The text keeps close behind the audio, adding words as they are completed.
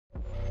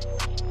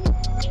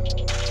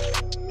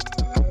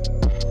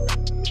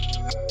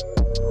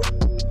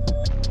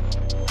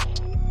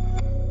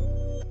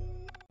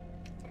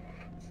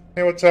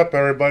Hey, what's up,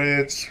 everybody?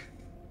 It's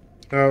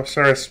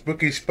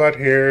Spooky Spud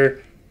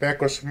here,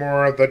 back with some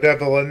more of The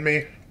Devil in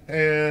Me.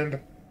 And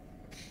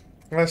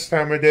last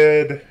time we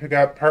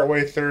got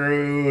partway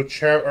through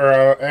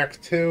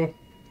Act 2.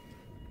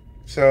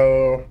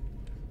 So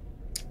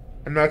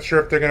I'm not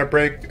sure if they're gonna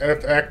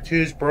if Act 2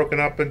 is broken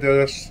up into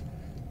this,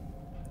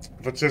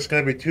 if it's just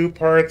gonna be 2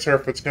 parts, or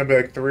if it's gonna be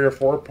like 3 or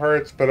 4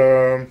 parts. But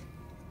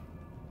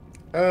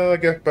I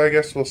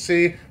guess we'll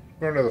see.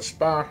 Going to the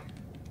spa.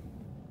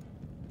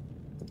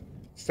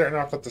 Starting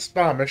off with the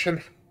spa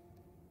mission.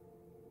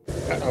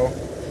 Uh-oh.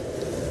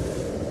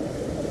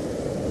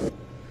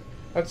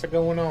 What's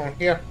going on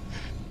here?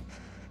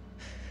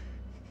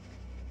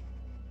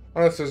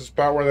 Oh, this is a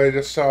spot where they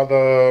just saw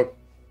the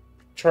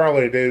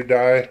Charlie dude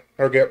die.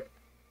 Or get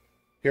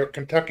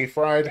Kentucky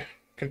Fried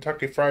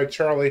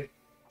Charlie.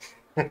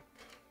 I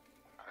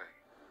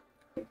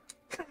could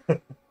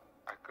have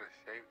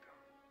saved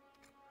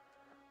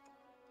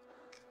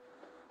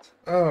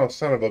him. Oh,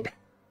 son of a...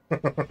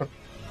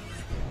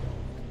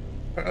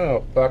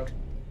 Oh, fuck.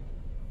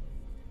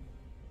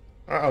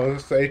 Uh-oh,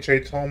 this is the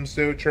H.H. Holmes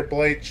dude,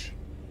 Triple H.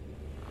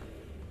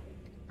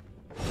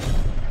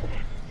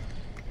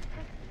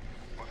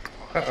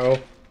 Uh-oh.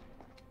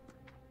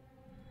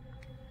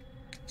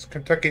 Is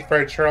Kentucky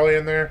Fried Charlie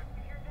in there?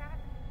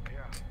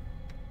 Yeah.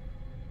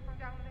 From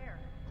down there.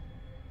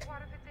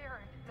 What if it's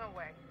Aaron? No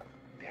way.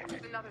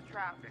 It's another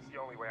trap. It's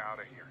the only way out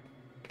of here.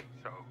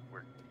 So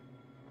we're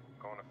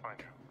going to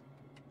find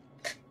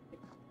out.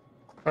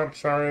 I'm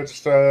sorry, it's,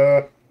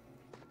 for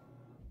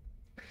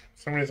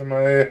some reason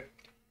my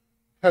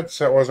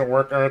headset wasn't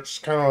working. It's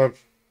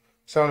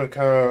sounded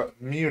kind of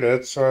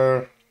muted,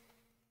 so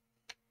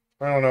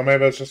I don't know,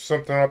 maybe it's just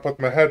something up with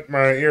my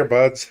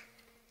earbuds.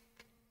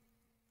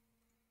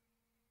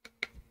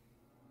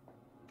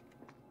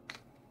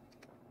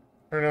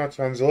 Right now it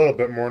sounds a little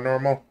bit more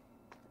normal.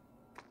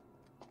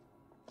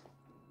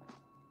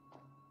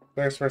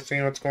 Thanks for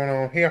seeing what's going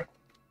on here.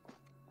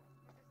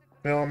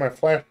 You know, I don't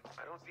see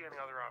any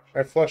other option.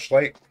 my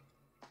flashlight.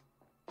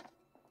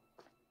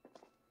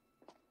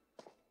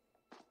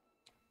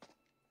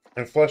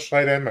 My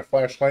flashlight and my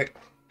flashlight.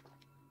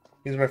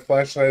 Use my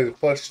flashlight as a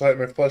flashlight,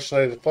 my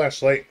flashlight as a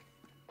flashlight.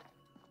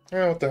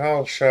 Oh, what the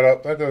hell? Shut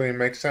up. That doesn't even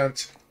make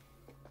sense.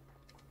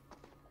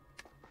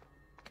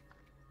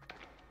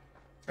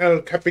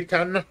 El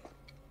Capitan.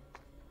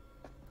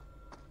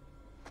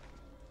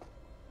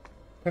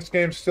 This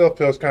game still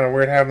feels kind of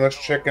weird having this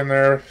chick in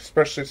there,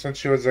 especially since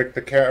she was like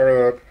the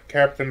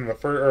captain in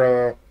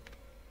the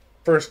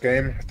first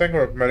game. I think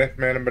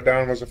Man and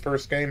Madonna was the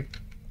first game.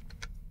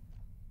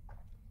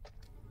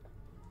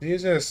 Is he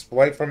using his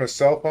light from his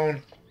cell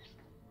phone?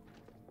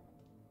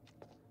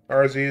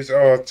 Or is he using...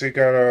 Oh, he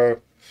got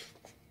a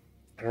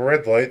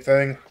red light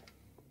thing.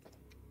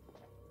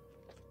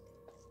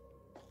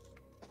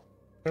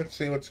 Let's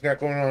see what's got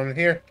going on in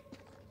here.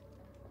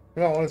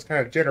 Well, it's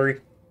kind of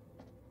jittery.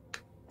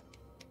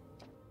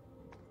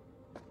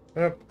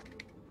 Yep.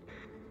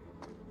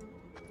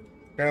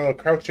 Got a little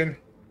crouching.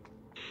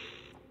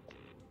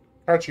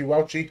 Crouchy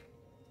wouchy.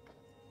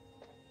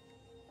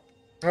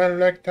 I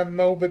like to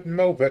move it,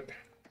 move it.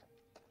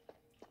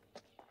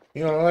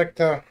 You don't like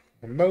to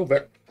move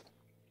it.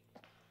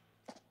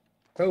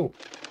 Oh.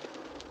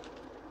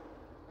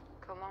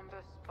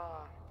 Columbus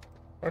Spa.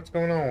 What's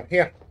going on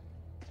here?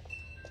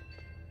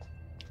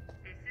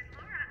 This is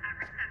Laura at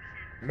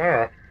reception.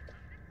 Mara.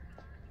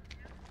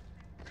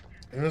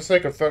 Is this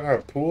like a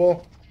fucking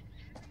pool?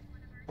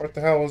 What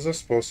the hell was this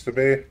supposed to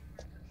be? Son of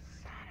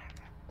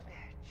a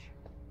bitch.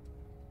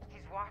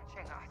 He's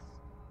watching us.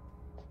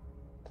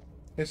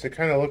 Yes, it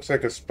kind of looks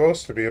like it's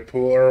supposed to be a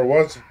pool, or it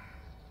was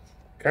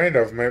kind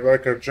of, maybe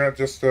like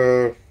just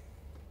a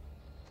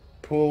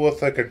pool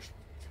with like a,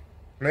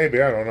 maybe,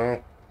 I don't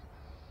know.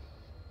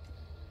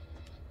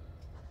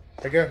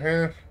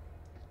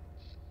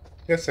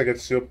 Guess I could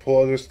see a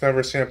pool. I've just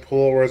never seen a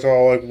pool where it's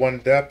all like one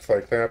depth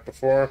like that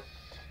before.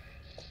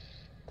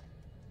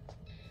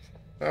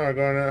 Oh, we're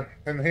going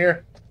in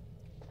here.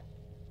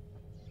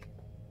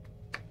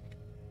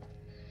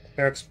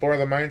 Gonna explore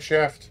the mine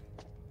shaft.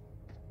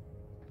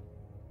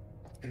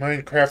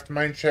 Minecraft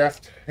mine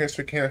shaft. Yes,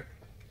 we can.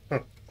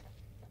 Huh.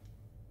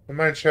 The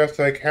mine shaft's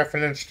like half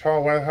an inch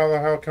tall. Why the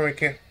hell can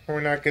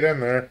we not get in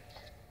there?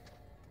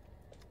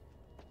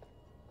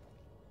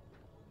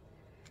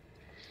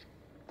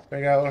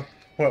 I got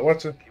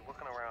what's it? Keep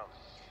looking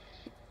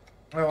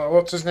around.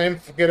 What's his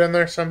name? Get in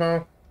there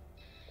somehow.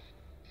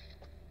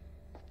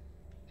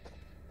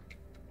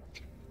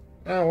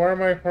 Oh,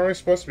 where are we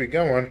supposed to be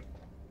going?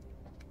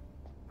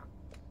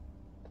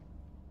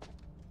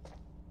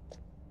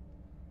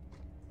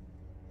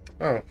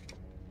 Oh.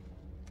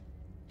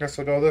 Guess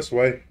we'll go this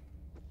way.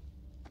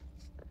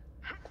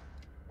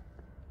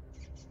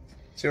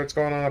 See what's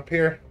going on up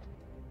here.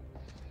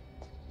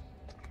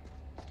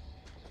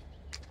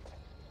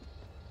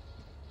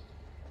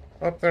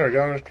 Oh, there we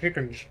go. You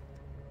can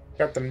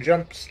got them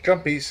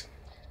jumpies.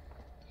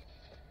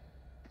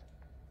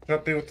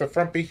 Help me with the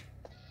frumpy.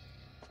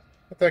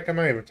 What the heck am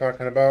I even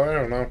talking about? I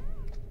don't know.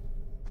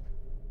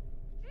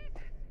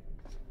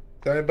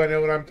 Does anybody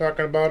know what I'm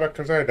talking about?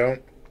 Because I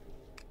don't.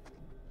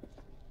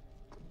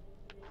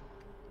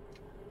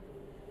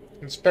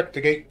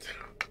 Inspectigate.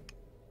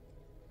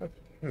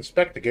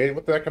 Inspectigate?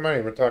 What the heck am I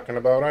even talking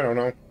about? I don't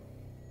know.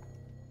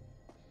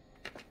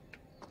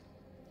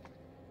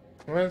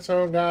 It's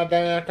so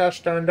goddamn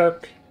gosh darn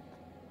dark.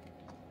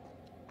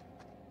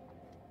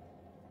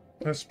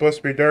 It's supposed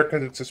to be dark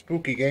because it's a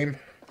spooky game.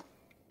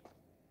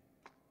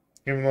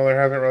 Even though there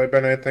hasn't really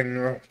been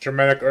anything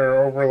dramatic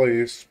or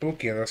overly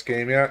spooky in this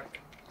game yet.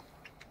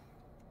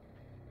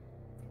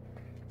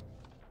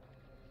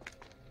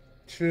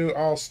 To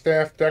all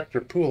staff, Dr.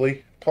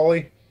 Pulley.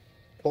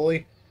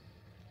 Please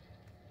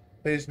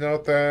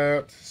note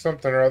that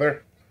something or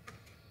other.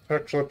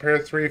 Structural repair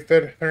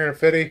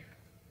 350.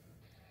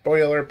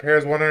 Boiler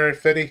repairs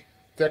 150.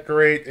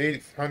 Decorate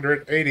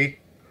 880.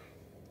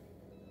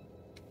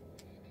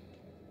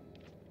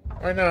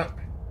 Why not?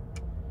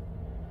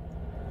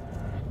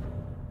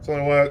 It's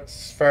only what,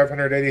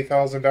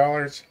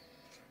 $580,000?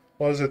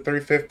 What was it,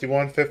 350,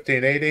 150,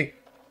 and 80?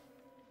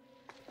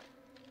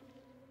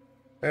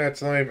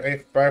 That's only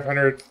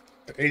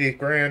 580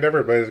 grand.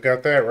 Everybody's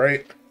got that,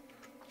 right?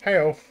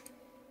 Hey-oh.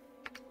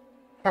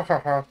 Ha ha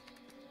ha.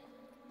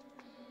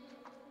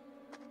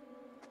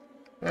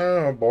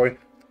 Oh boy.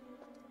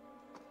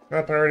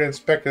 Nope, I already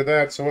inspected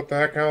that, so what the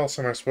heck else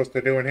am I supposed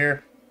to do in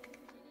here?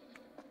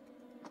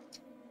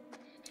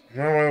 I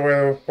don't know why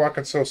we're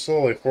walking so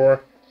slowly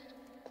for.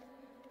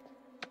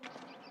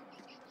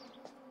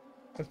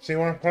 Let's see,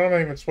 what am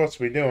I even supposed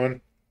to be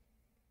doing?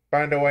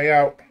 Find a way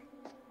out.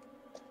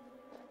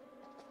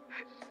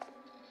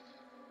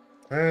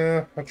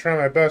 I'll try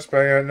my best,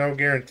 but I got no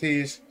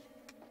guarantees.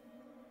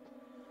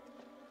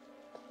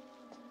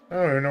 I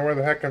don't even know where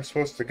the heck I'm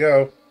supposed to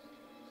go.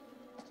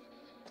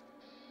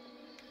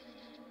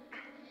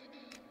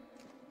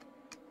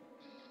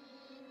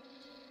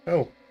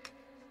 Oh,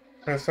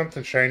 there's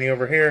something shiny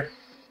over here.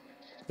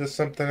 Is this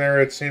something I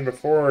had seen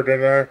before, or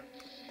did I...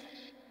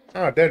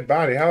 Oh, dead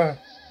body, huh?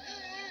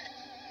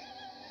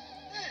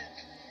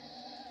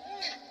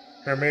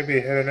 Or maybe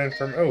hidden in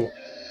from... Oh.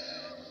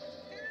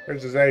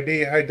 There's his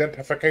ID,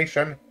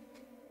 identification.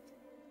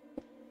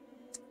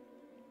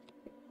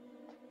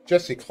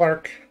 Jesse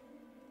Clark.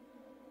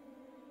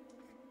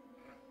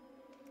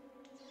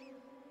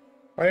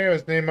 I have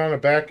his name on the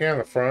back and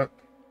the front.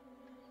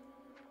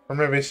 Or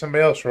maybe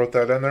somebody else wrote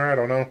that in there, I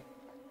don't know.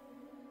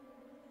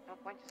 No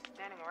point just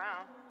standing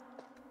around.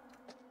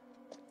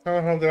 How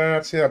the hell did I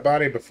not see that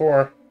body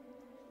before?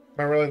 Am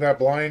I really that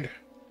blind?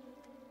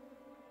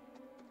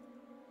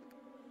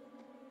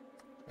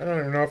 I don't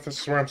even know if this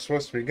is where I'm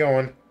supposed to be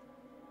going.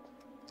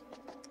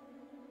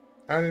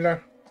 I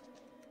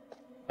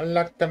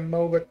like to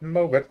move it,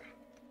 move it.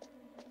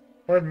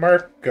 Where'd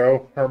Mark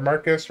go? Or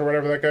Marcus, or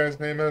whatever that guy's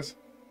name is?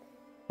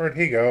 Where'd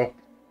he go?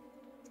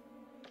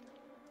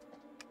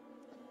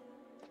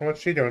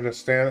 What's she doing to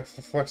stand?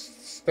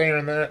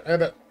 Staring there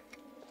at it.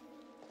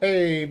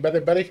 Hey,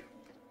 buddy.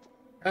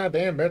 Ah,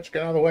 damn, bitch,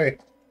 get out of the way.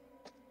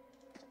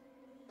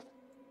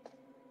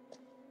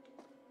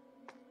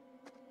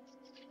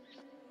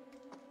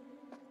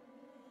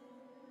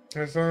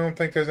 I don't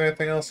think there's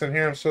anything else in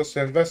here I'm supposed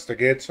to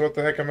investigate, so what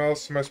the heck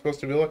else am I supposed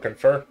to be looking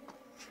for?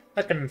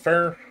 I can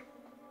infer.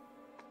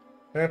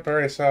 Yep, I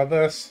already saw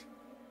this.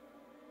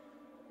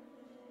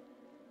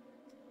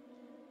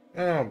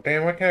 Oh,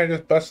 damn, why can't I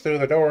just bust through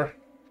the door?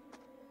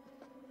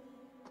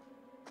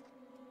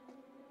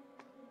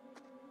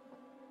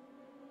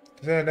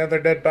 Is that another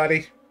dead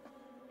body?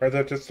 Or is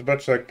that just a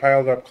bunch of, like,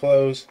 piled up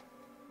clothes?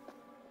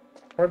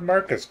 Where'd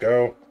Marcus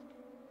go?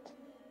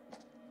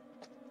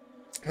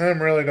 I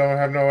really don't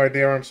have no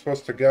idea where I'm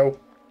supposed to go.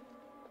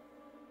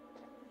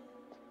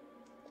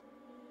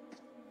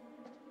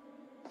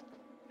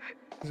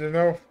 Is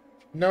there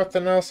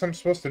nothing else I'm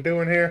supposed to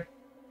do in here?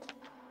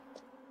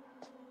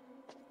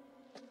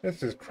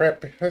 This is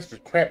crap. This is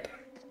crap.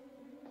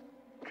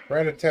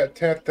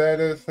 Rat-a-tat-tat,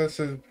 this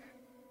is...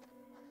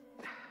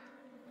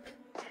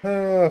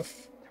 There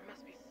must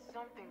be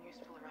something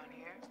useful around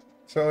here.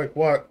 So, like,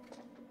 what?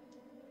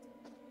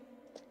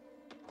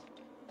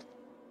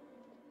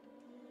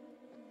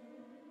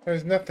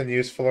 There's nothing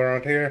useful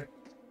around here.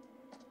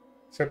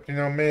 Except, you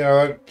know me,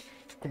 I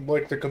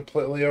like to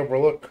completely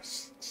overlook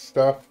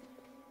stuff.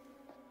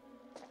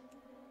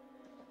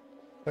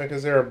 Like,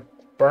 is there a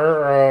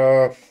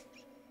bar,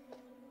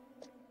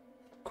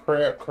 what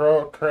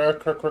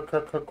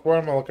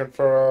am I looking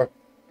for? A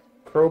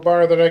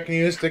crowbar that I can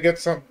use to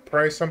get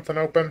pry something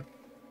open?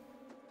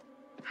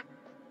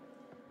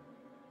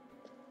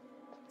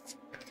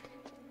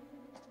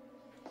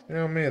 You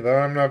know me, though,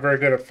 I'm not very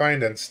good at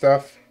finding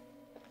stuff.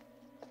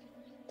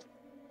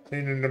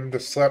 Needing them to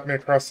slap me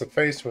across the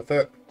face with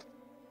it.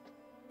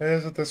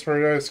 Isn't this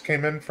where I just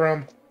came in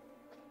from?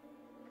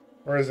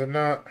 Or is it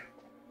not?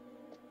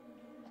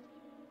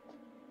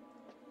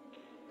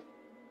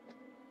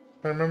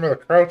 I remember the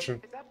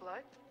crouching. Is that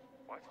blood?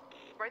 What?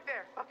 Right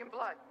there, fucking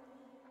blood.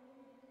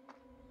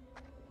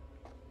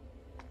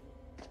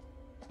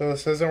 So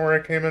this isn't where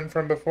I came in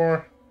from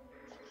before?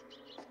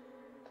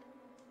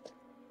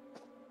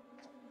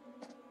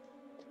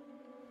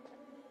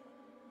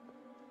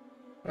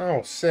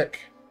 Oh, sick.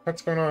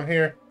 What's going on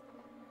here?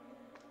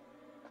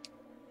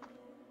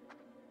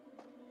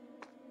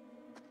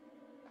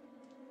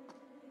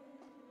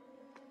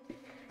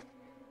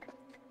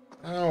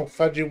 Oh,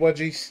 fudgy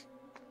wudgies.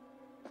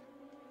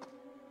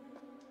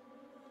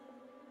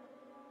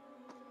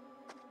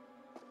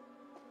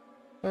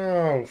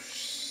 Oh,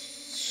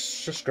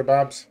 shish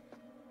kebabs.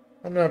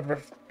 I've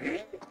never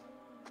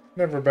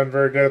been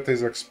very good at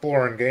these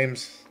exploring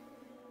games.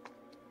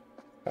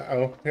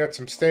 Uh-oh, we got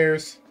some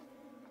stairs.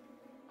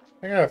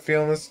 I got a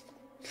feeling this...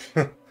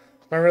 Am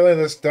I really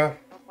this dumb?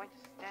 No point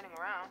just standing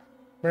around.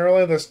 Am I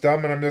really this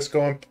dumb and I'm just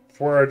going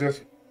where I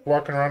just...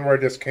 walking around where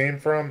I just came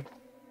from?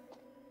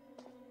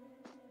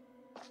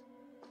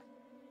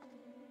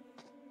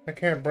 I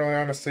can't really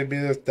honestly be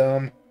this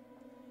dumb.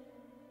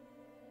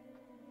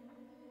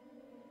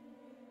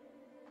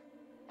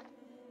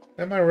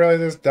 Am I really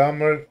this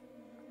dumb or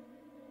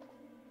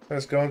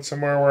just going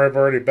somewhere where I've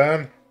already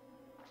been?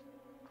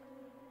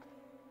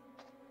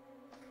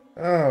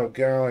 Oh,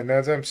 golly,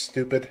 Neds, I'm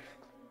stupid.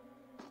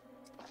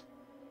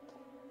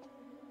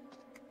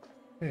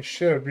 Hey,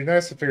 shit, it'd be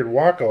nice if you could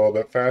walk a little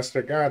bit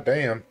faster. God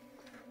damn.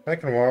 I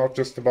can walk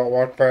just about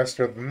walk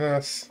faster than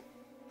this.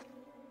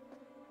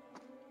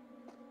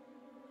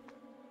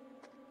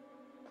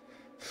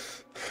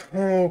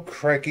 Oh,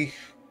 crikey.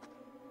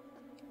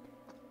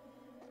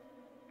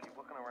 Keep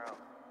looking around.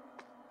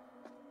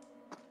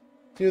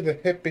 Do the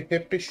hippie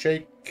hippie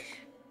shake.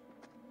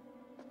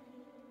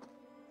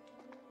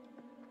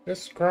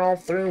 Just crawl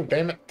through,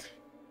 damn it.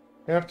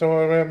 You have to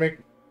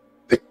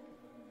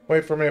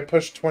wait for me to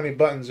push 20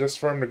 buttons just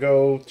for him to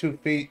go 2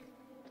 feet.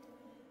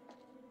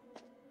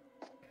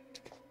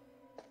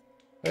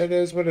 It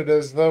is what it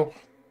is, though.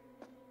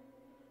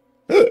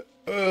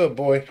 Oh,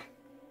 boy.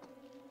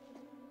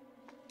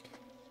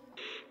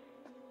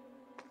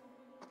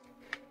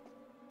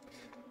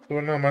 So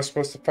now am I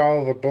supposed to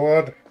follow the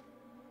blood?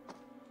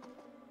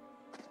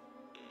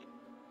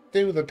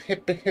 Do the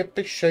hippie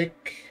hippie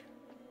shake.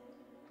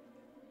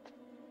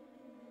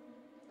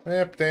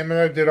 Yep, damn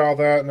it, I did all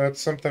that, and that's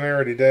something I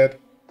already did. There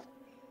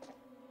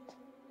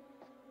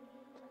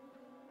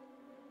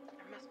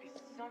must be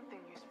something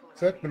useful. Is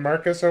that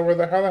Marcus over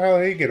there? How the hell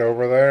did he get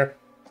over there?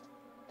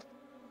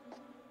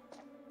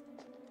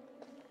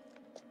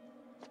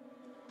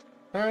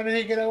 How did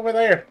he get over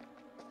there?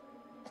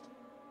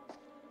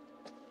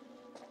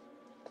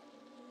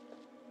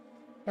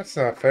 That's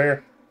not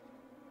fair.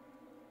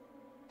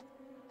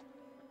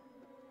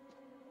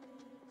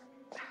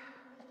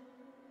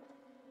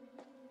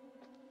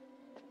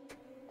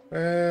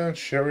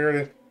 Shit, we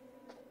already...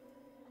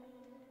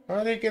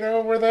 How did he get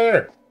over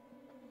there?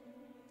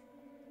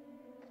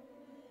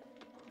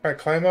 Can I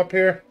climb up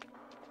here?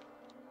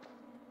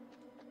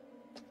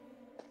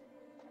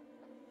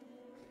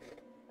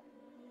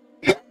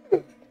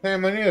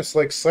 Damn, they just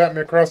like slap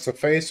me across the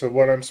face with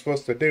what I'm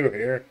supposed to do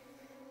here.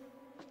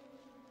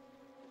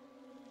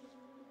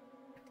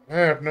 I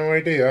have no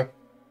idea.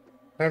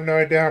 I have no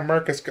idea how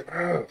Marcus go.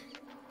 Ugh.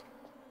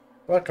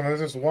 Look, and I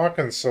was just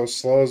walking so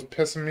slow, it's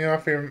pissing me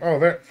off even. Oh,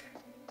 there.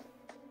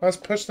 I was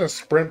pushing the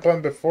sprint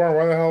button before.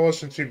 Why the hell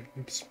wasn't she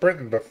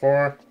sprinting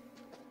before?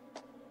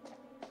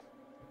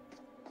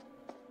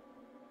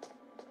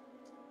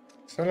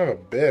 Son of a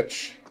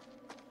bitch.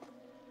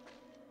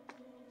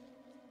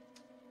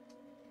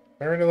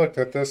 I already looked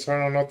at this, so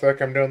I don't know what the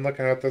heck I'm doing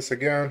looking at this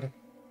again.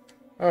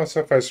 Oh, so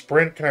if I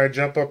sprint, can I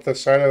jump up the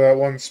side of that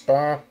one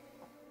spa?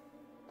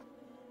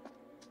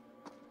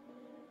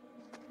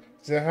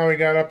 Is that how he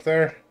got up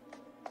there?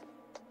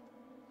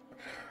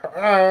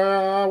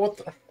 Ah, what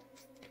the...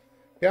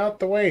 Get out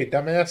the way,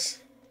 dumbass.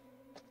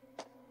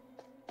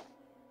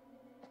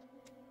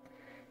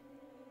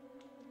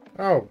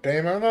 Oh,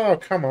 damn it. No,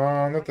 come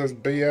on. Not this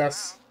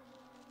BS.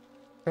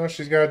 No,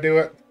 she's got to do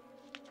it.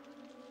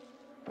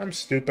 I'm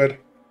stupid.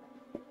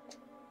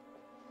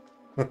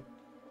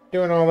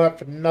 Doing all that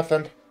for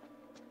nothing.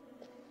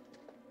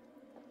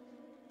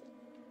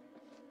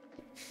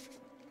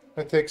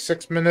 That takes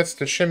 6 minutes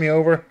to shimmy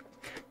over.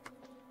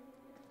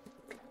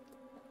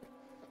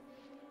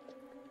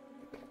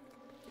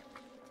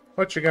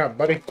 What you got,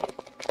 buddy?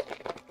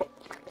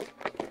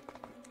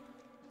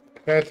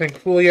 Got anything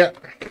cool yet?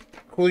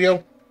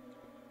 Coolio?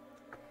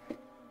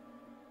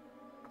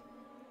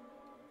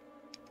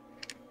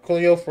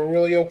 Coolio for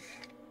realio?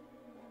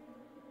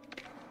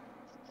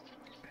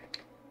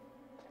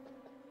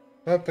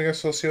 Well, I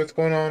guess we'll see what's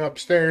going on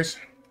upstairs.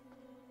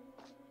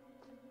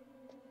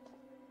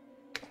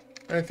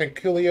 Anything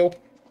coolio?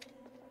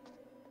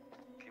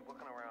 Keep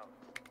looking around.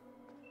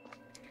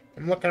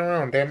 I'm looking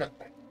around, damn it.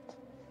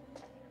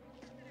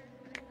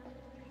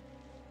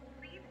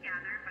 Please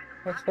gather by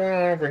the What's going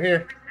on over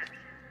here?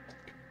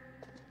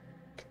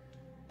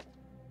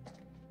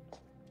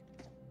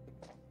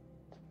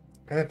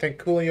 reception. Anything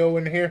coolio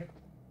in here?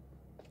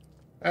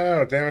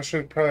 Oh, damn, I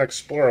should probably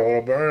explore a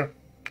little bit.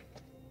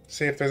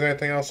 See if there's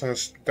anything else in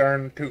this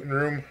darn tootin'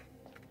 room.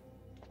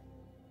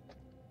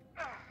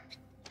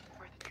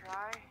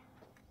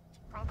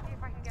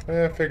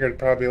 I figured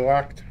probably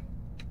locked.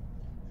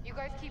 You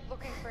guys keep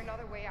looking for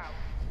another way out.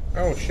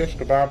 Oh, shish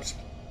kebabs.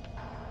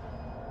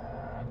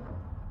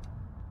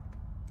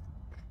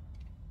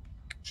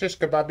 Shish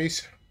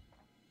kebabbies.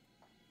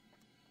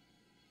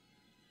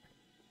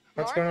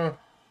 What's Mark, going on?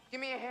 give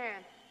me a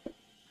hand. I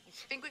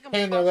think we can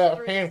Handle bust that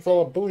through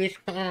handful of booty.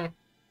 What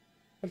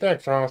the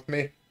heck's wrong with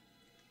me?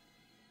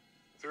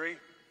 3,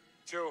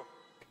 2,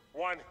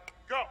 1,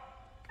 go!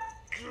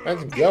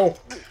 Let's go.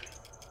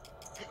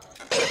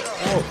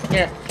 Oh,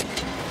 yeah.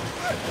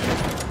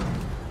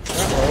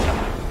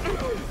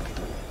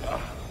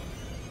 Uh-oh.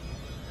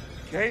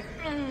 Okay,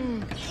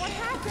 What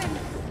happened?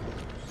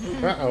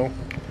 Uh-oh.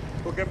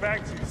 we'll get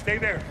back to you. Stay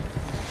there.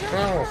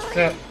 Oh,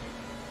 shit.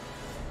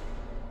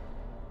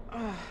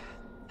 I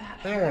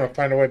don't want to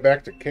find a way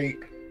back to Kate.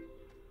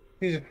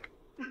 He's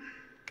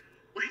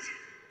What?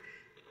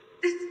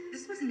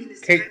 This wasn't in the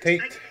Kate script.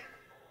 Tate.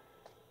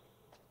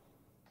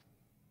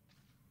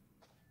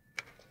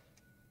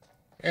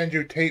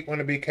 Andrew Tate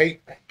wanna be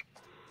Kate.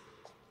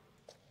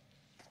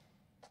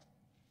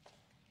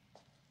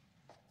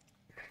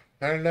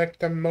 I like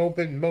to move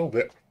it, move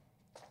it.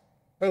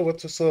 Oh,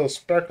 what's this little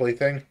sparkly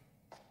thing?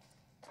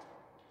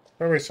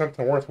 Maybe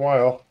something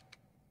worthwhile.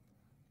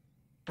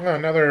 Oh,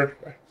 another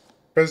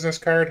business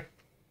card.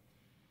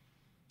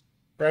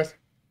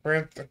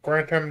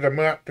 Grantham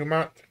Dumont.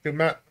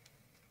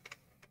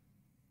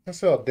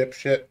 This little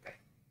dipshit.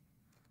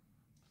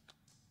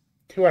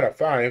 2 out of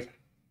 5.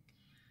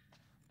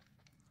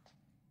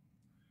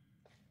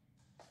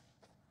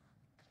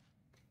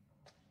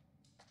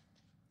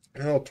 A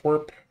little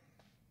twerp.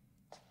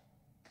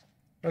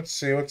 Let's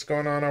see what's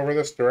going on over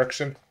this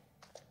direction.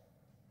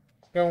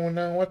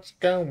 What's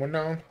going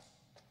on?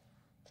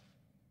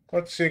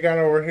 What's you got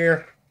over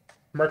here?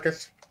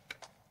 Marcus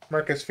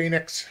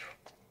Phoenix.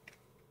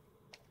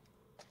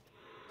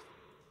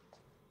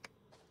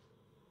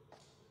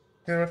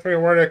 Yeah, I figure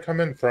where did I come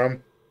in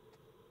from?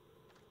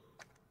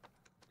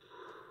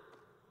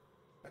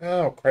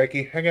 Oh,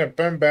 crikey. I got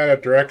been bad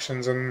at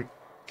directions, and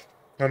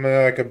I'm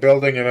like a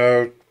building in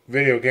a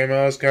video game. I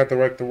always got the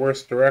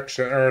worst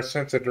direction, or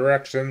sense of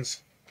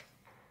directions.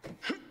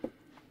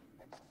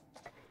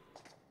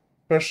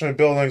 Especially in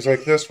buildings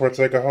like this, where it's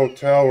like a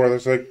hotel, where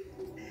there's like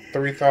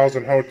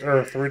 3,000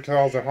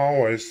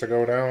 hallways to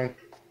go down.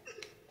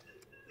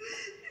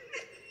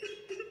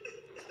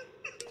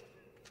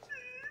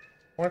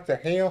 What the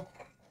hell?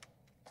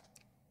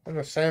 What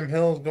the Sam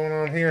Hill's going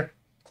on here?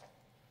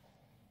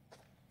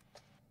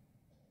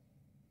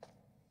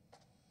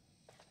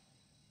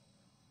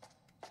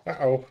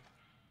 Uh-oh.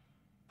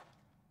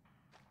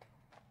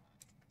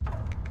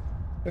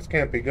 This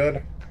can't be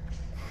good.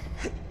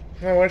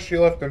 Oh, why is she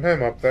lifting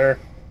him up there?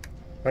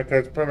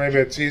 Because maybe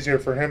it's easier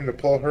for him to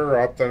pull her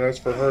up than it is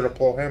for her to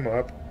pull him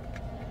up.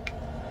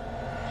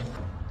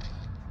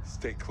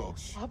 Stay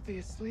close.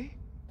 Obviously.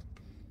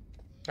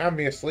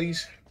 Obviously.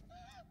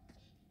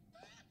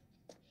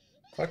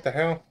 What the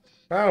hell?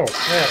 Oh,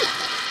 snap.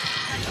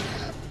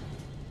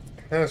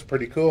 That was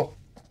pretty cool.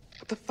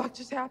 What the fuck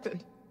just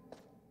happened?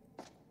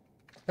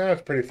 That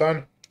was pretty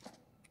fun.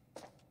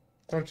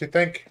 Don't you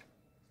think?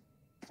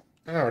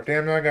 Oh,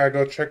 damn, now I gotta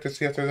go check to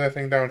see if there's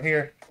anything down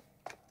here.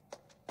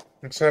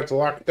 Except the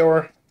locked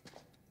door.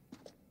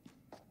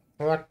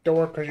 Locked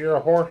door because you're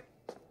a whore.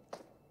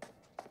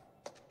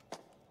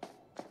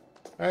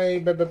 Hey,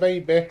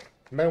 baby.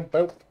 Boop,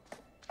 boop.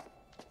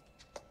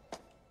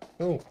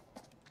 Ooh.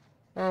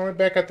 Oh, we're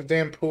back at the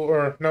damn pool.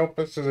 Or, nope,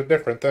 this is a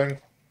different thing.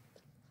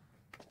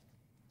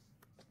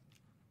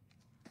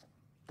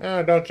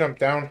 Oh, don't jump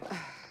down.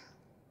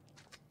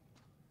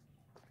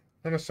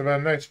 That must have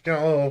been a nice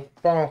little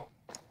fall.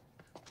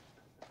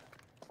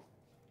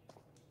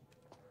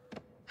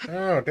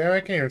 Oh, damn,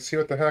 I can't even see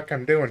what the heck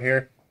I'm doing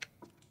here.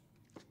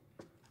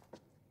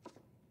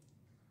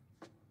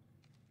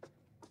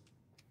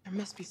 There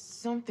must be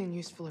something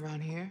useful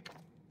around here.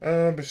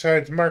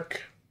 Besides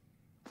Mark.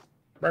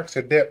 Mark's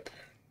a dip.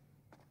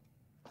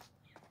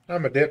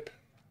 I'm a dip.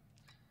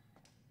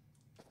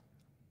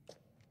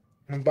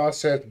 The boss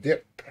says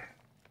dip.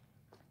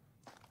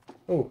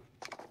 Ooh.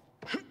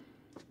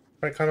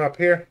 If I come up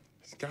here.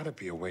 There's gotta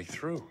be a way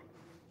through.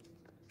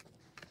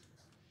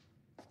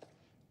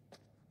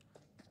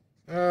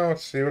 Oh,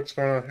 let's see what's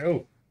going on.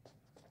 Ooh.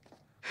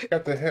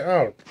 Got the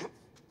oh.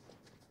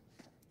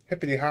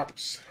 Hippity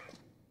hops.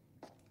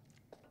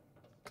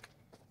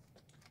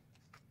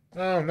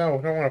 Oh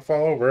no, don't want to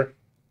fall over.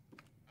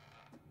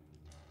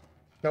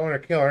 Don't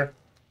want to kill her.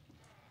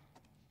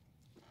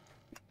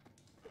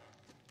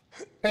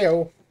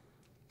 Hello.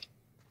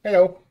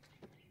 Hello.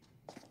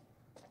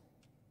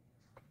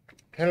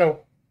 Hello.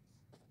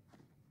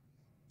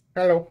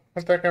 Hello.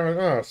 What's that coming?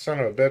 Oh, son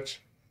of a bitch.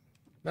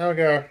 Now we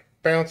gotta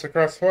bounce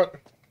across what?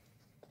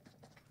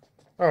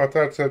 Oh, I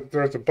thought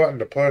there's a button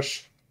to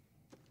push.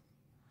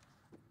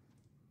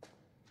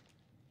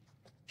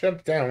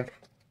 Jump down.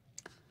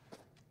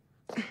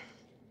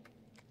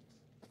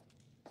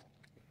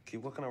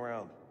 Keep looking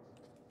around.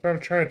 That's what I'm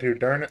trying to,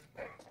 darn it.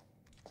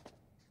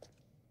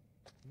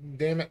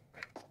 Damn it.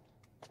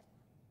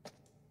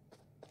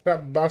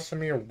 Stop bossing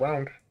me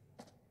around.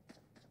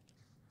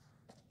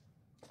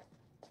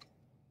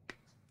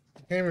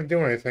 Can't even do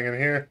anything in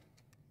here.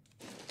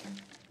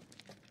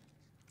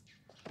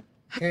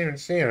 Can't even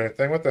see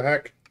anything. What the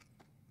heck?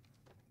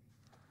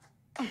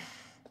 How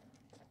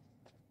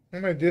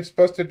am I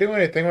supposed to do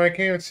anything when I can't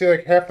even see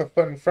like half a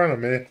foot in front of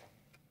me?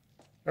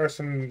 There's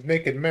some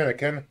naked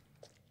mannequin.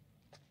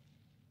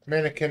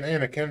 Mannequin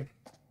Anakin.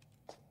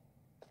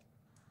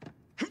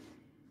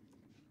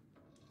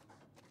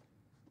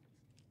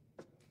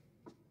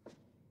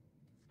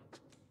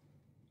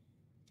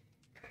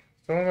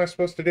 So what am I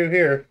supposed to do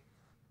here?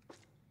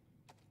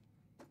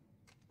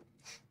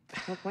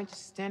 No point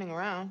just standing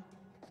around.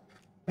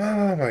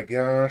 Oh my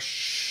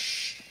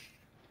gosh.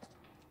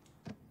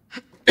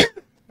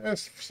 For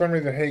some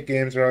reason I hate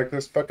games that are like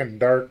this fucking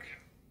dark.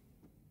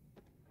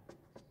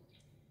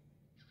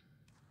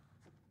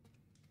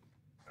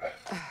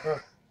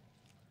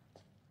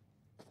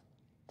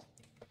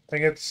 I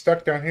get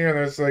stuck down here and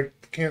there's like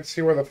can't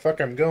see where the fuck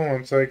I'm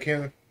going, so I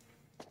can't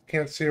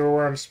see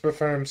where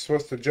if I'm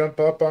supposed to jump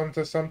up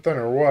onto something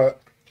or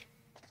what.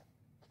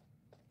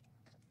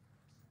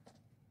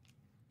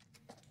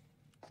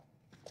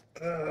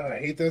 I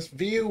hate this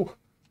view.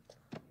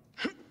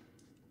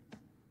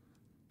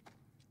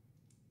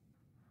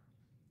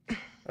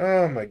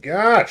 Oh my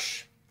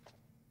gosh.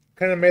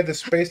 Kind of made the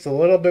space a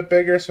little bit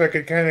bigger so I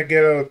could kind of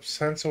get a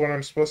sense of what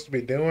I'm supposed to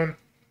be doing.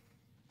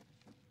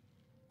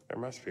 There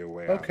must be a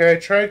way out. Okay, I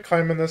tried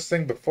climbing this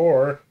thing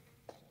before.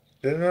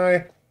 Didn't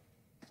I?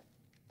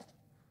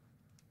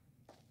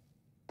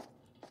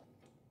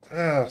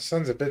 Oh,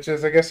 sons of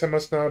bitches. I guess I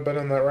must not have been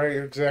in that right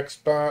exact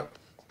spot.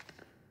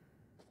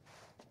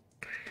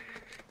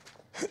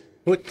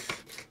 What?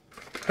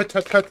 Hut,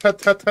 hut, hut,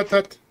 hut, hut, hut,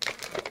 hut.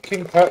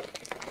 King Tut.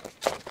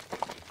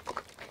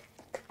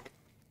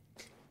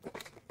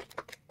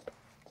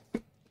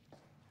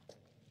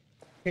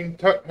 King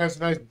Tut has a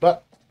nice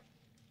butt.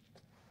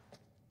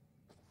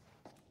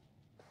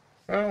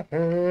 Oh.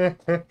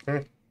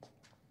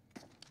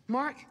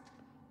 Mark,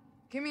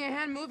 give me a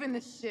hand moving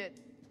this shit.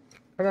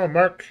 Come on,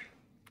 Mark.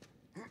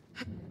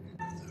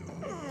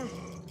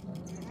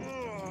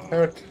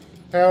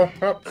 Hell,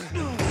 up.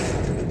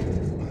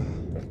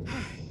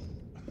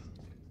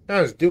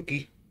 That was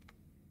Dookie.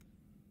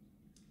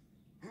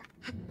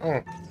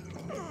 Oh.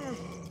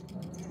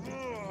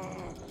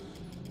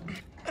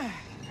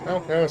 Oh,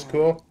 that was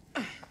cool.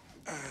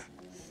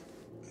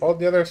 Hold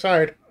the other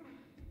side.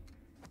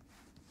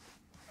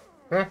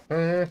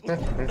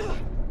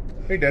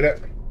 We did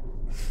it.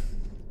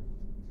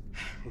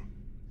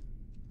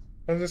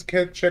 What's this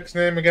chick's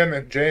name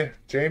again?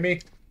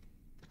 Jamie?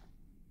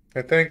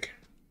 I think.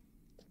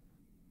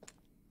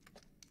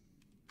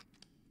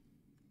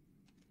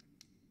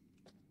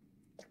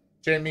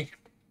 Jamie.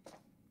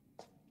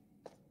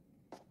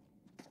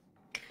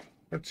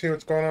 Let's see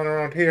what's going on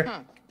around here.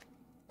 Huh.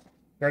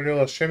 Gotta do a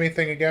little shimmy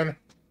thing again.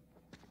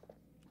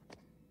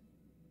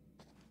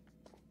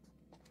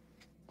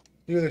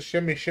 Do the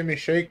shimmy, shimmy,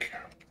 shake.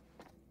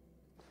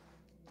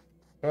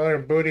 Well, her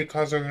booty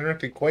causes an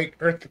earthquake.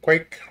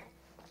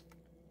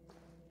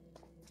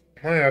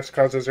 Oh, yeah, this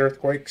causes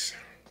earthquakes.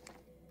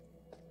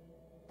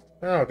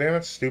 Oh, damn,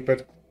 that's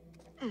stupid.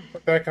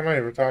 What the heck am I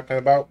even talking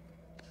about?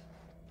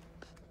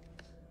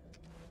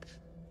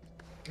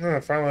 Oh,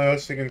 finally, at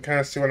least you can kind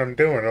of see what I'm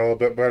doing a little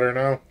bit better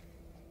now.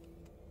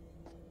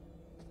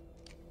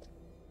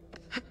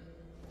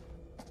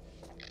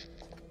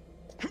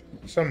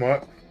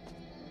 Somewhat.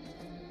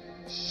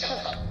 Shut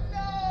up!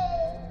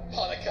 No!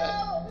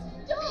 Monica!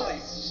 No!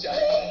 Please shut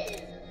up!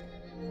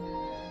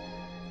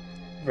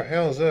 What the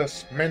hell is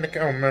this?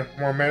 Mannequin? Oh,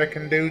 more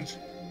mannequin dudes?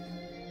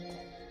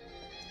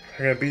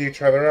 They're gonna beat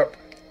each other up.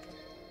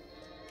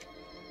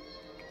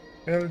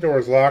 And the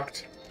door's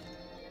locked.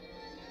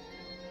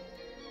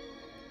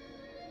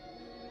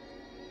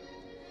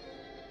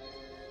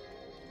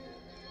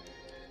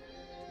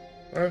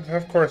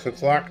 Of course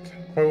it's locked.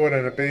 Why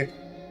wouldn't it be?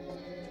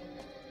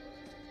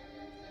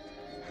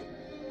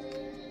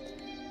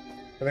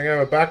 I think I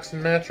have a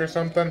boxing match or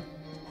something.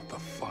 What the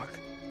fuck?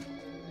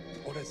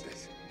 What is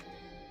this?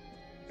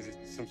 Is it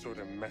some sort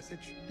of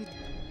message?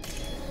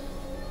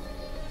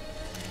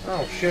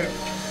 Oh shit.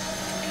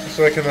 It's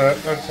like in the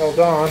Until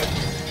Dawn,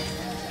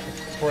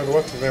 where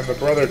the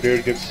brother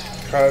dude gets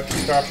chopped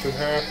in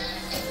half.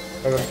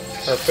 And then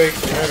our fake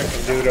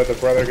mannequin dude or the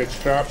brother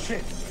gets chopped.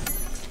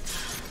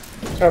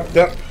 Chopped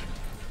up.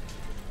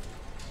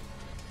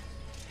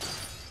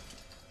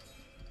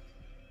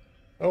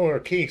 Oh, our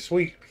key,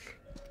 sweet.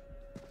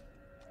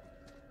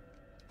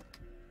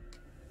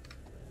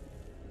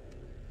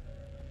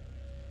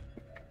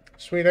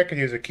 Sweet, I could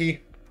use a key.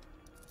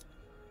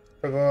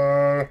 For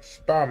the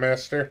Spa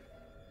Master.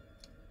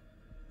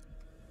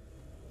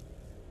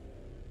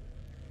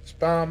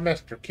 Spa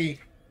Master key.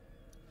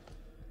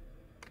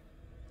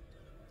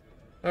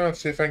 Let's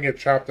see if I can get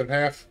chopped in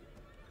half.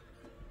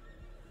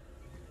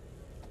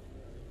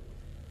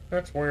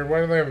 That's weird.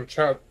 Why do they have him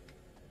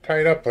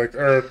tied up like,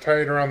 or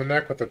tied around the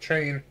neck with a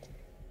chain?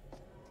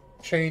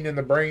 Chain in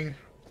the brain.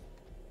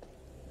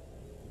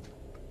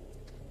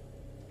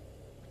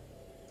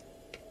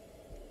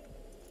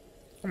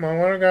 Come on,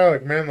 why do I gotta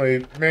like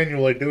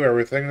manually do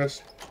everything?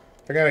 This,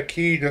 I got a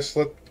key, just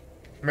let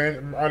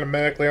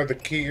automatically have the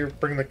key or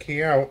bring the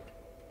key out.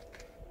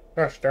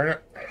 Gosh darn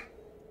it.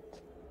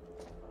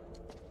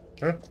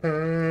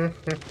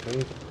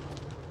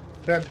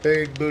 That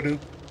big voodoo.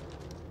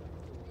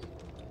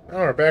 Oh,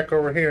 we're back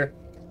over here.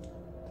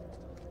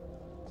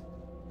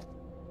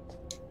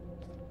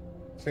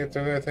 See if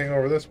there's anything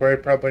over this way.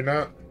 Probably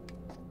not.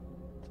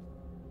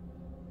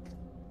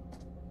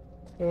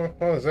 What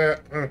was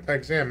that?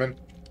 Examine.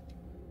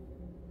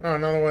 Oh,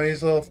 another one of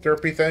these little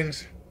derpy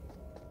things.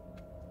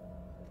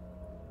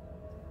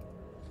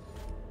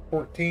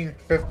 14,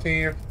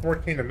 15,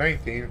 14 to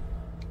 19.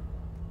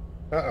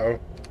 Uh-oh.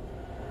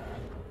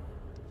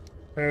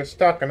 They're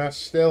stalking us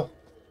still.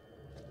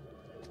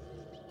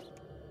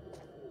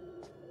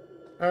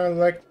 I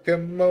like to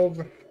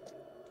move.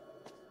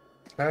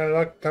 I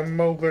like to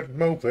move it,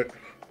 move it.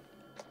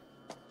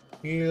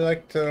 You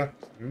like to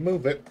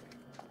move it.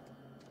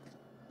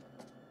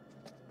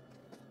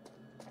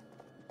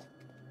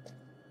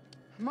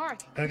 Mark,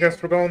 I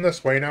guess we're going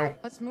this way now.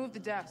 let's move the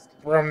desk.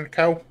 Brown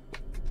cow.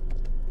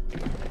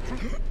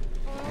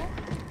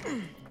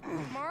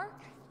 Mark?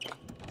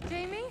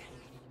 Jamie?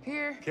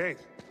 Here, Kate,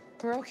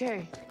 we're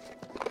okay.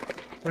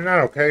 We're not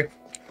okay.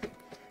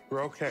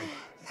 we're okay.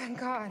 Thank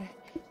God.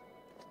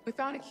 We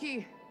found a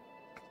key.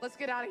 Let's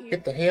get out of here.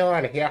 Get the hell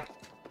out of here.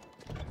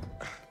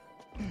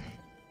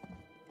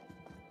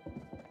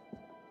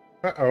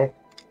 Uh-oh.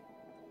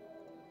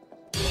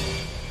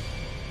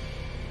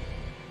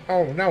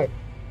 Oh, no.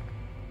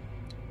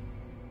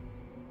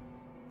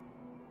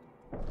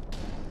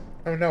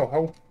 Oh, no,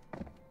 ho.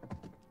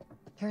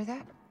 Hear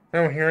that? I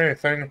don't hear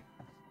anything.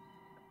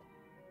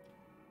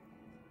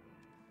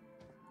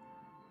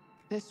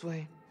 This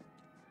way.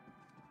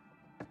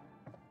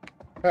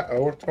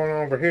 Uh-oh, what's going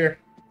on over here?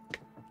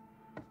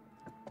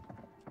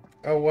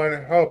 Oh,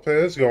 one. Oh, it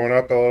is going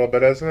up a little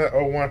bit, isn't it?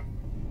 Oh, one.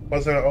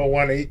 Wasn't it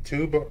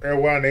 0182 or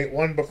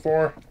 0181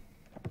 before?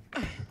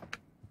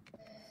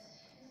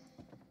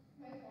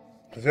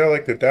 Is that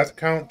like the death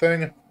count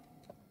thing?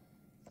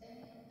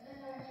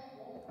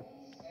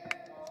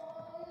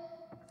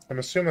 I'm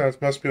assuming that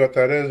must be what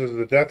that is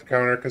the death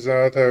counter, because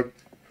it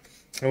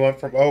went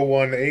from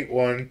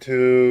 0181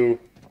 to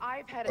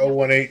I've had enough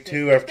of this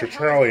 0182 shit. after What the hell's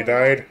Charlie going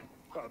on? died.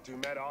 Well,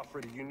 Dumet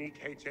offered a unique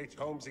H.H.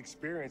 Holmes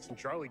experience, and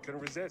Charlie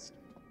couldn't resist.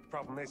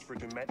 Problem is, for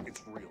Dumet,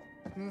 it's real.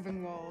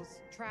 Moving walls,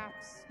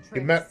 traps,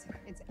 You met- tricks.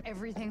 It's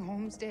everything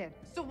Holmes did.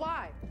 So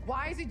why?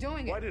 Why is he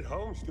doing Why it? did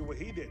Holmes do what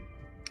he did?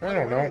 I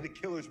don't Why are know. the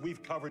killers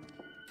we've covered?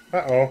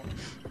 Uh-oh.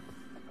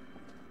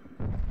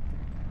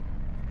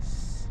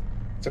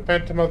 It's a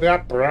Phantom of the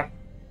Opera.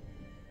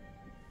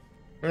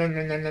 No,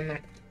 no, no, no, no.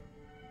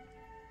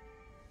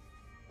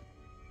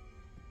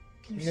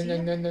 Can you No, see no,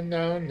 him? no, no,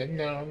 no, no,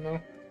 no, no.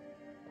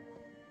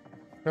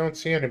 I don't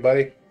see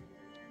anybody.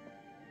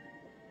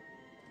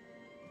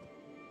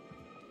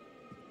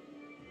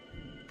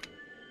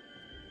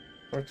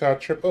 What's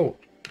that trip? Oh.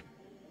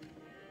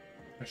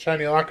 A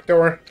shiny locked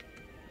door.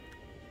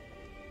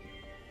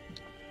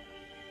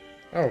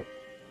 Oh.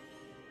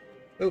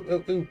 Ooh,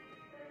 ooh, ooh.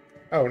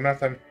 Oh,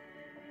 nothing.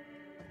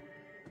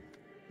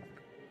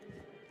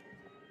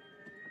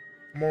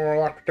 More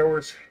locked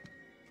doors.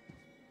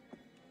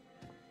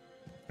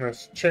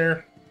 This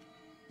chair.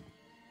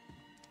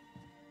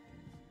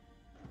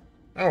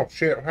 Oh,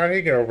 shit. How did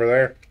he get over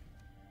there?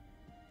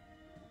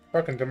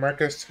 Fucking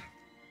DeMarcus.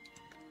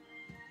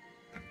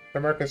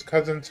 DeMarcus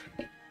Cousins.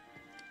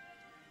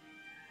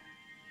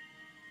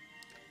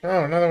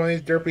 Oh, another one of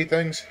these derpy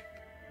things.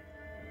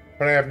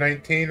 But I have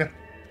 19. Then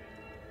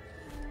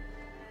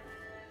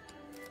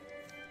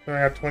I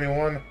have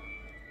 21.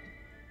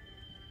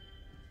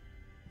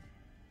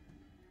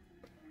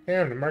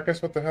 Damn,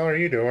 DeMarcus, what the hell are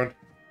you doing?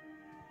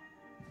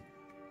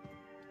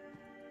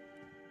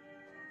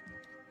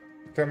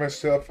 Got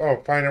myself. Oh,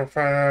 trying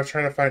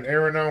to find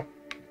Aaron now.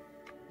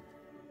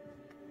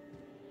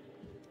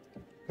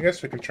 I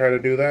guess we can try to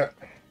do that.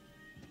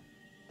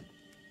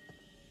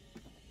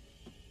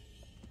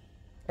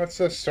 What's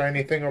this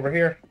shiny thing over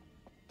here?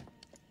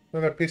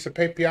 Another piece of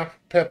papier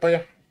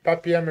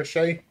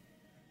mache.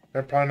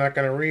 I'm probably not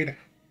gonna read.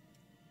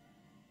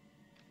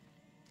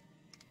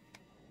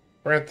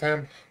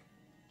 Grantham,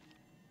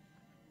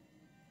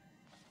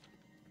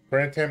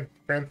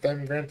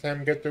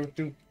 get through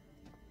too.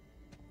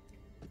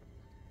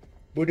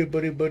 Booty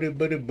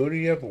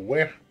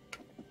everywhere.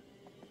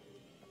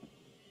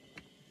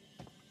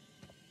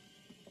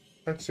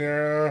 Let's see,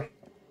 oh,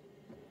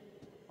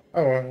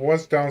 it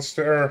was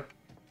downstairs.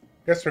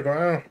 Guess we're going,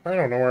 oh, I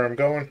don't know where I'm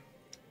going.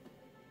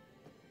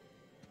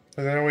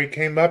 Because I know we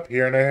came up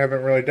here and I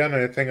haven't really done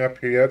anything up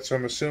here yet, so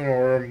I'm assuming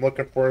we're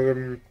looking for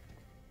them.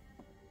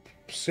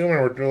 Assuming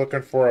we're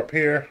looking for up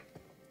here.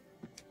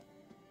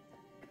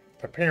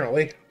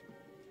 Apparently.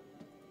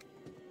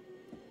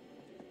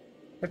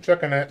 We're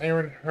checking at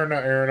Aaron, or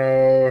not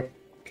Aaron,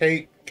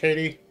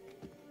 Katie.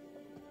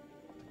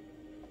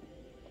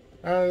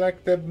 I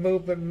like to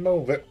move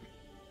it.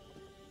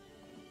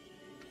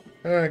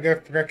 I guess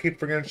I keep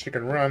forgetting she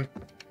can run.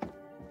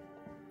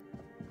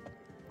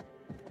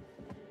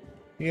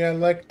 Yeah, I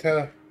like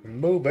to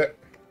move it.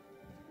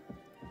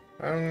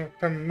 I like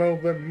to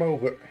move it,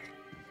 move it.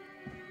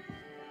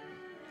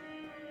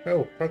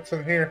 Oh, what's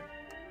in here?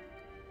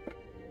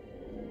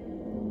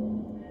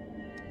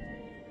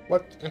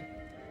 What?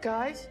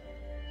 Guys,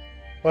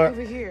 What?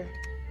 over here.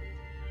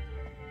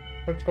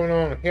 What's going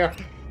on here?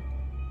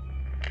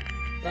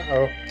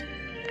 Uh-oh.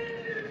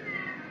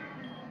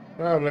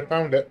 Oh, they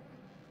found it.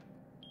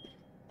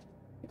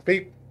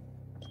 Beep.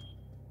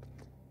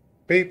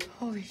 Beep.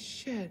 Holy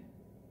shit.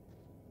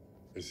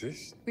 Is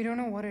this? We don't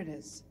know what it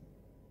is.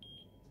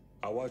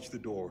 I'll watch the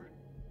door.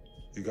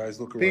 You guys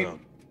look Beep.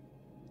 around.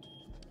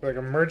 Like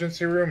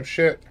emergency room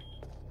shit.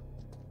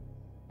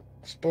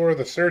 Explore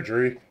the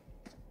surgery.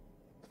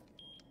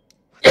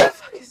 What the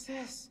fuck is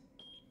this?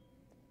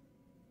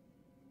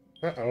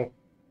 Uh-oh.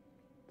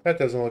 That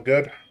doesn't look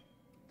good.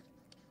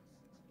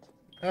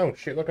 Oh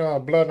shit, look at all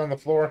the blood on the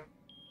floor.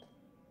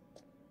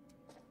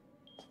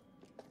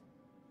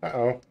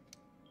 Uh-oh.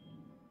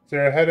 Is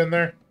there a head in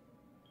there?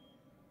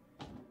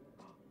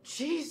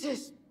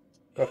 Jesus.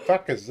 The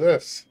fuck is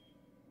this?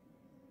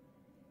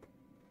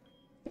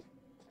 Is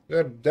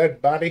that a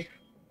dead body?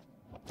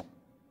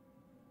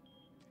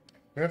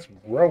 That's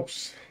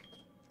gross.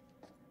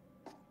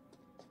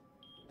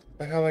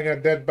 The hell I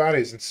got dead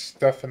bodies and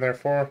stuff in there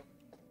for?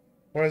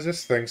 Why is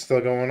this thing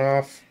still going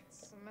off?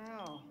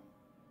 Smell.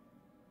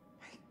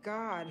 My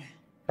God.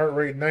 Heart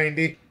rate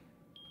 90.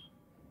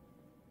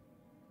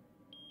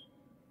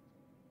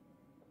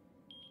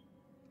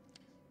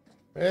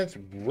 That's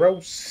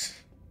gross.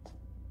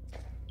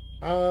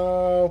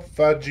 Oh,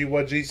 fudgy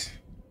wudgies.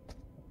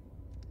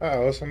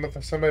 Uh-oh,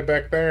 somebody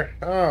back there.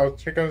 Oh,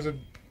 here comes a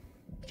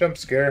jump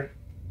scare.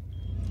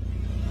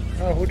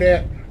 Oh, who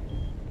dat?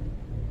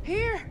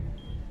 Here!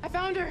 I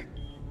found her!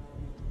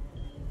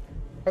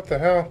 What the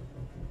hell?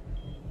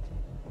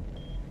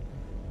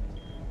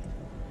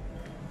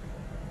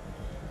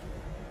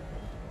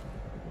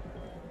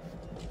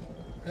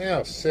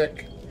 Oh,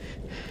 sick.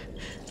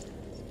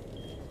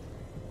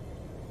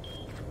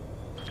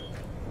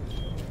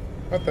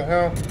 What the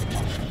hell?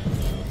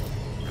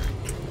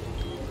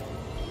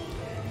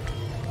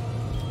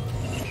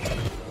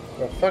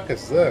 The fuck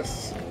is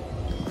this?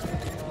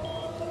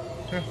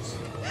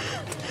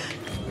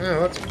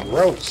 That's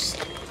gross.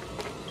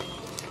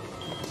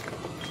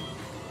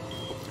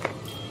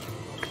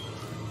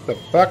 The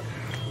fuck?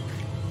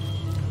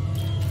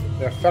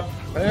 The fuck?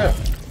 Yeah.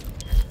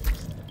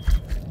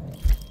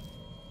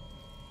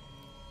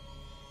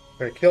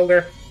 They killed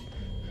her.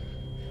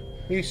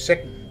 You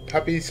sick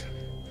puppies.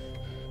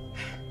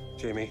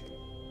 Jamie,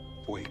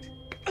 wait.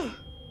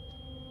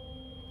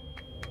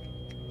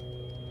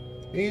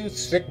 You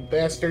sick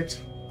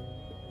bastards.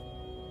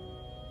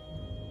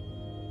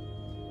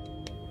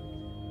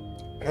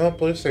 Well,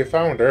 at least they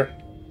found her.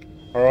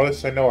 Or at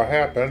least they know what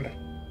happened.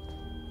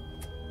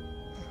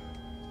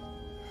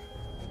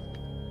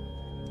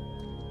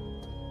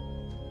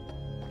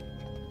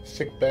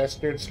 Sick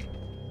bastards.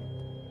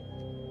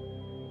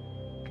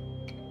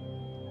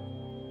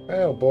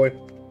 Oh boy.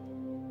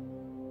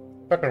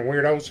 Fucking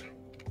weirdos.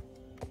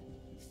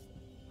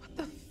 What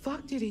the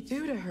fuck did he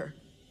do to her?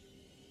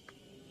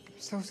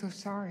 I'm so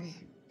sorry.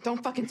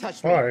 Don't fucking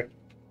touch me. Why?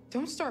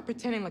 Don't start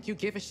pretending like you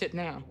give a shit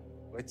now.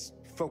 Let's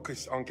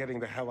focus on getting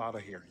the hell out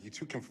of here. You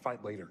two can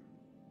fight later.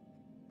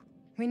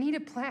 We need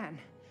a plan.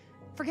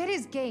 Forget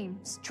his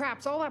games,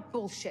 traps, all that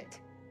bullshit.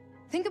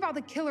 Think about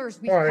the killers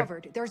we've Why?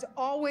 covered. There's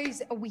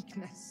always a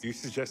weakness. You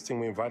suggesting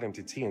we invite him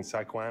to tea and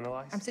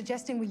psychoanalyze? I'm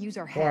suggesting we use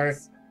our Why?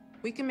 heads.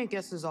 We can make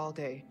guesses all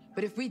day,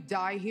 but if we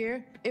die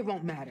here, it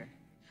won't matter.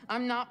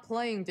 I'm not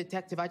playing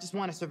detective, I just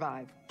want to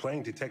survive.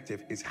 Playing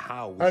detective is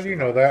how we How do you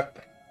know survive.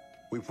 that?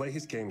 We play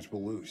his games,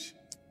 we'll lose.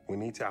 We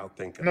need to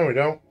outthink him. No, we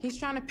don't. He's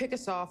trying to pick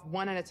us off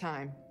one at a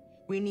time.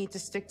 We need to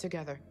stick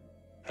together.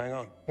 Hang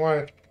on. Why?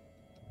 It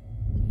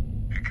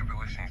could be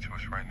listening to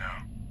us right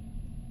now.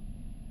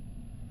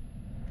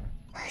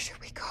 Where should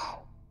we go?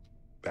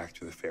 Back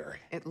to the ferry.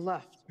 It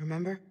left,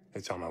 remember?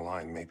 It's on a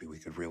line. Maybe we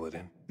could reel it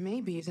in.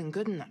 Maybe isn't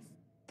good enough.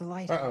 The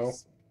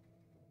lighthouse.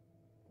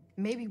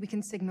 Maybe we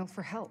can signal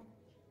for help.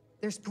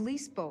 There's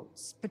police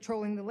boats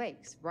patrolling the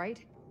lakes,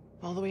 right?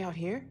 All the way out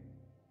here?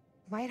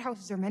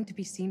 Lighthouses are meant to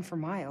be seen for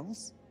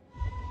miles.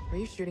 Are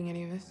you shooting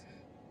any of this?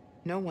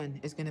 No one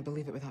is gonna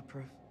believe it without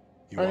proof.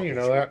 How do want you me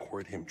know to that?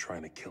 record him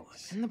trying to kill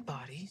us. And the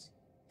bodies?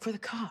 For the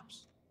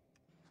cops.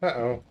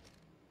 Uh-oh.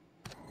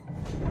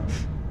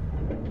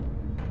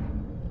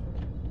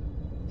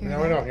 Hear No,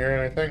 we that? don't hear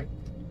anything.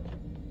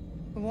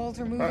 The walls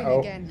are moving Uh-oh.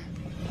 again.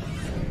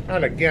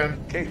 Not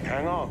again. Kate,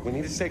 hang on. We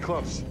need to stay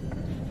close.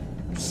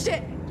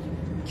 Shit!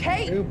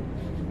 Kate! Oop.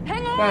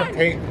 Hang Come on! on,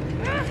 Kate.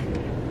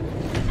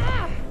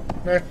 Ah!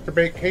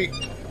 Masturbate, Kate.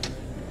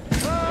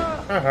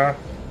 Uh-huh.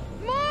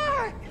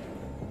 Mark!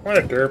 What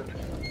a derp.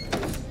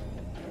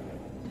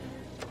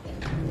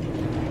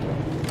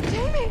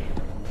 Jamie!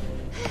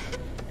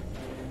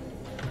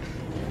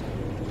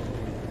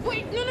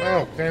 Wait, no, no!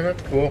 Oh, damn,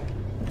 that's cool.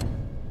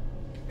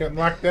 Getting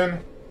locked in.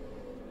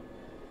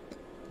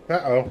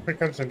 Uh-oh, here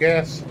comes some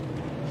gas.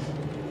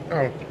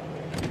 Oh.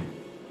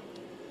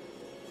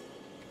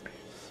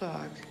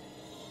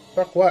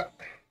 Fuck what?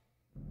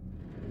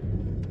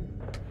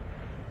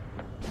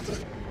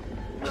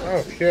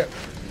 Oh shit.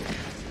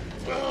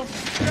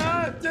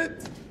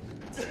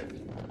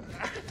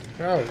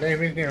 Oh,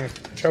 damn, he's getting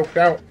choked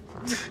out.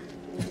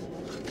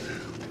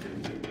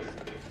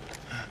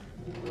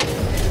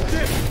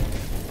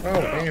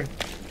 Oh, damn.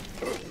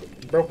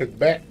 Broke his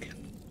back.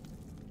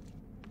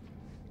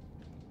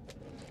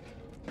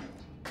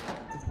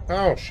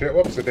 Oh shit,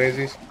 whoops the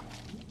daisies.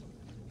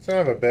 Son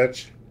of a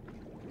bitch.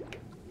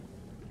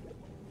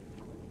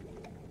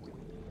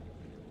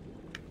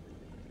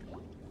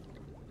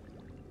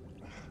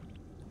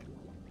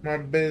 My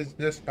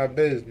business, my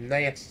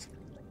business.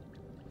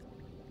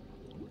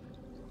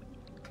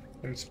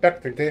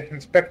 Inspectigate.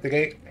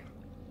 Inspectigate.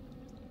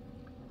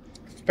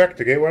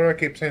 Inspectigate. Why do I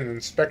keep saying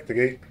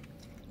inspectigate?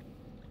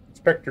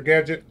 Inspector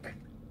Gadget.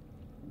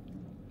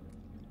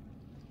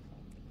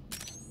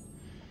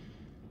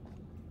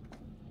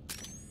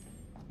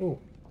 Ooh.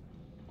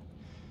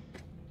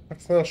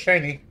 That's a little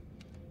shiny.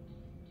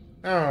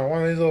 Oh,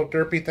 one of these little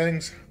derpy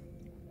things.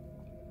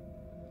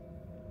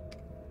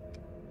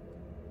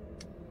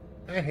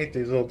 I hate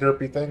these little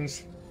derpy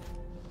things.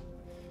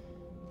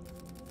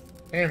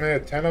 Damn, I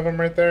had 10 of them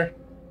right there.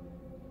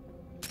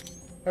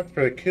 That's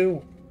pretty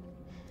cool.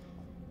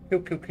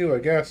 Cool, I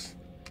guess.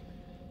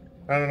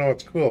 I don't know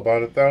what's cool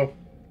about it, though.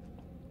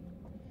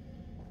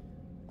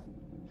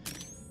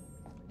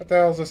 What the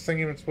hell is this thing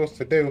even supposed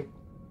to do?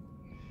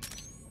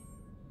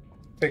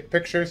 Take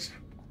pictures?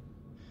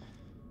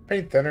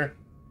 Paint thinner.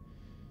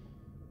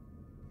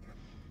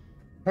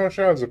 I wish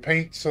I was a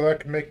paint so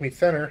that could make me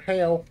thinner.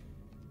 Hey-oh.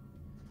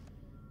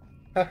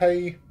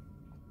 Hey.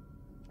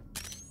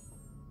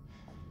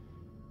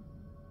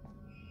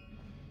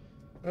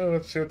 Oh,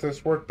 let's see what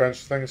this workbench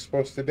thing is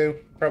supposed to do.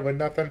 Probably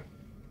nothing.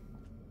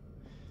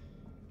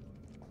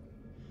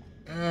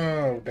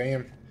 Oh,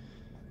 damn.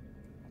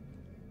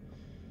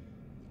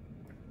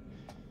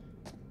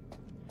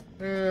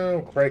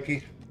 Oh,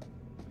 crikey.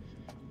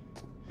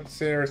 Let's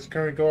see,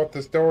 can we go out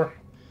this door?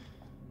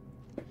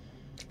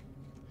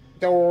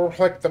 Door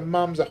like the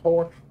mom's a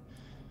whore.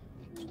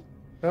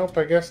 Nope,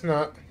 I guess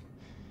not.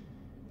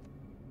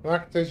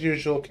 Locked as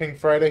usual, King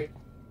Friday.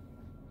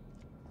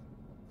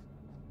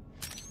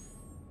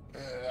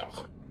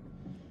 Ugh.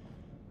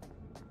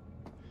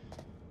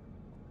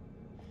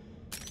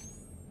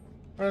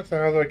 What the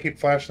hell do I keep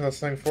flashing this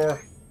thing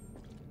for?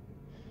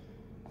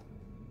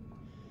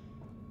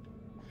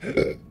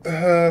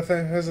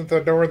 Isn't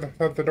the door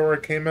the door I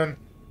came in?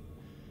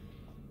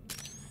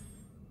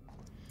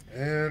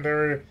 And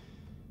I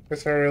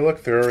guess I already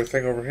looked through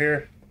everything over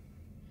here.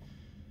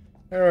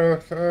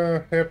 Yep, I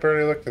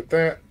already looked at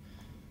that.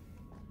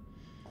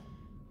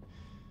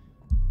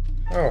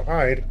 Oh,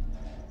 hide.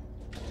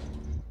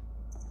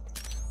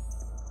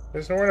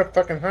 There's nowhere to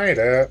fucking hide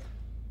at.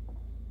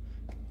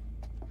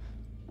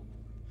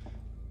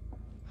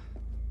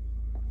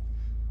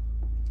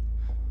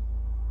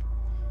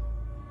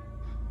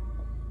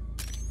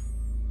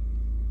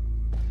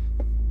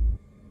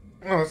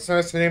 Oh, it's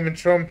nice they didn't even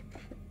show him.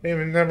 They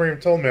never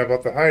even told me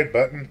about the hide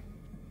button.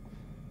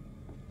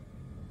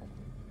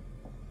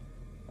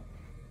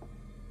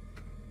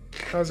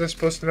 How was I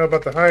supposed to know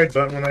about the hide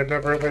button when they've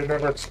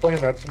never explained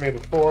that to me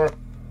before?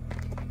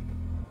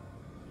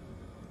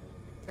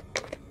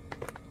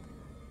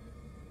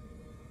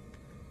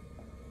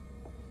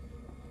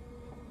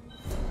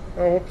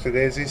 Oh, whoopsie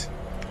daisies.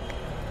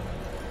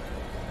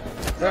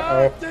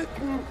 Uh-oh.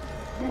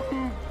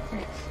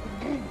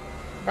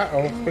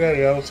 Uh-oh,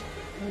 SpaghettiOs.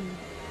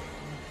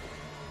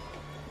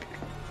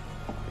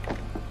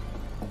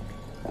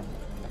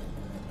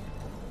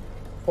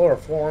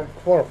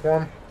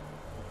 Chloroform.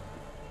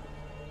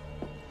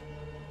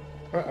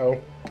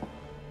 Uh-oh.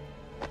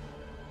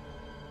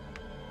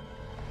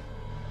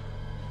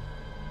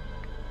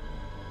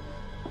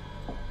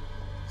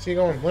 Is he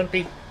going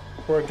limpy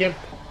for a gimp?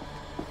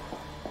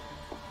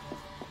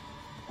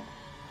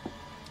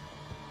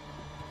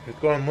 He's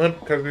going limp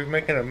because he's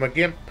making him a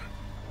gimp.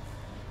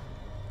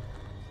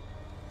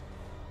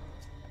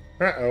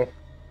 Uh-oh.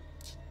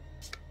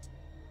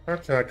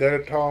 That's not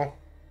good at all.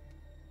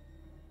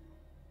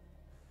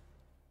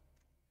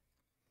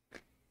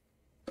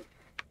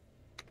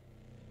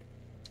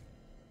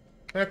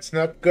 That's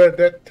not good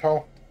at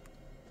all.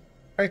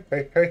 Hey.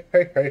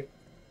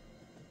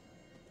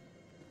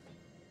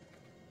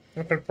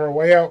 Looking for a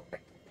way out.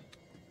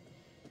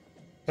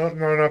 Don't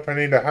know if I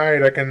need to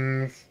hide. I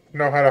can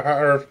know how to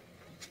hide. Or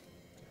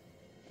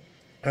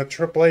a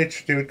Triple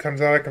H dude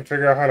comes out, I can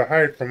figure out how to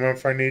hide from him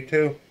if I need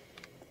to.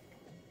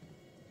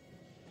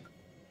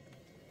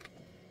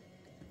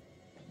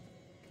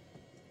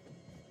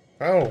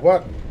 Oh,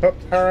 what?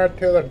 Oops, hard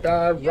till I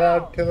die,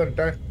 ride till I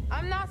die.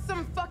 I'm not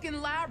some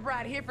fucking lab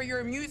rat here for your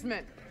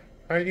amusement.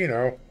 You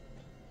know,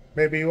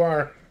 maybe you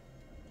are.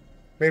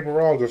 Maybe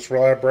we're all just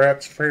lab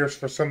rats for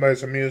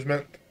somebody's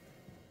amusement.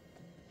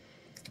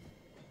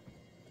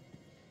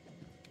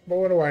 But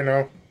what do I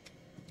know?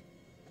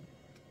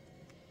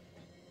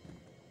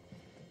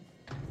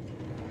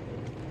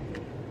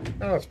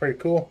 Oh, that's pretty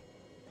cool.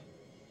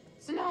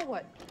 So now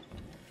what?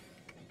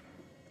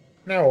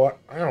 Now what?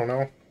 I don't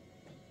know.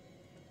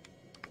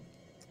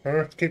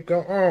 Let's keep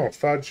going. Oh,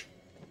 fudge.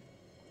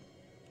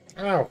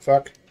 Oh,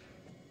 fuck.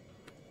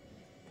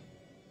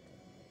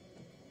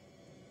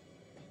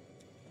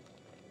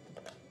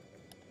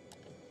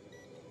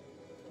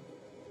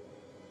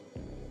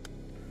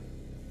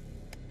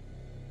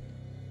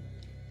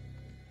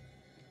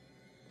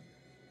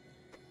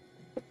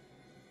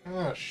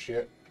 Oh,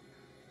 shit.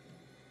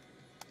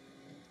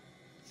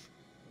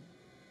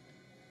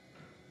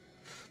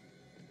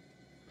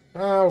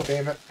 Oh,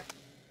 damn it.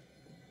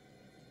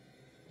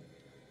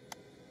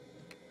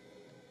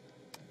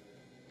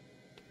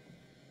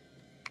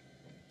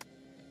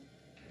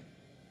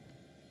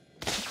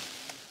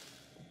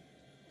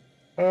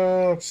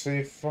 Let's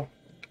see.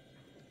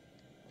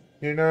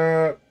 Do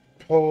not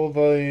pull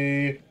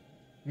the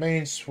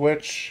main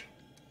switch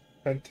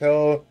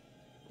until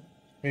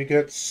we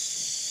get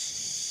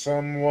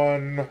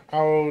someone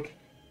out.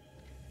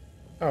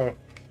 Oh,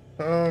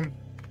 um,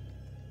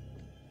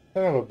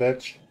 son of a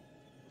bitch.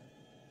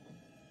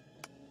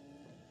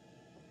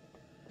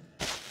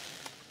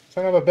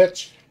 Son of a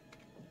bitch.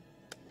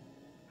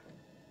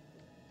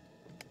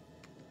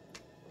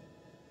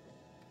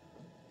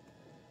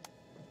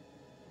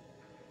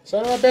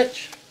 Son of a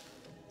bitch.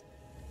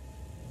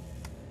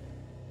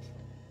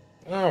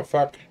 Oh,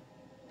 fuck.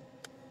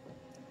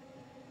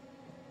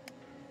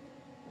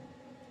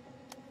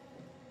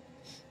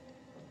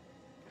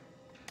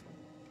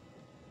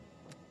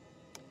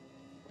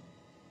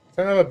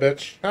 Son of a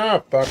bitch.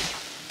 Oh, fuck.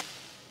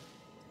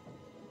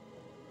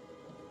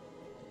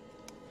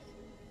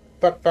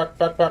 Fuck, fuck,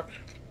 fuck, fuck.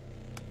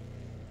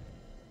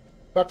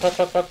 Fuck, fuck,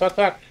 fuck, fuck, fuck,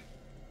 fuck.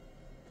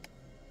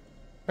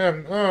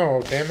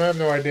 Oh, damn, I have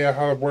no idea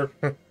how it works.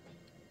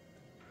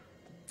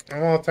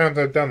 All the times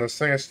I've done this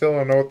thing, I still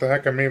don't know what the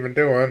heck I'm even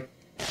doing.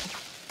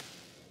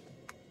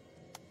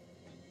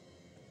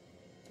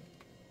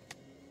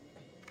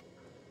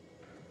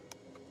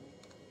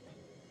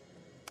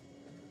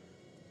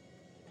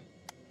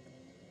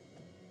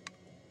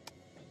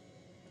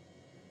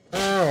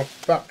 Oh,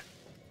 fuck.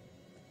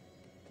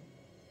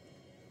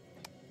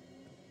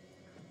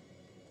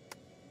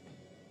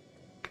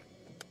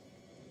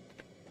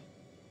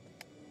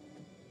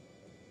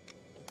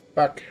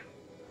 Fuck.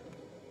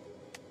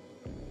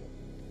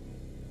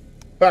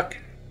 Fuck.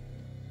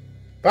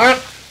 Fuck!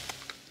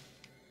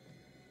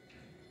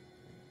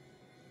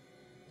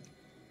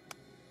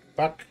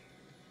 Fuck.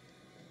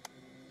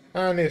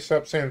 I need to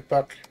stop saying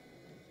fuck.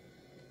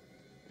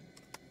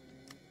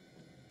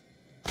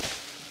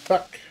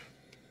 Fuck.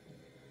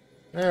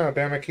 Oh,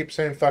 damn, I keep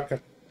saying fucking.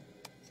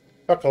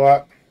 Fuck a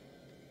lot.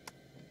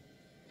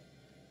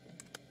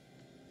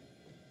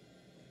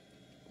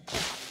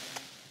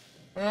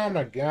 Oh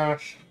my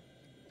gosh.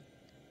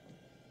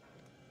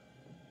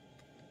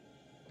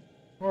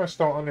 I just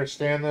don't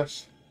understand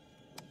this.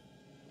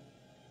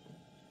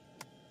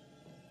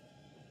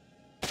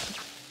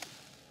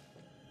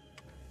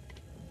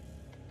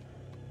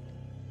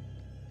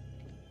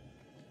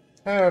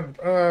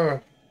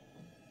 Have,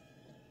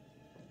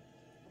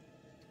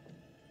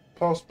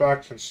 pulse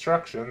box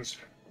instructions.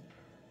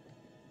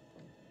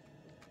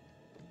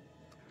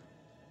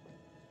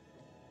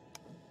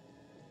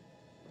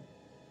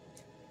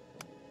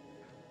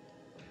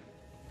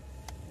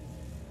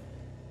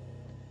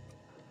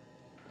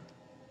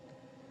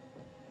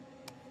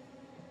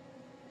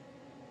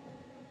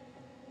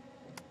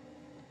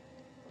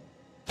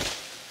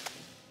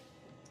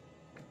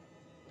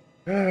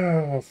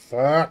 Oh,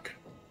 fuck.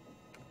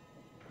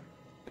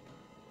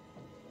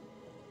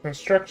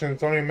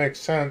 Instructions don't even make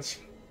sense.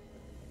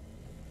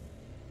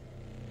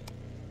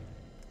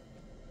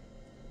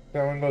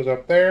 That one goes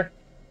up there.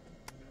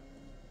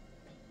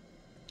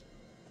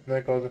 And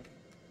that goes...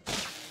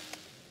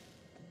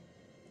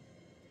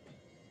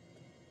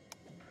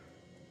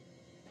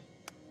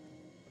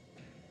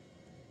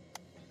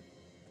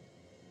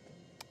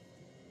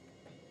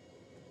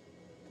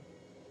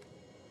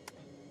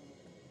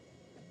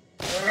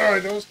 I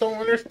just don't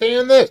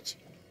understand this.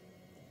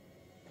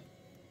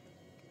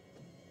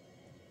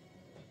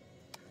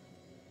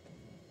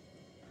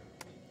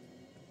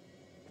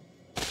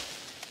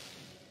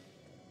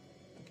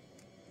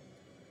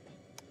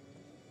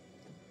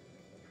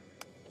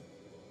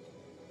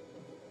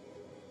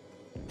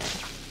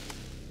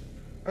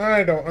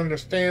 I don't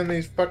understand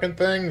these fucking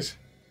things.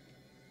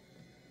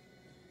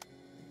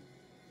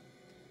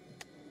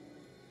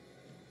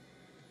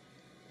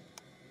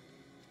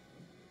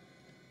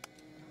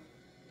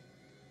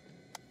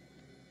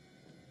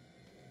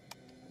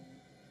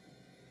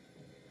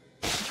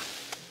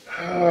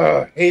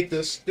 I hate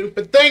this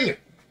stupid thing.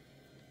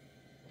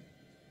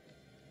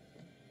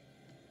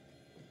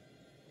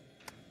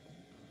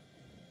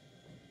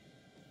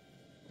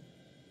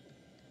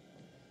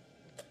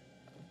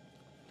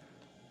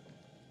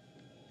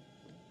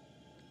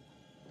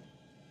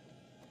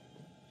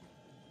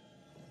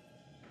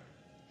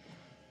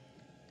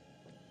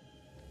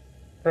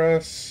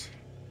 Press.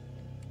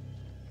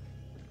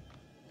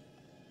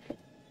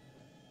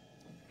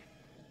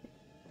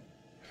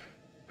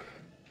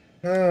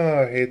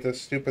 Oh, I hate this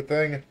stupid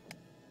thing.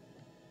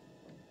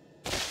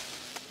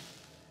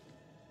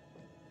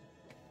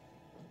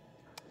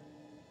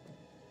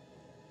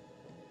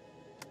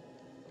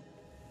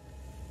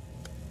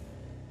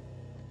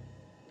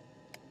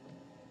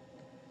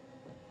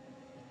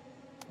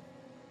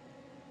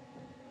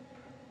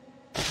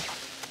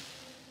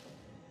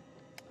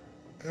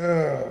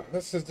 Ugh,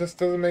 this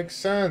doesn't make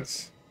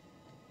sense.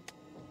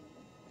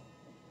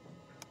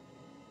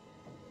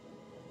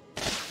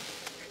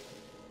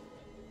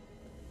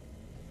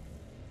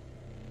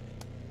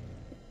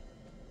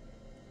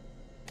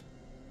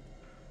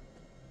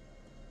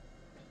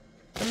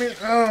 I mean,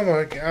 oh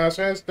my gosh,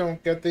 I just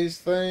don't get these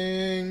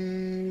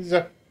things.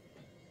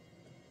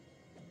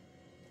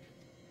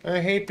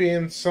 I hate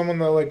being someone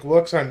that like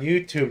looks on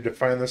YouTube to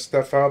find this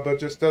stuff out, but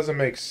it just doesn't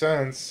make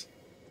sense.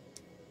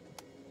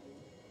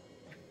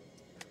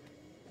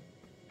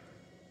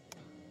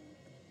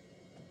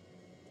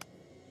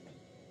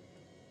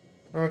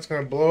 Oh, it's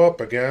gonna blow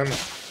up again.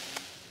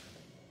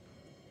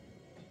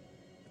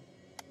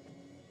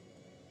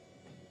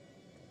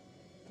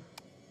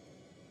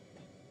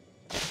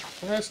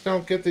 I just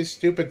don't get these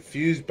stupid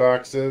fuse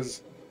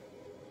boxes.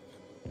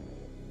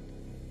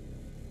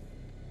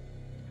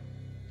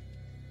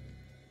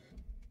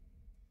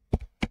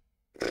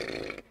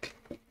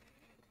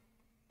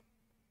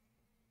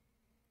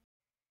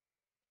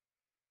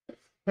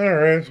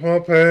 Alright,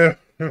 well,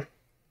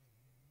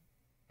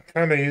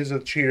 kind of use the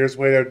cheater's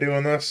way of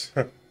doing this.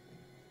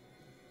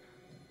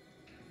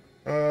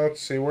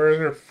 Let's see, where is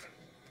her...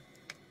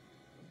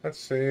 Let's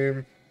see.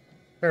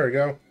 There we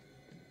go.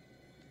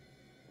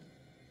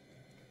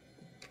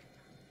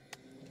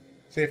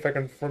 See if I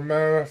can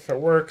remember if it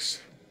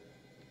works.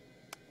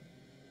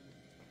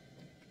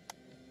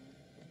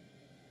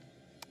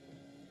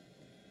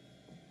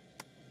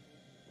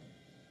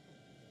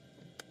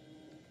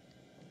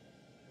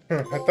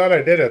 I thought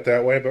I did it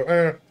that way, but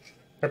I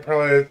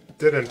probably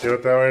didn't do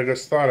it that way. I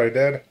just thought I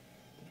did.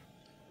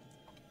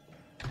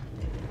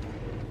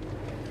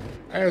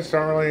 I just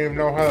don't really even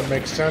know how that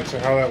makes sense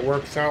and how that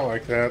works out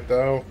like that,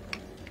 though.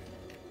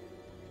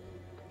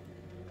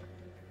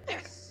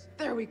 Yes,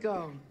 there we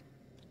go.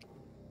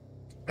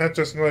 That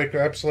just like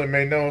absolutely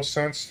made no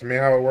sense to me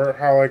how it worked,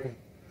 how it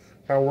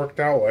worked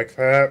out like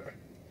that.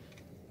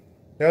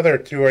 The other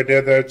two I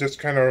did that just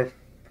kind of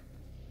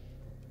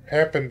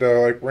happened to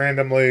like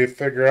randomly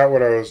figure out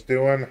what I was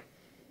doing.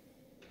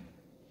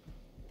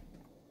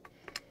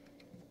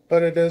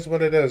 But it is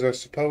what it is, I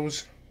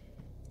suppose.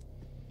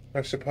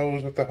 I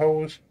suppose with the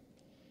hose.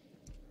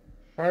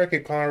 I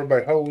keep calling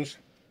everybody hose.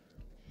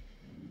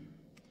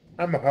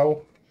 I'm a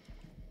hoe.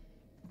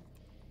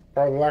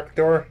 Or the locked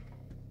door.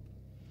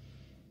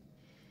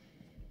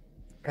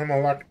 I'm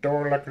a locked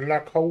door like a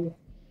lock hole.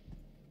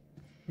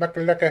 Like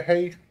a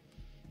hay.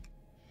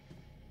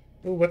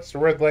 Ooh, what's the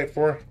red light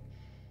for?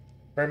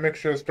 Better make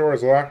sure this door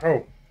is locked.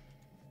 Oh.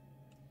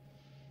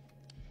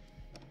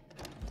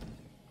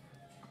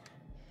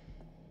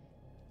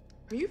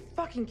 Are you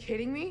fucking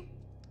kidding me?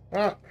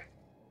 Ah.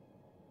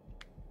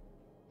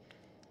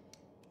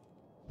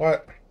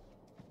 What?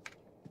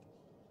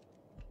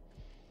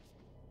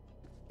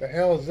 The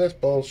hell is this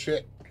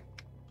bullshit?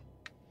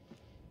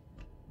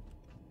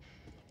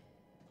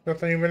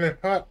 Nothing even in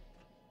hot.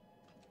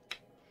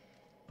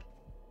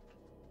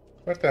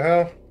 What the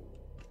hell?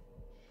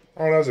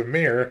 Oh, that was a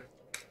mirror.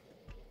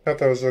 Thought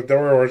that was a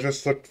door, or it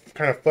just looked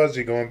kind of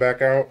fuzzy going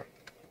back out.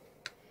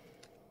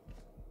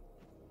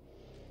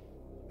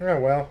 Oh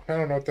well, I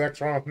don't know what the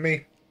heck's wrong with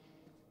me.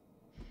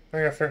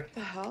 I got fair.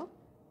 The hell?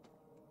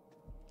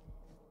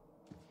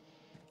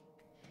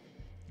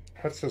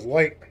 What's this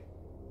light?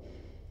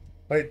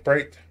 Light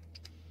bright.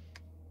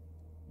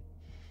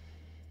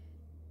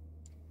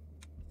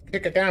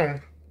 Kick it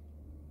down.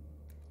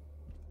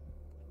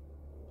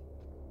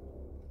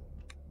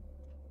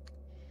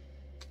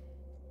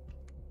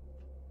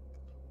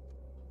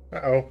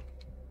 Uh-oh.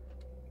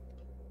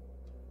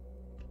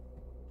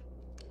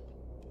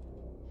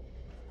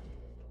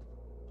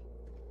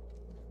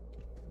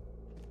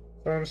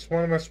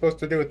 What am I supposed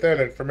to do with that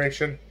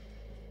information?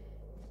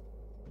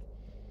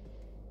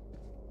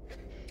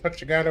 What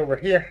you got over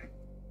here?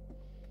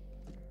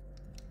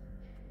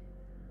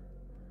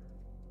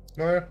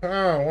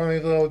 Oh, one of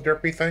these little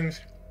derpy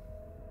things.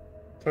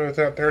 So it's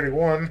at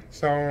 31,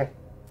 so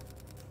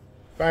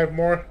 5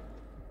 more.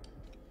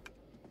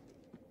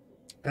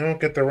 I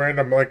don't get the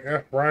random,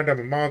 random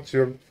amounts.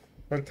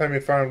 One time you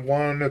find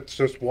 1, it's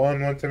just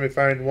 1. One time you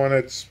find 1,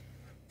 it's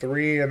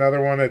 3.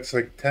 Another one, it's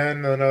like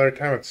 10. Another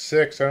time, it's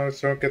 6. I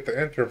just don't get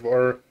the interval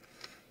or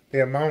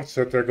the amounts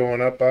that they're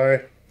going up by.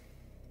 Is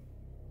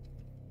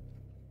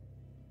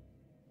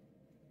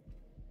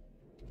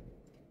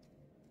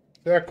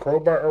that a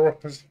crowbar, or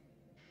was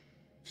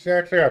she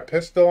actually got a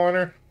pistol on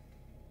her?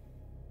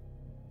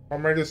 Or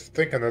am I just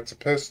thinking that's a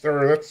pistol,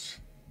 or that's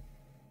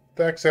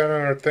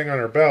another thing on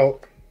her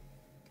belt?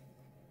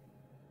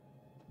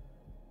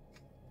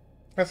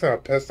 That's not a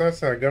pistol,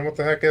 that's not a gun. What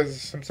the heck is it?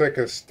 Seems like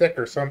a stick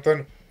or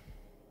something.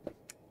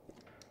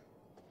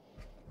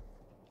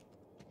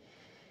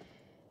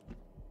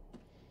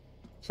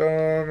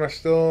 So I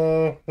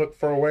still look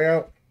for a way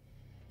out.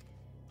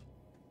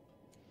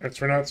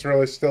 We're not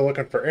really still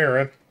looking for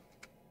Aaron.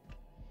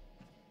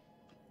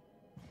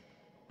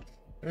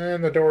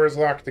 And the door is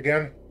locked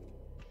again.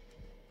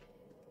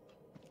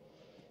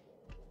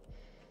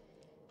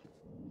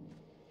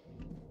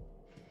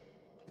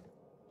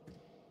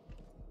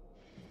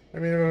 I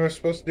mean, am I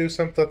supposed to do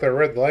something with the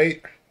red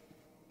light?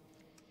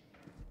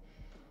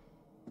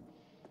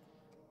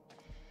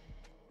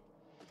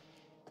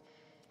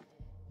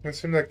 It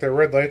seems like the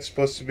red light's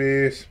supposed to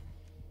be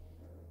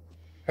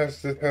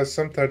has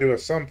something to do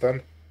with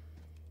something.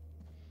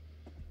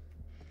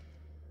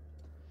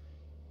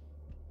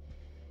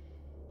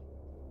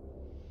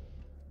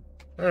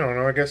 I don't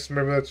know. I guess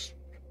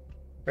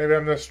maybe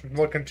I'm just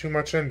looking too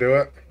much into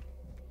it.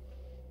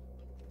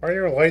 Why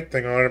your light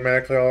thing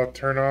automatically all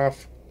turn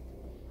off?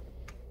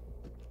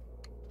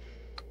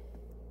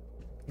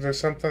 Is there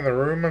something in the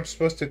room I'm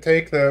supposed to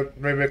take that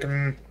maybe I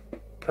can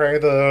pry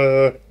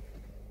the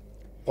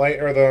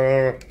light or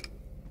the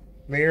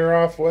mirror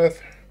off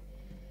with?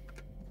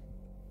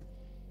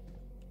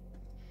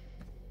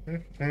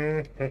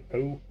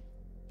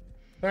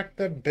 Like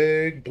the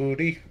big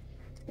booty.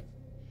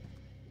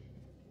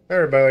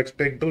 Everybody likes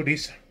big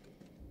booties.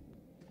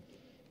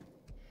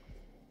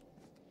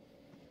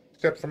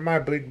 Except for my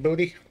big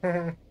booty.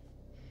 I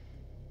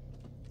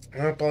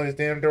hope all these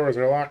damn doors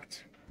are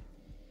locked.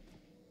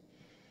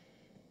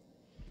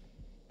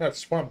 That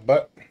swamp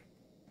butt.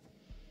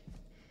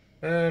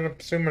 And I'm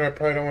assuming I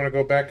probably don't want to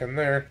go back in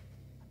there.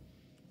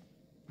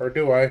 Or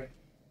do I? I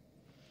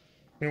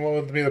mean, what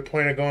would be the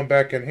point of going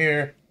back in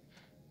here?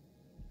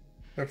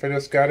 If I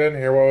just got in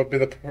here, what would be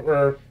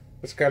or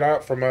just got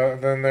out from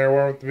then there,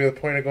 what would be the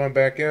point of going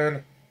back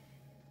in?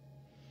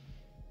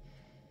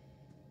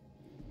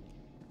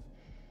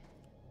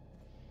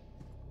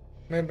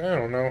 Maybe, I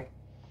don't know.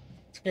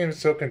 This game is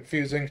so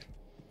confusing.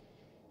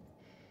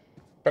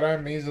 But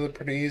I'm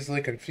pretty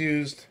easily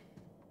confused.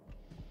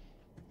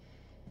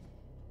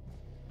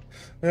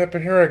 Yep,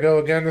 and here I go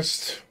again,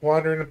 just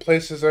wandering in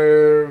places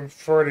I've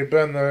already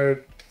been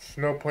that there's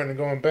no point in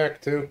going back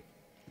to.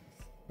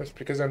 Just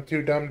because I'm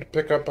too dumb to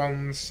pick up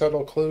on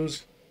subtle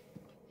clues.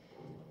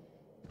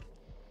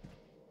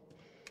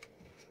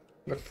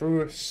 The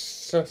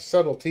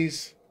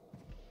subtleties.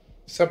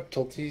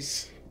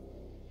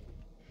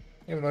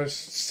 Even though it's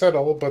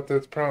subtle, but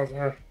it's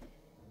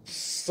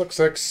pronounced... looks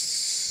like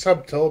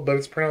subtle, but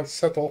it's pronounced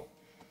subtle.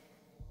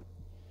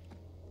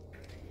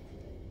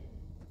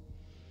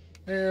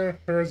 Yeah,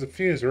 there's a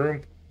fuse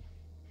room.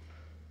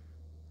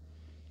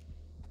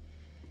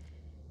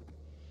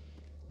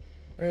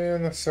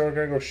 And so we're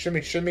gonna go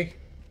shimmy, shimmy.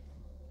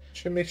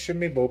 Shimmy,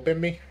 shimmy, bo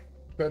bimmy.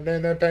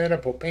 Banana, banana,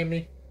 bo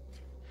pammy.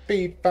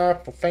 Beep,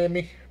 bop, bo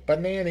fammy.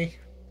 Banana.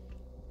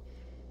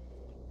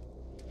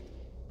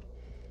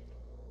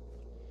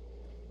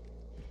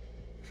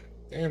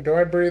 Damn, do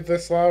I breathe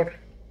this loud?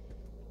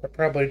 I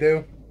probably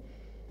do.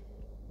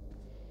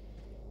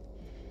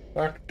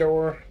 Locked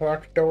door,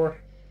 locked door.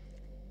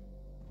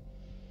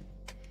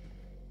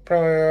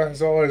 Probably,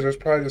 as always, there's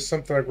probably just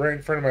something like right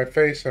in front of my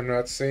face I'm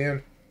not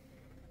seeing.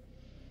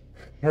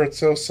 Or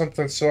it's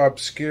something so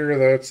obscure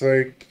that it's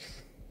like...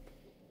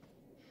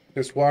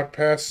 just walk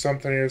past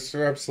something and you just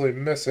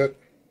absolutely miss it.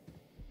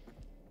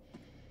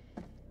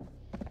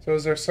 So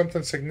is there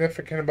something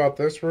significant about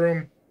this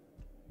room?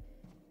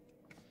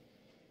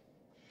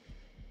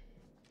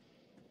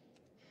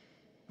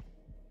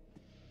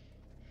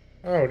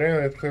 Oh,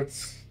 damn,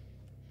 it's...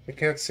 you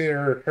can't see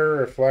her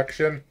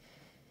reflection.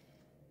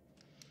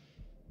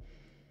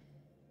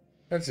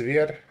 That's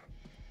weird.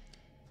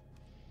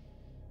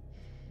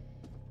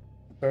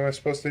 So am I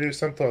supposed to do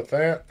something with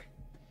that?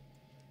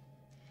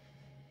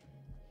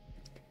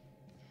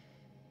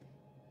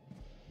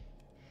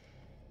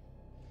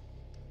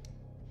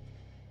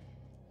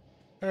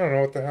 I don't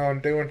know what the hell I'm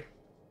doing.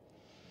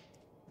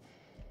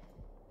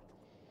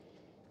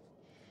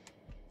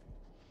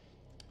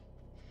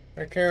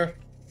 I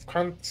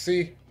can't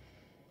see.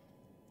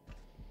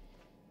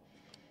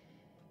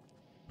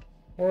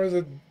 Where's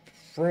the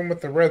room with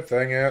the red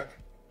thing at?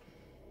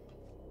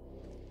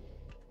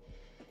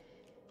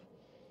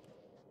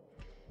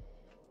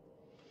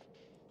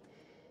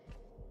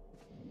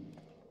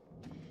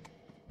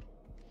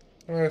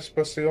 Am I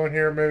supposed to go in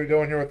here? Maybe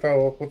go in here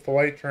with the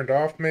light turned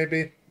off,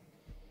 maybe?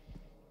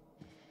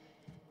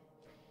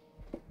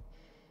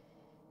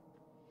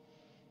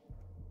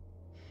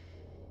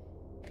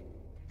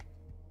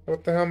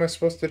 What the hell am I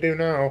supposed to do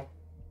now?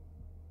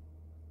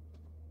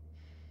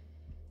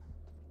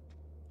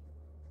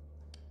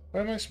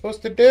 What am I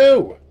supposed to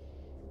do?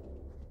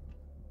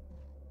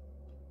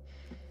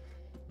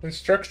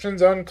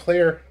 Instructions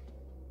unclear.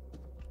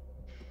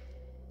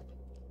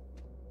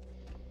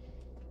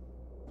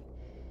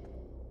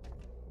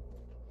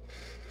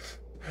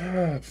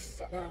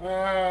 Fuck.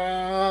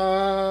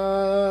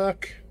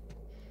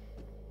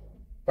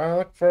 If I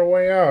look for a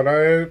way out,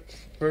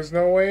 there's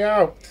no way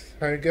out.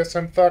 I guess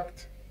I'm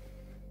fucked.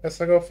 Guess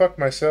I'll go fuck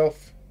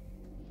myself.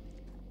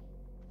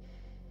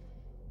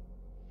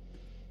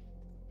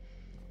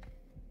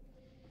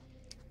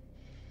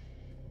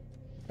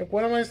 Like,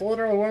 what am I,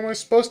 literally, what am I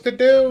supposed to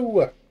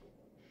do?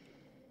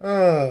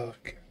 Oh,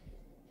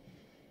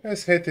 I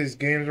just hate these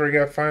games where you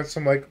gotta find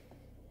some, like,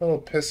 little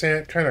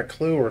pissant kind of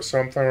clue or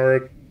something,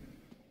 or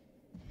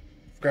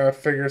gotta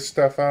figure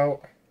stuff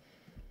out.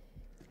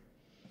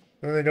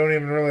 And they don't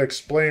even really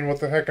explain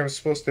what the heck I'm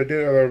supposed to do,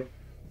 or the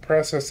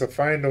process to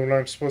find what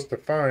I'm supposed to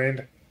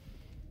find.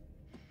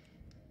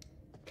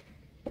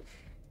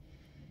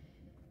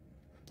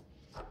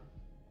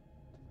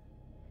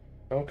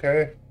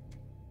 Okay.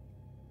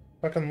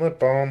 Fucking lip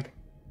balm.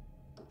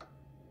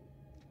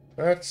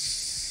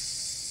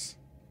 That's...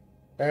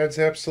 adds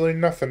absolutely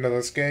nothing to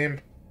this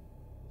game.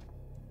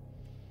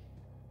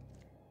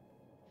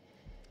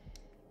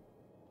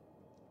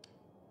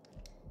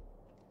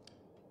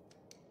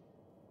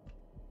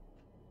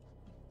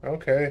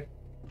 Okay.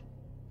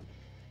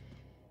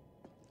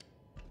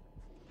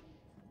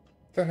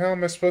 What the hell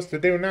am I supposed to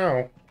do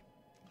now?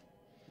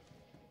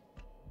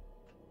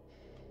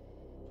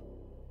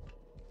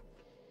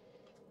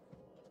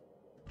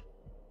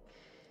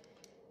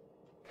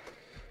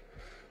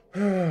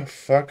 Oh,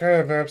 fuck, I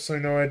have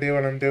absolutely no idea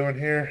what I'm doing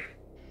here.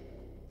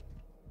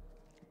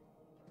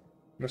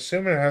 I'm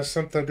assuming it has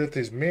something to do with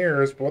these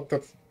mirrors, but what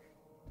the...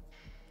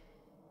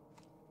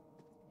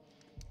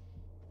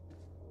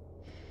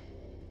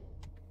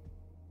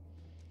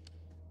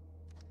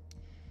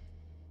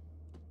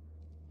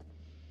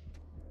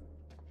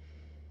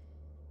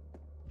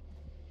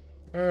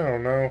 I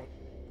don't know.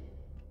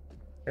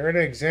 I already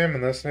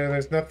examined this, and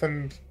there's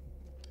nothing...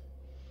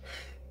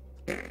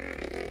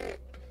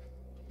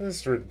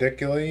 This is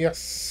ridiculous.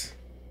 Yes.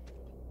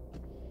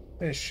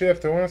 Hey,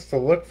 shift. I want us to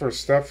look for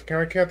stuff.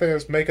 Can't they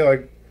just make it,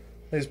 like,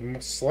 at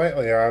least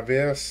slightly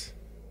obvious?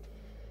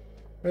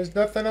 There's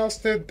nothing else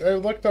to... I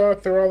looked all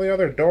through all the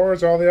other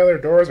doors. All the other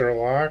doors are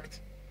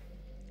locked.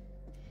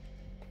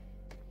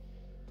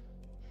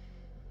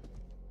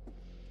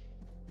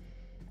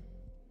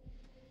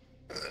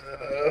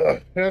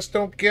 I just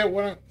don't get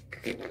what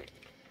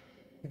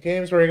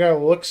games where you gotta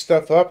look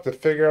stuff up to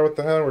figure out what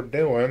the hell we're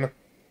doing.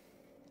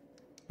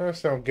 I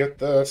just don't get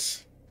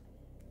this.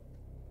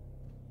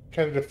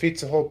 Kind of defeats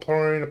the whole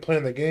point of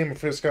playing the game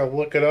if we just gotta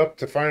look it up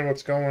to find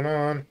what's going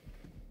on.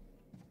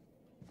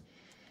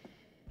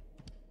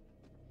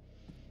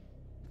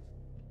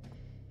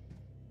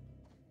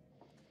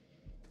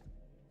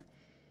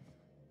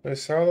 I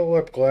saw the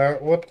lip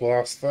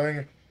gloss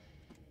thing.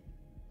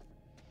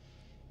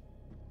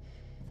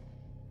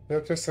 Is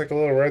that just like a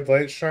little red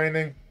light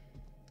shining?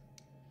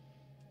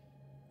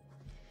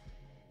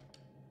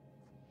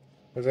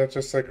 Or is that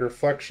just like a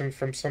reflection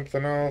from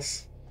something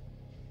else?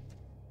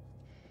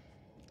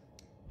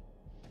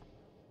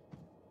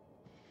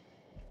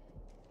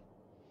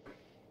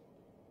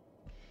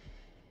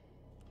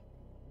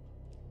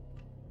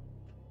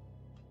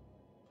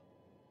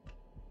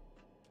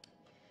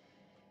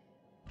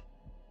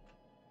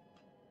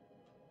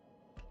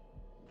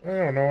 I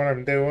don't know what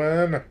I'm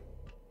doing.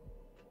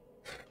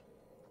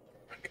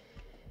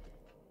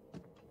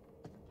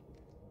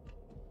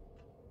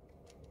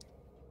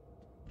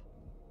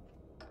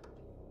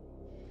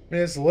 I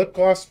mean, is lip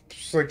gloss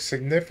like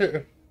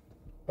significant?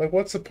 Like,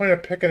 what's the point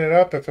of picking it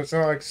up if it's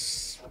not like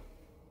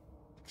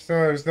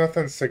there's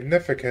nothing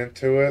significant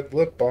to it?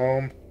 Lip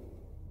balm.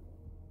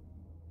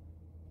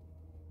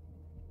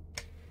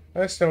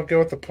 I just don't get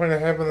what the point of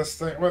having this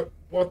thing.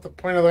 What the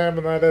point of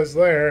having that is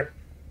there?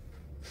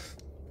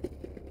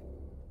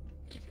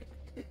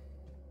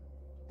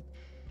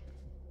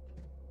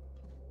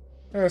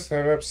 I just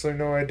have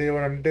absolutely no idea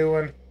what I'm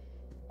doing.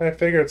 I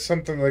figure it's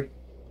something like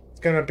it's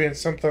gonna be in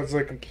something that's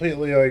like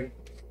completely like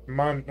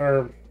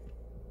or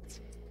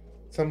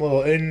some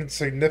little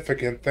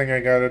insignificant thing I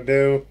gotta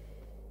do.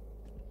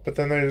 But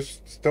then they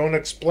just don't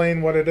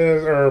explain what it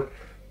is or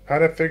how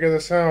to figure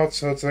this out,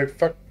 so it's like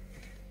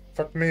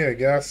fuck me, I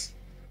guess.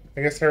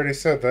 I guess I already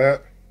said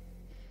that.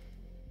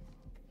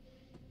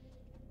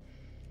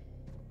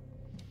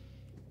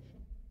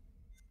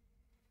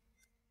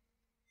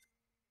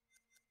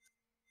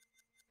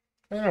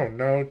 I don't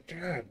know.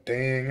 God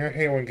dang, I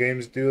hate when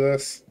games do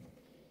this.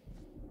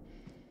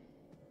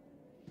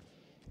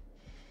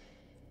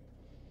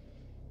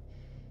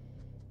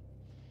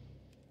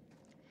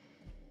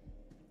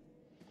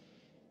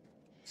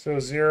 So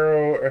 018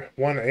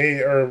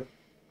 or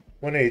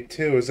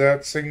 182, is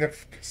that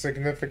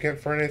significant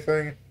for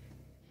anything?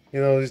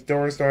 You know, these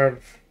doors don't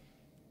have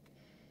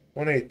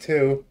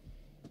 182.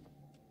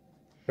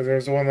 Because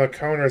there's one of the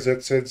counters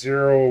that said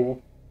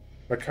 0.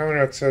 The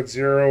counter that said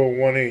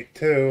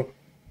 0182.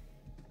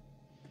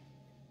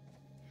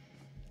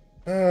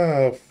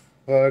 Oh,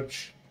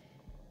 fudge.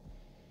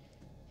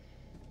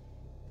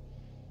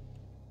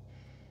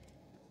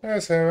 I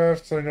just have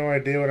absolutely no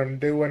idea what I'm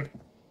doing.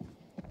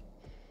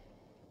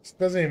 This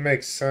doesn't even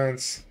make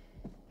sense.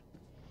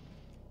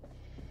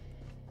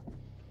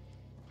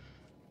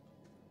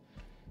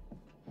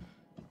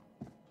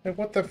 Like,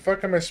 what the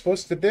fuck am I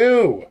supposed to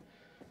do?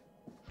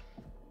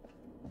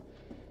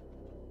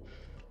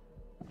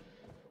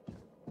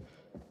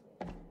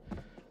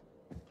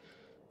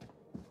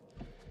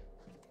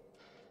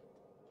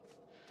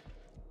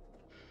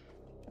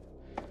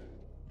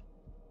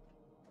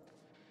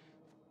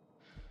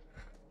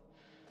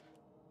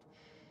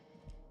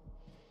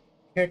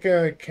 Can't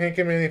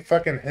give me any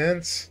fucking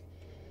hints.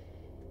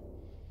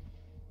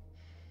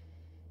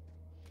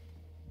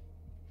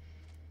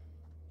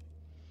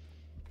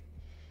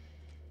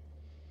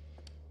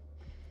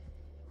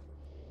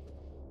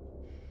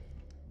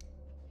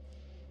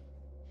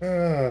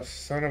 Oh,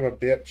 son of a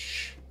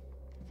bitch.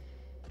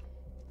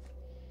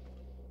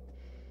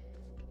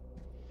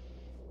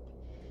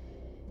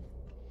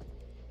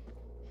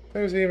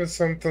 There's even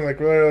something like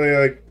literally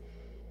like,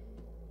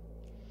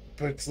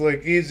 but it's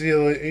like easy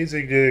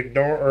to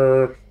ignore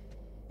or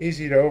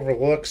easy to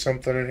overlook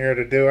something in here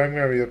to do. I'm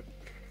gonna be,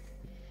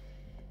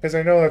 because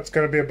I know that's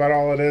gonna be about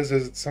all it is.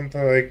 Is it's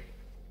something like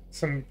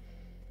some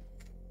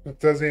it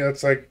doesn't.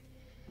 It's like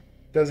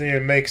doesn't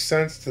even make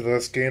sense to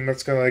this game.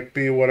 That's gonna like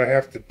be what I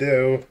have to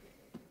do.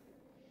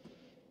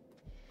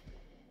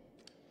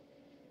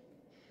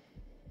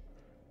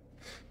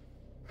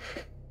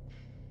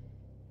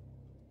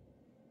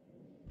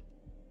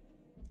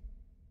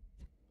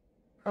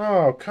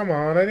 Oh, come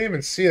on. I didn't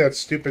even see that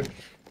stupid...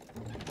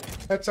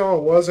 That's all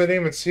it was. I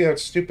didn't even see that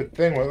stupid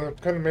thing. Well, I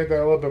could have made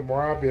that a little bit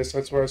more obvious.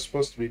 That's what I was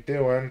supposed to be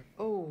doing.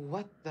 Oh,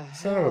 what the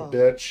Son hell? of a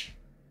bitch.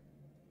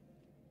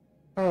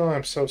 Oh,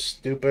 I'm so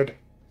stupid.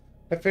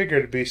 I figured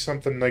it'd be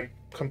something like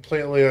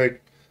completely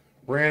like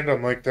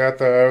random like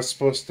that I was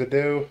supposed to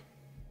do.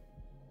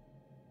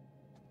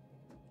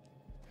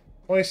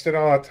 Wasted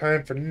all that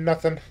time for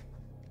nothing.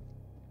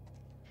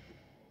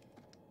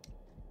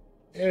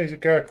 Yeah, he's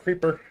got a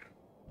creeper.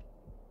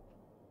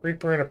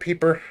 Creeper and a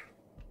peeper.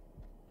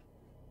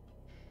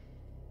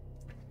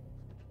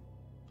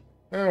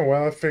 Oh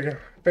well,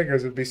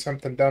 figures it'd be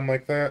something dumb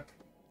like that.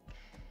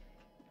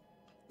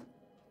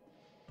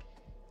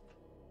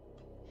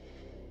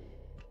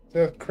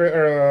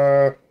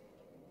 The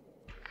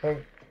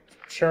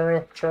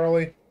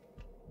Charlie.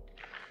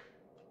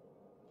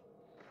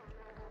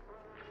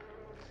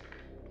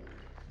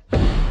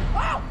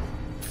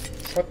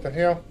 What the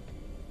hell?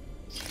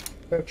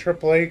 That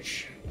Triple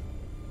H.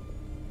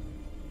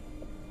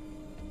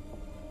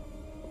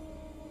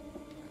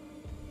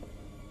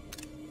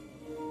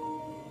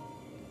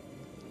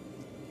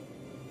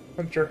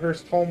 Hunter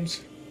Hearst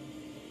Holmes.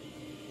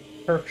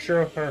 Her.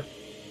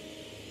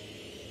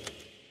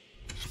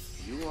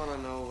 You want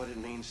to know what it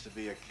means to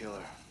be a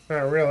killer?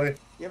 Not really.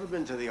 You ever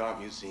been to the art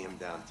museum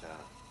downtown?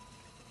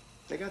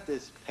 They got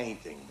this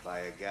painting by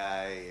a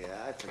guy,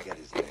 I forget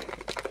his name.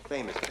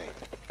 Famous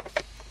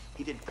painter.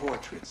 He did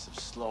portraits of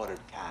slaughtered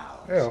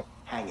cows. Ew.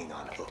 Hanging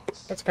on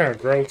hooks. That's kind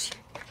of gross.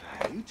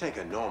 You take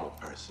a normal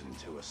person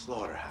to a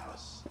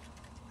slaughterhouse,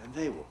 and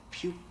they will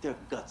puke their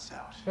guts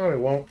out. No, he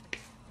won't.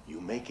 You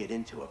make it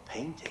into a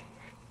painting,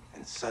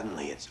 and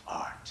suddenly it's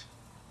art.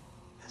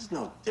 There's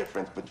no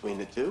difference between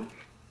the two.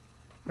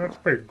 That's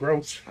pretty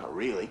gross. Not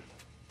really.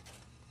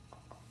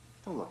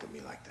 Don't look at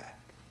me like that.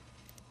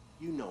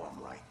 You know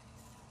I'm right.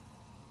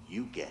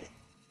 You get it.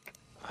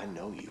 I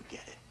know you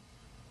get it.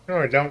 No,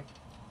 I don't.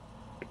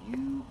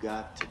 You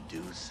got to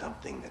do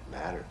something that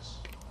matters.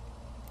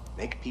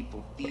 Make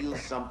people feel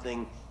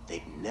something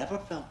they've never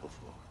felt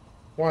before.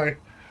 Why?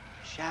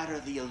 Shatter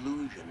the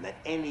illusion that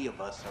any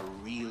of us are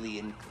really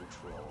in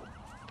control.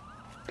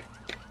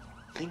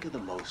 Think of the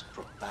most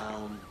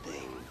profound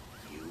thing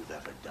you've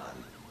ever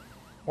done.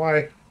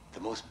 Why? The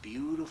most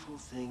beautiful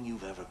thing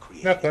you've ever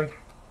created. Nothing.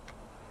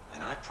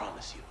 And I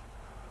promise you,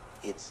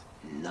 it's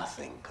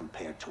nothing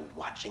compared to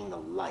watching the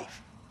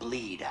life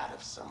bleed out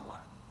of someone.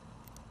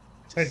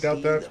 I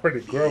doubt that's pretty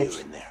gross.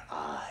 In their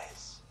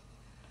eyes.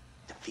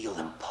 To feel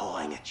them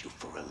pawing at you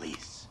for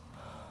release.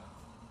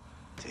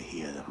 To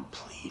hear them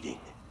pleading,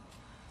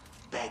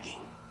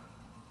 begging.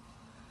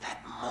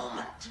 That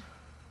moment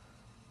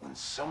when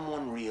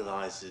someone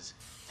realizes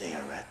they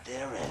are at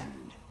their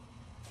end.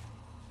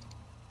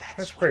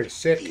 That's pretty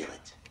sick. Feel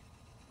it.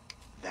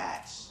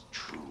 That's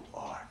true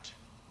art.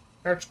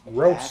 That's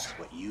gross. That's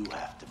what you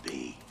have to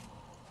be.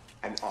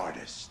 An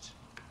artist.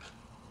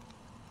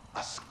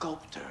 A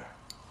sculptor.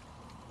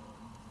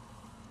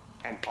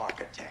 An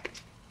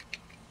architect.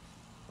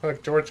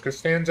 Like George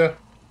Costanza.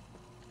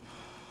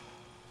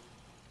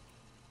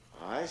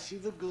 I see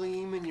the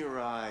gleam in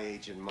your eye,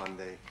 Agent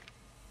Monday.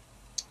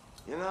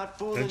 You're not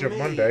fooling Agent me.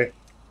 Monday.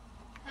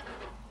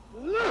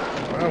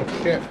 Oh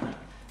shit.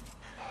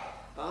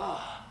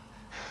 Ah,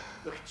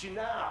 look at you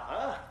now,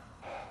 huh?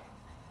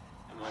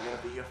 Am I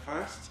gonna be your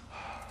first?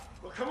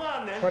 Well, come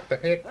on then. What the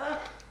heck? Huh?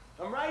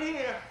 I'm right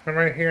here. I'm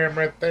right here, I'm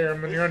right there,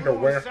 I'm in your This room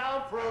underwear. is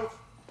soundproof.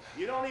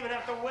 You don't even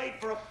have to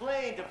wait for a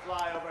plane to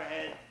fly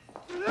overhead.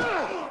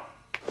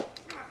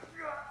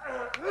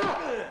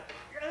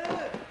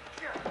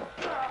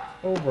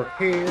 Over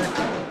here.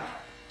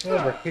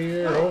 Over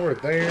here, over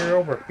there,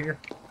 over here.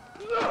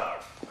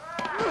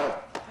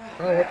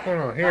 Oh, what's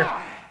going on here?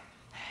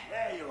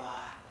 There you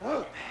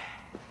are.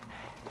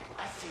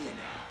 I see you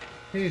now.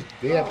 He's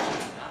dead.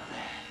 Not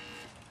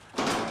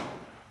bad.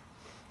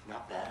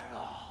 Not bad at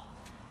all.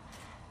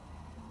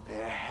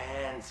 Bare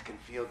hands can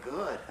feel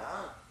good,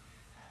 huh?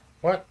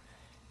 What?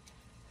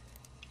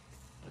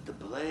 But the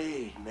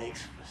blade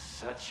makes for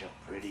such a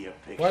prettier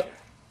picture. What?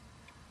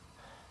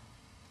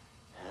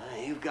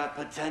 You You've got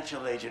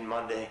potential, Agent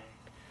Monday.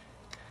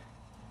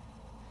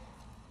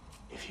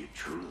 If you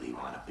truly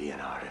want to be an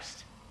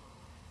artist.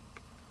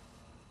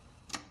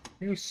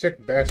 You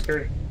sick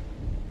bastard.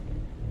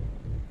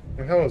 What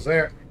the hell is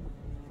that?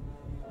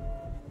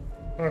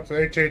 Oh, it's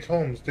H.H.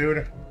 Holmes,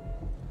 dude.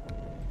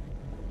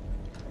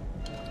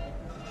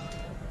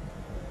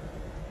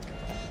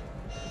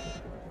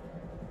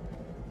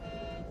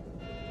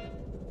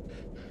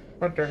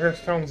 Hunter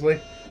Hearst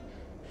Helmsley.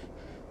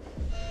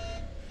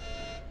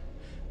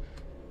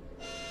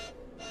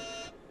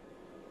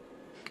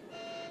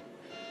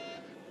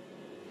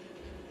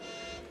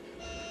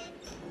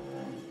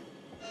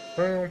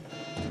 Well,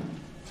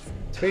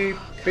 beep,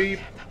 beep.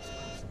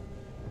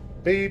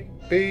 Beep,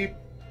 beep.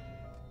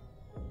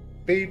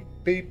 Beep,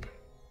 beep.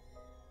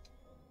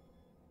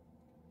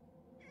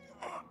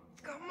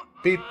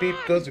 Beep, beep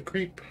goes a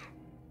creep.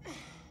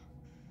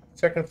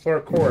 Second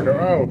floor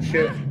corridor. Oh,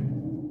 shit.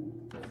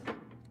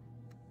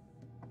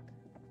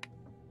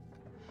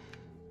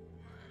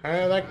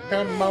 I like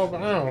to move.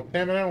 Oh,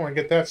 damn it, I don't want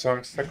to get that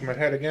song stuck in my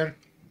head again.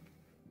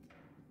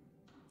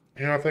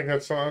 You know, I think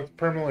that song's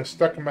permanently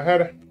stuck in my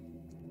head.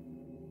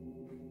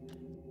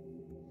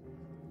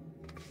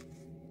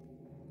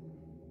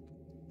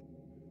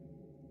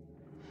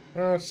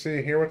 Let's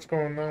see here, what's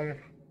going on?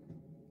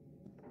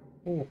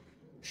 Ooh,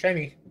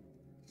 shiny.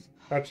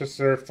 That's just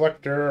a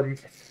reflector,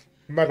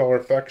 metal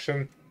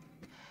reflection.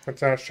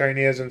 That's how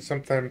shiny is and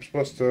something I'm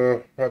supposed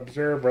to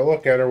observe or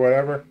look at or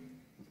whatever.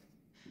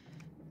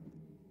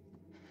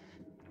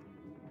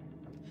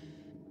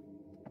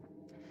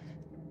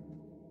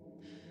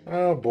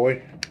 Oh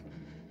boy.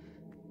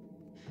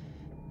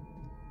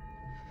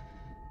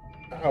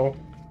 Uh-oh.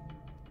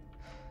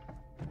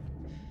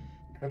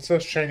 That's a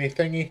shiny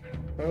thingy.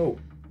 Oh.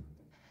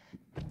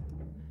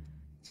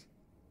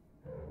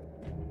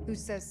 Who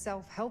says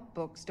self-help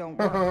books don't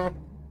work?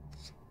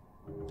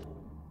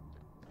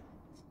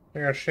 I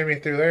gotta shimmy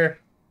through there.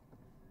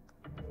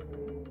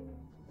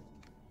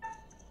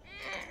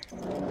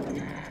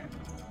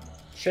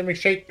 Shimmy,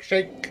 shake,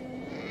 shake.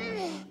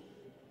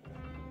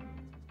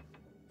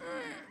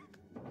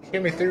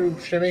 Shimmy through,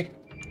 shimmy.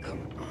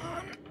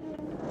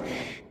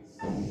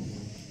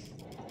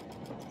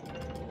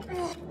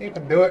 You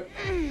can do it.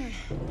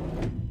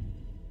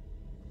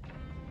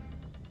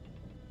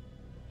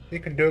 You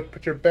can do it,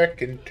 put your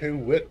back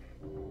into it.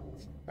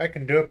 I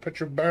can do it, put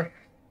your back,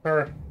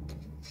 or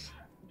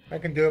I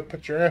can do it,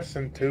 put your ass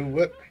into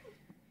it.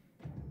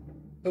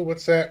 Oh,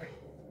 what's that?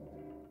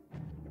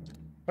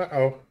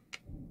 Uh-oh.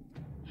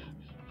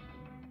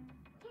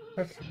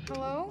 That's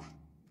Hello?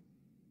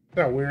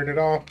 not weird at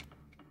all.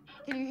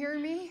 Can you hear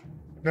me?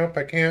 Nope,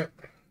 I can't.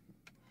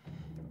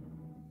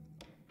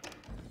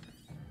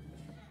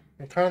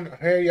 I can't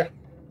hear ya.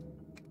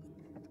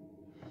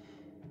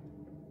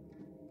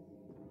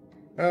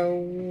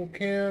 Oh,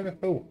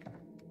 oh.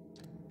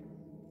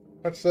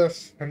 What's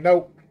this? A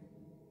note.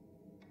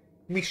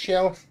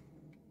 Michelle.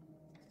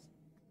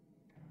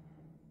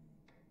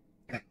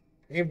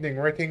 Evening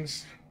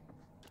writings.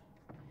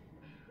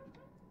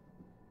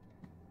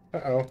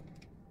 Uh-oh.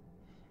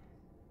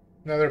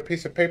 Another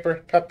piece of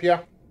paper.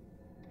 Tapia.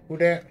 Who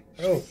that?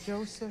 Oh.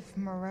 Joseph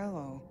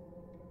Morello.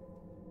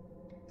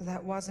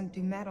 That wasn't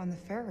Dumet on the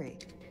ferry.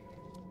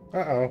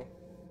 Uh-oh.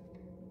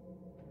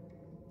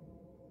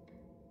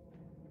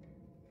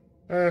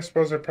 I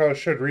suppose I probably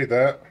should read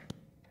that.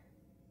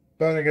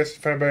 But I guess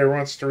if anybody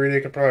wants to read it,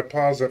 you can probably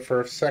pause it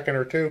for a second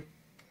or two.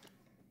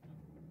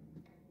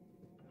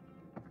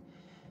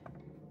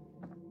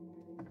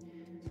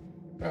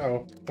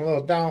 Uh-oh. A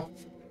little doll.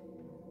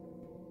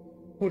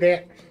 Who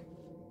that?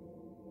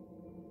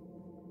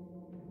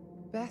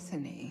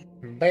 Bethany.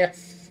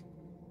 Bethany.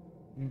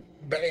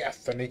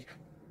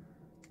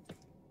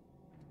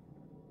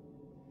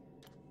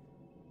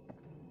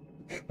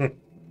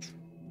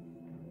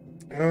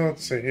 Oh,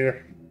 let's see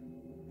here.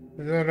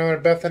 Is there another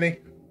Bethany?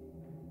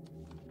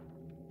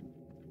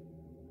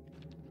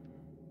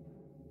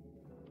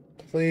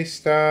 Please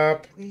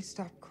stop. Please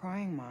stop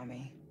crying,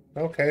 Mommy.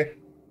 Okay.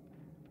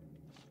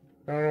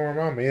 I don't know where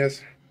Mommy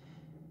is.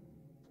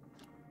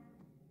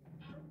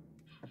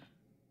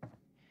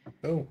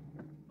 Oh.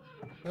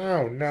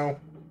 Oh, no.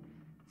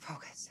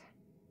 Focus.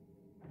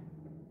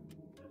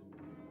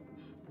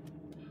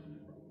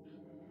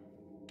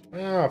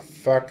 Oh,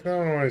 fuck. I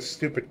don't know these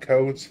stupid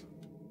codes.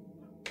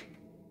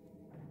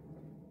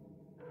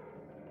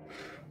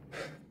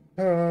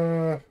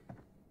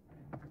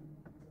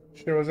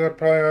 Sure, was that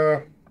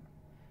probably,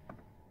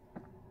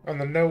 on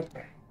the note?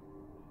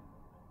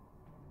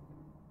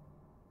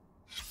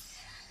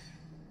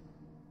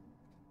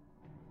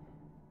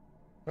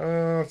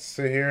 Let's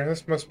see here.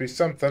 This must be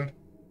something.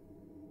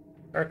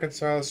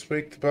 Arkansas this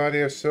week. The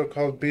body of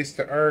so-called beast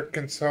of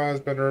Arkansas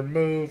has been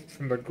removed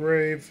from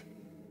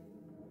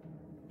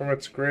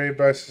its grave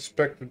by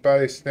suspected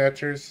body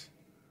snatchers.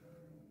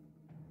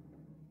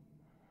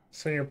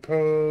 Senior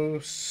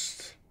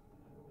post.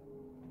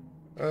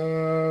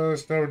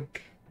 There's no.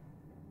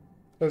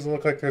 Doesn't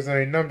look like there's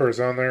any numbers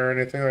on there or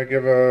anything that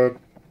give a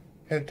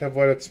hint of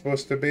what it's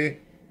supposed to be.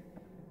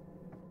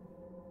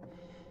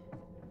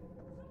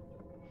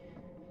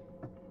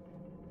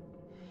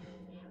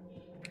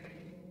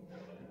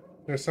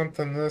 There's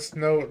something in this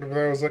note that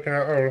I was looking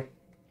at. Oh,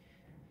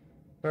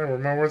 I don't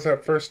remember. Where's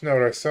that first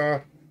note I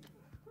saw?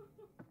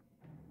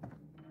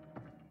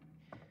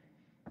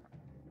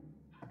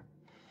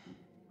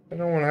 I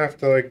don't want to have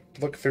to, like,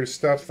 look through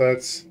stuff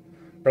that's...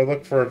 or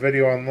look for a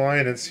video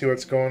online and see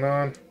what's going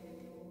on.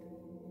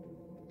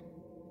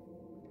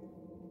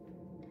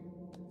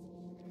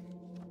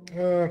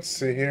 Let's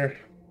see here.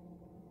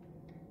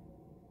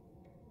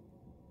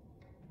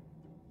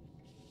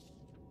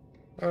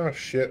 Oh,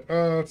 shit.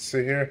 Let's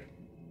see here.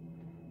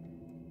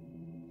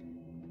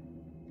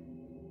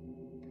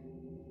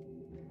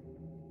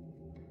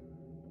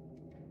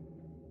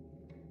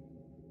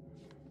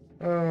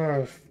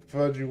 Oh,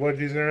 fudgy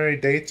wudgies. Is there any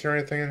dates or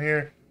anything in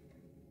here?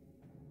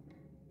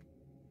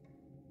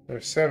 They're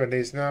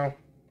 70s now.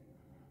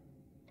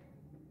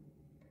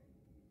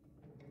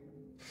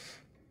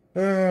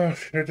 Oh,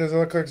 it doesn't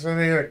look like there's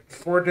any like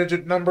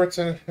 4-digit numbers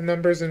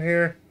in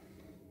here.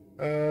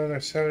 Their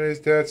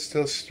 70s dad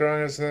still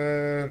strong as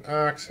an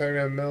ox, having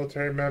a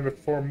military man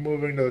before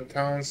moving to the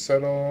town,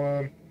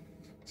 settle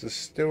as a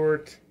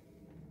steward.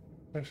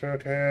 Looks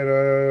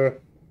okay.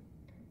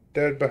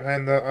 Dead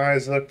behind the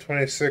eyes, look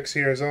 26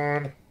 years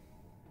on.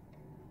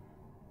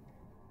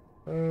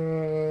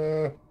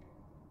 Look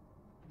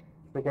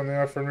on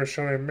the offer was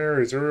showing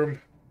Mary's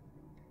room.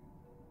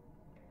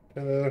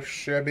 A little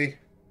shabby.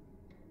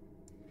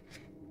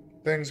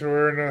 Things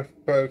were in a,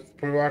 but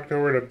we walked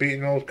over to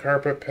beaten old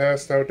carpet,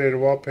 past outdated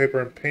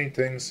wallpaper and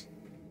paintings.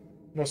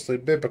 Mostly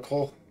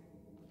biblical.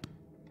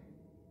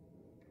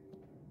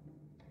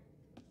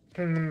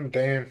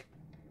 Damn.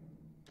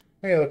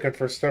 Hey, looking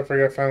for stuff where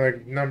you gotta find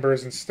like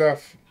numbers and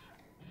stuff.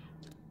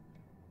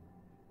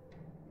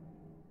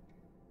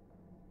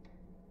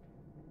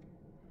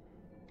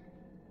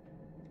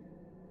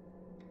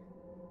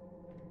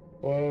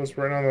 Well, it was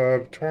right on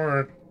the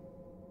torrent.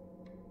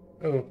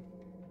 Oh.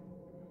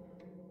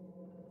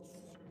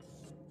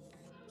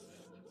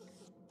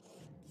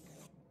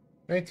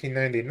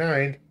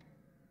 $19.99?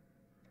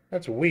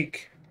 That's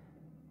weak.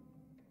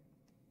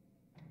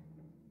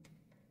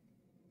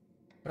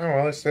 Oh, well,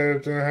 at least I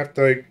didn't have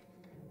to, like,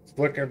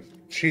 look at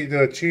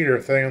the cheater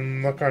thing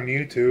and look on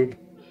YouTube.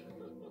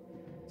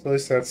 So at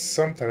least that's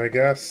something, I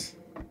guess.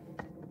 What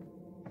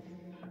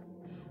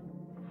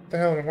the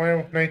hell?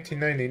 Why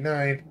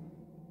 $19.99?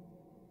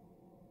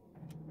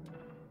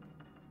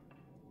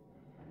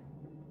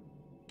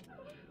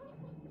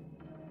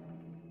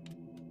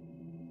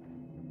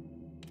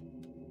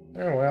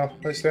 Oh well,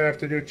 at least I have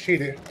to do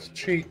cheat.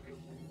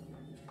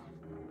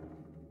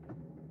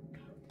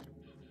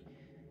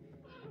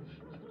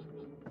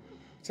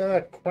 What's all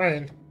that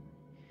crying?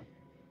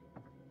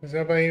 Is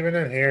nobody even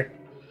in here?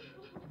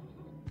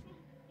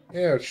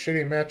 Yeah,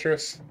 shitty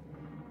mattress.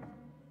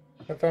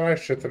 I thought I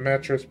shit the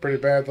mattress pretty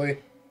badly.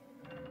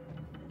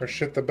 Or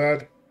shit the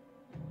bed.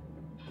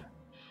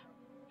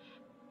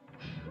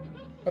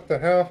 What the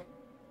hell?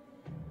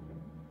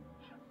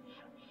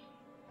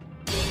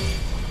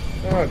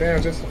 Oh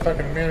damn, just a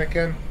fucking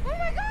mannequin. Oh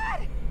my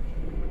god!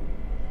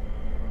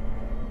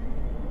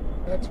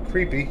 That's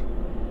creepy.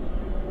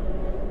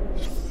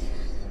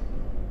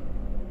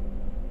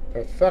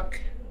 The fuck?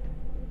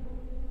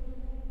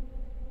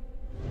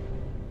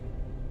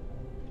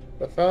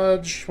 The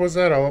fudge was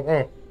that all?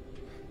 Oh.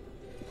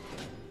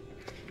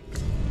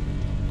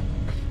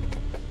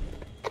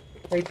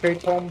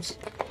 HH Holmes?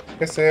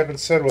 Guess they haven't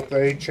said what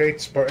the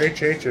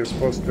HH is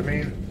supposed to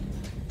mean.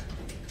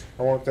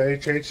 Or what the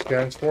HH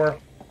stands for.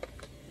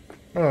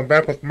 Oh, I'm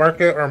back with Mark.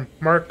 I don't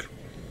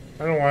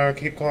know why I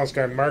keep calling this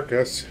guy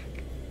Marcus.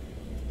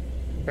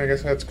 I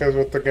guess that's because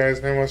what the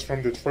guy's name was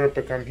from Detroit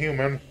Become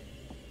Human.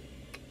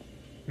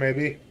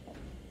 Maybe.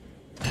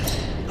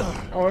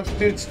 Oh, this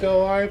dude's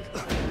still alive?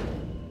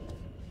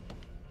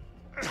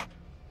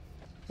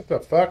 What the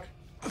fuck?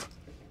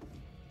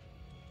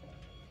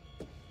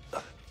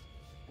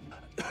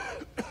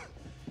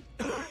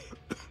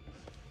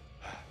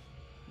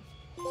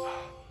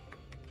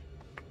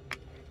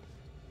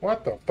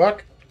 What the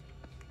fuck?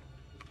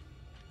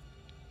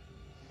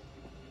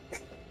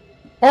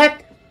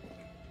 What?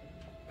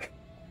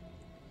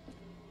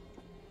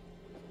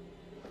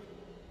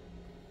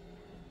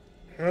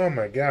 Oh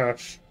my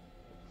gosh.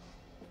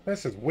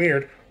 This is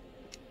weird.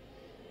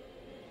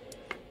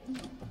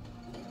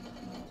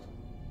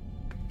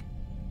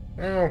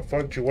 Oh,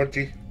 fudgy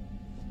wudgy.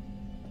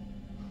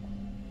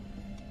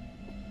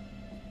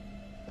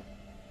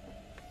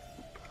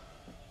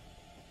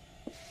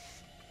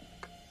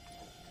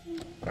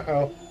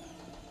 Uh-oh.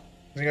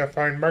 Is he gonna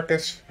find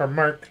Marcus? Or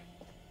Mark?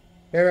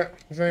 Yeah,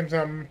 his name's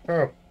not...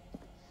 Oh.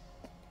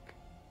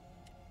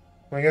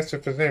 Well, I guess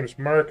if his name's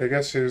Mark, I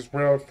guess his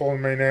real full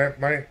name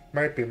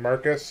might be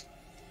Marcus.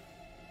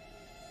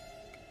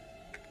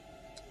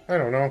 I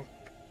don't know.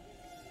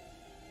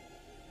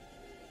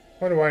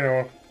 What do I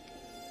know?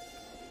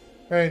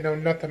 I know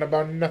nothing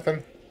about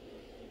nothing.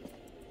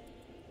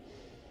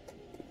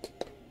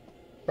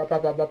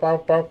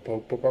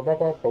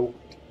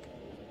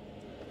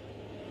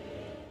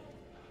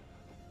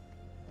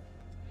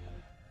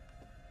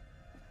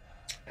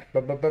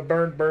 Bird,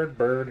 bird,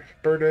 bird.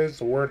 Bird is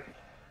the word.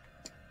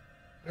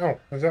 Oh,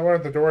 is that where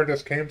the door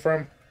just came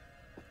from?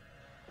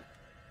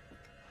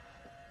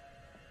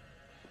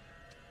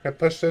 Can I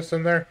push this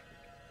in there?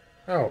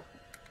 Oh.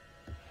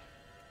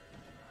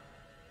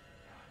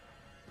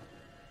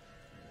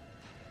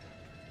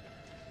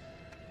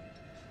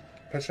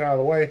 Push it out of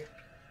the way.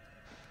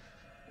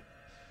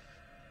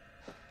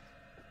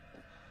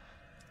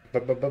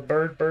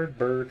 Bird, bird,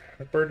 bird.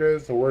 Bird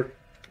is the word.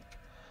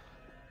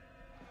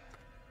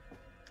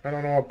 I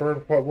don't know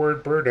what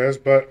word bird is,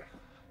 but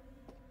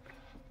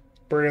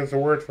bird is the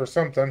word for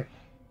something.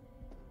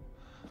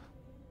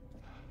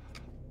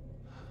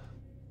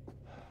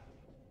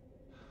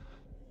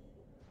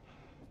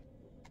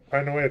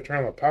 Find a way to turn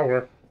on the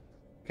power.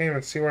 Can't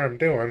even see what I'm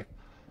doing.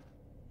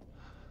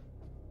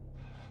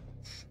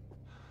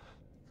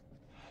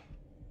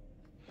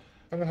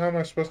 How the hell am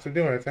I supposed to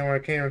do anything when I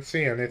can't even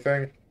see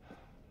anything?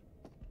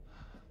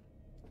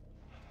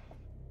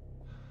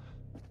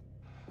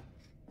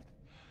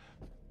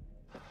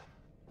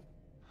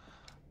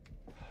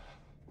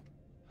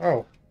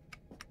 Oh.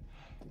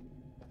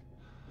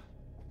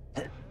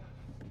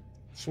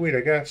 Sweet,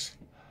 I guess.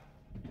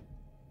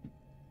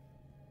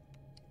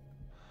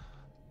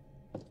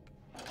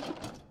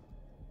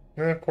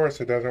 And of course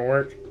it doesn't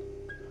work.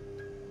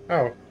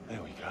 Oh.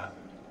 There we go.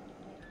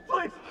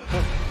 Please!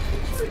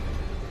 Please!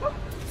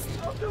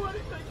 I'll do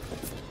anything!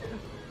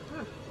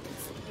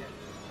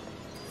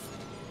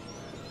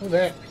 Who's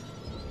that?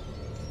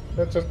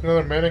 That's just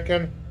another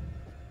mannequin?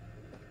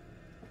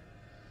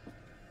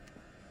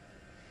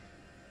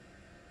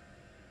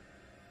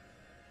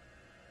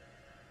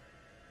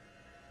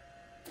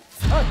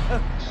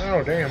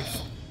 Oh, damn.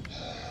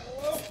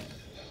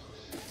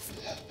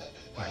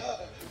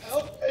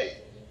 Help me!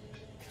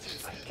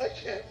 I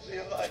can't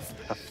feel life.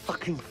 A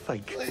fucking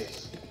fake.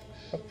 Please.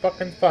 A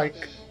fucking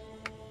fake.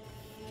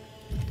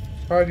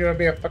 Why'd you want to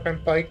be a fucking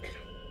fake?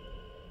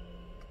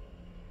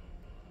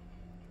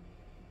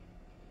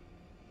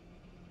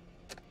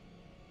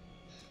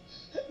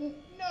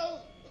 No.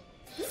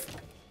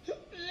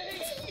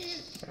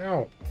 Please.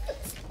 Ow.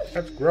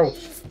 That's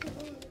gross.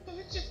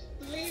 Just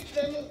leave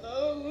them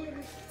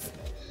alone.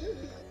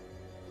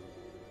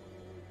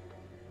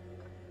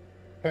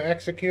 Can I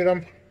execute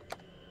him?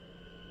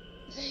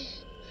 They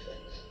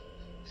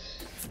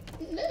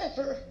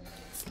never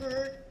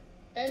hurt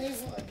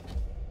anyone.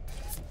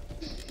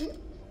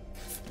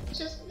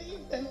 Just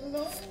leave them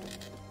alone.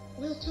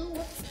 We'll do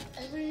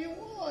whatever you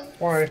want.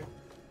 Why?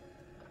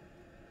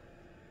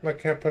 I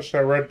can't push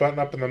that red button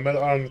up in the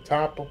middle on the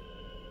top.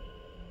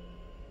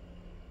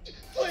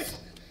 Please.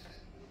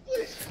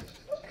 Please.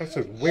 This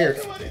is weird.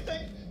 Don't do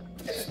anything.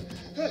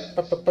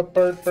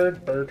 Bird,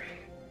 bird, bird.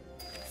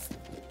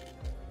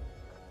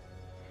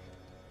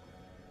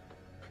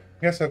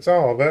 Guess that's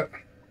all of it.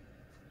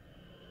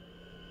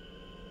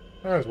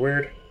 That was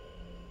weird.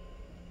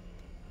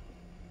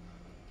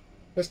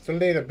 Just a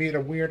little bit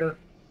of weirder.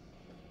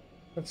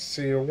 Let's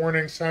see,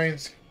 warning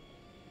signs.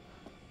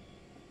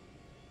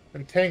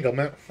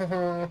 Entanglement.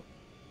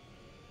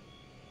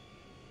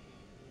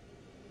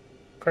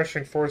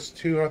 Crushing force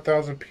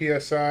 2,000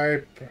 psi,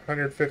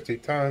 150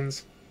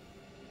 tons.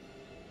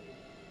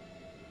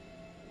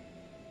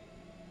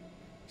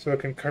 So it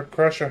can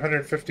crush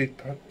 150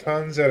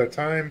 tons at a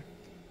time.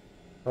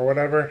 Or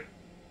whatever.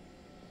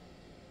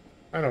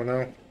 I don't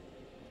know.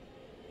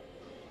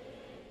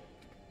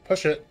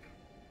 Push it.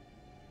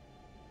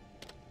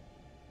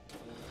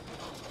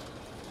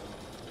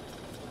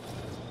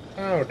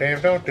 Oh,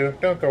 damn,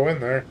 don't go in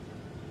there.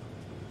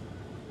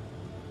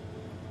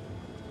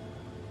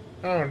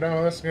 Oh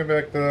no, this is gonna be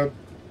like the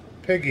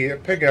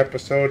pig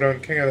episode on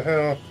King of the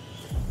Hill.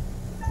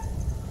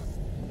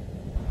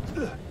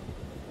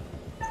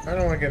 I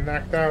don't want to get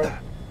knocked out.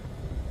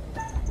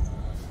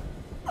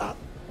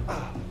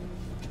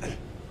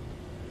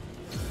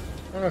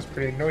 Oh, that's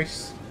pretty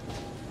nice.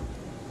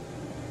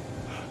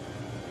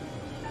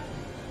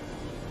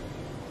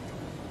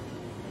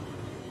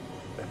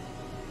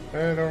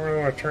 I don't really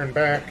want to turn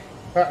back.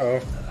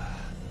 Uh-oh.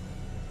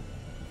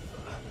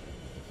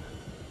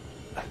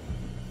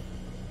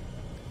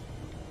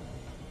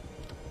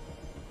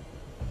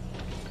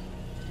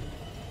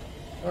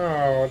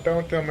 Oh,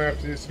 don't tell me I have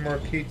to do some more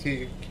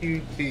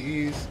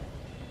QTEs.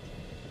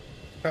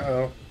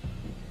 Uh-oh.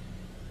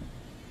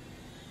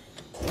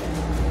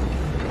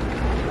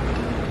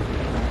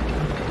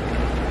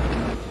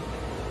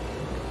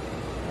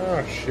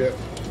 Oh, shit.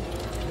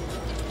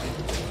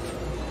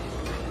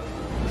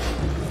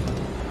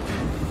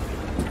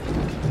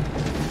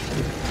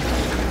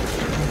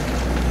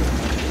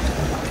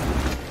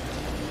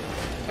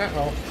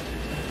 Uh-oh.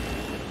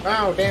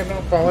 Oh, damn,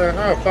 don't fall in.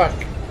 Oh, fuck.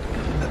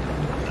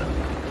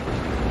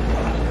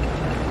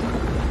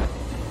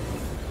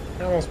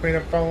 I almost made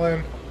him fall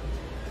in.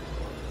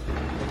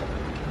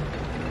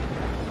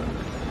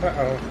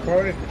 Uh-oh.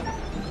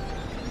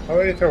 Why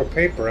would he throw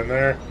paper in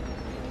there?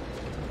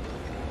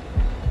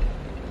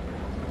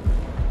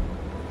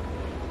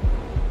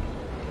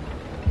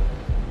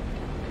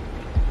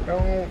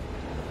 Don't.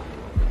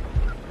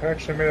 I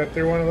actually made it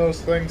through one of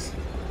those things.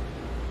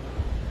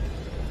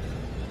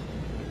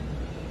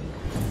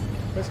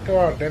 Let's go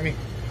out, Demi.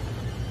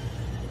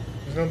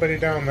 There's nobody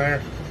down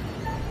there.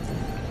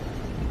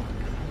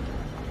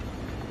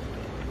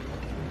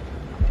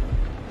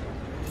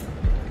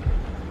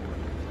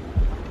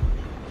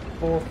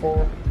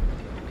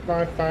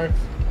 4455.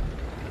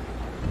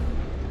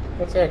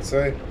 What's that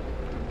say?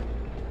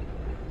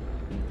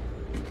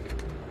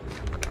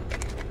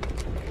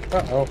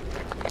 Uh-oh.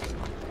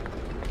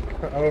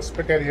 Uh-oh,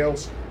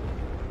 SpaghettiOs.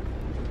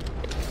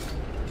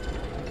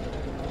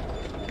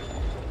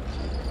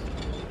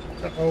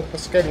 Uh-oh,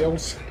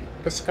 Pascalios.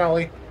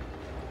 Pascali.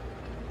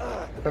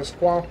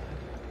 Pasquale.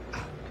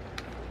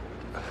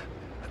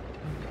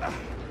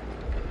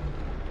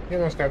 He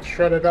almost got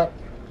shredded up.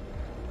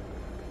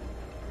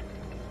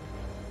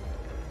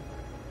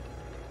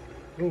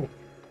 Ooh.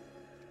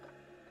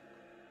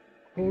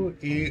 Ooh,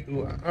 ee,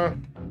 ooh,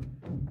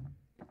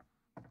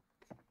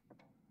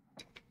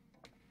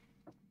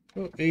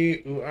 Ooh,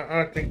 ee,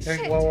 ooh, ting,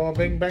 ting, wah, wah,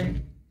 bing,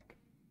 bang.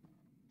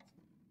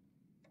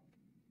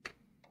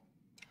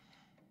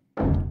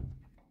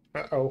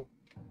 Uh-oh.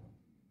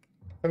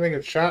 I think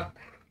it's shot.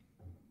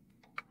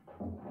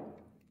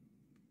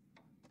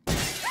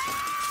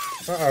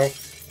 Uh-oh.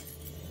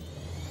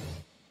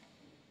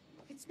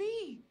 It's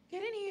me.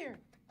 Get in here.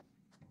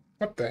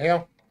 What the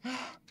hell?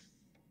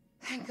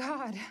 Thank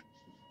God.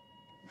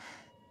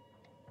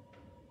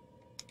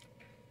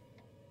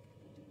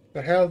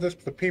 The hell is this,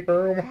 the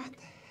peeper room? What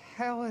the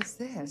hell is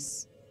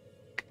this?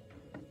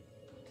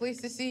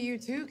 Pleased to see you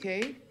too,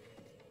 Kate.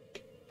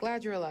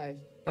 Glad you're alive.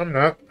 I'm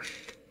not.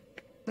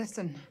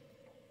 Listen,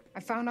 I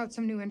found out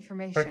some new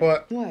information. Like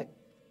what? What?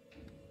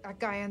 That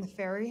guy on the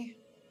ferry,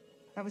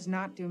 that was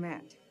not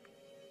Dumet.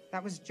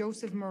 That was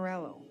Joseph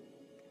Morello.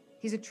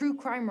 He's a true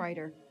crime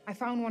writer. I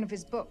found one of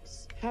his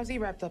books. How's he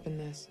wrapped up in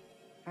this?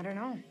 I don't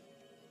know.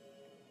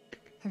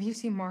 Have you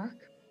seen Mark?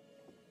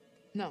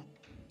 No.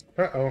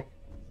 Uh-oh.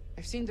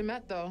 I've seen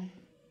Demet, though.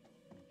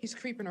 He's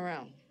creeping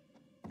around.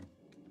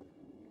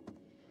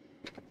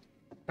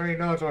 How do you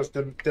know it was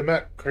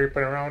Demet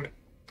creeping around?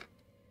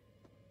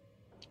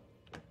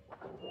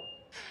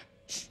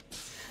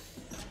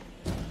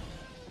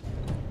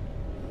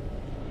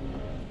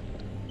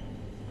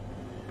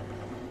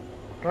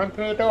 Run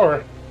through the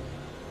door.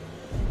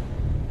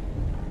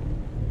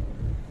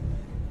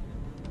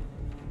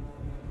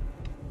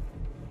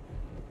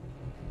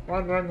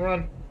 Run, run,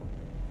 run.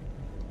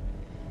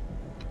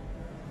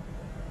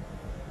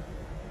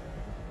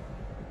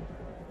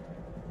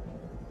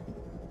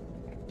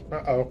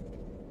 Uh-oh.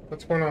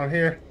 What's going on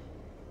here?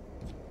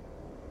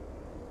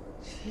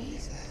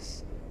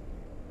 Jesus.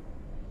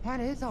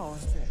 What is all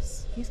of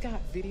this? He's got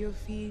video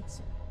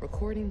feeds,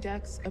 recording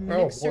decks, a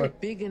mixer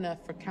what? big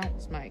enough for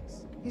countless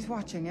mics. He's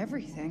watching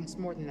everything. It's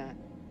more than that.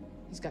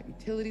 He's got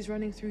utilities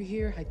running through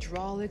here,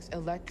 hydraulics,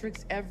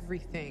 electrics,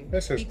 everything.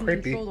 This is he can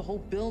creepy. control the whole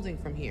building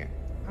from here.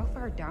 How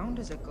far down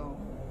does it go?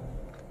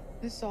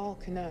 This all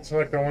connects. It's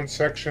like the one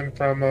section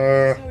from,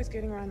 He's always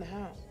getting around the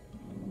house.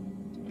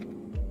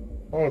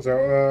 what was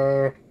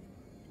that,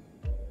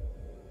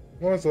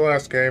 what was the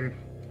last game?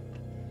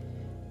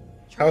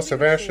 House of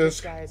Charlie would say Ashes?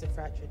 This guy is a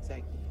fractured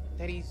psyche.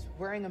 That he's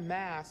wearing a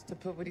mask to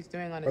put what he's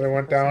doing on his Where they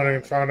went down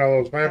and found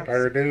all those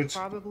vampire That's dudes.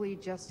 probably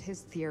just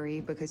his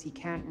theory because he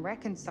can't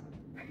reconcile.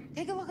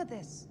 Take a look at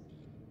this.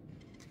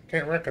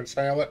 Can't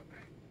reconcile it.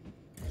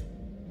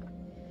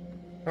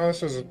 Oh,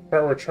 this is the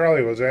part where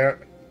Charlie was at.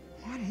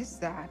 What is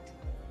that?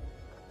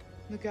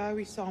 The guy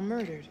we saw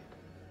murdered.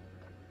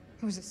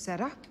 It was a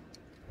setup?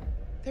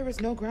 There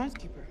was no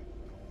groundskeeper.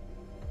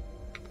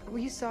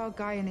 We saw a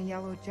guy in a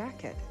yellow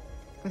jacket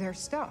with our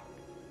stuff.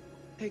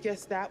 I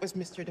guess that was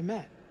Mr.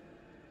 Demet.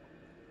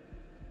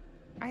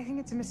 I think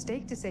it's a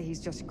mistake to say he's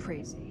just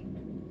crazy.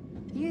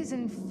 He is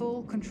in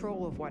full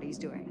control of what he's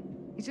doing.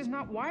 He's just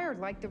not wired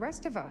like the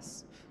rest of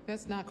us.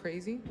 That's not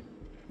crazy.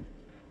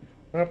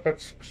 Oh,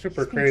 that's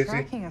super He's been crazy.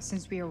 tracking us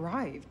since we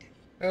arrived.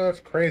 Oh, that's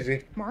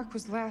crazy. Mark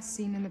was last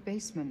seen in the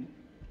basement.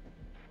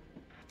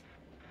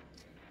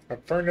 A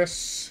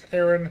furnace,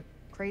 Aaron,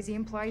 Crazy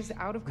implies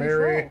out of control.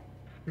 Mary,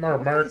 Look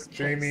at Mark, this place.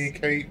 Jamie,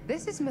 Kate.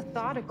 This is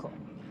methodical.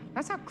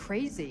 That's not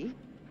crazy.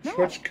 No.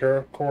 Switch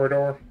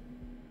corridor.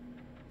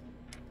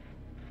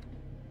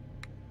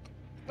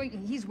 Wait,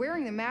 he's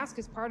wearing the mask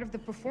as part of the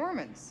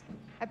performance.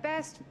 At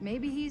best,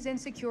 maybe he's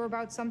insecure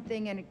about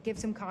something and it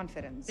gives him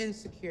confidence.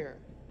 Insecure.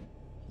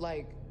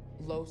 Like,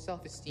 low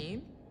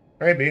self-esteem?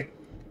 Maybe.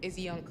 Is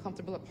he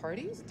uncomfortable at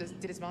parties?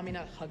 Did his mommy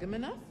not hug him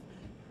enough?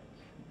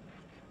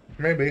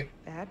 Maybe.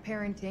 Bad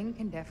parenting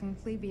can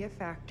definitely be a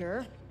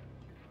factor,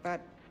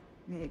 but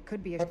it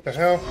could be a... What the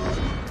hell?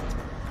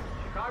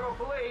 Chicago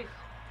Police.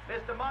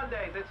 Mr.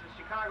 Monday, this is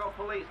Chicago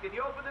Police. Can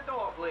you open the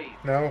door, please?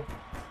 No.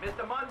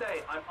 Mr.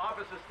 Monday, I'm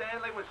Officer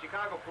Stanley with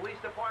Chicago Police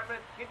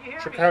Department. Can you hear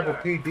Chicago me,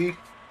 sir? PD.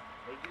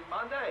 Agent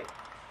Monday.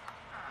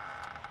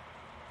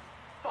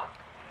 Fuck.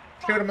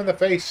 Shoot him in the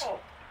face. Oh.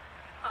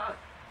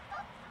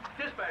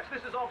 Dispatch,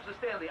 this is Officer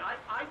Stanley.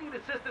 I need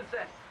assistance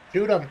at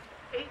Shoot him.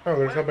 8 Oh,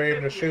 there's West nobody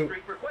in to 50th shoot.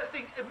 Street,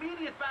 requesting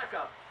immediate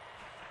backup.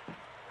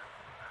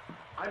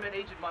 I'm in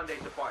Agent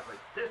Monday's apartment.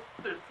 There's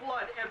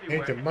blood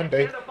everywhere. Agent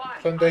Monday. And a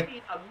body. Sunday. I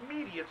need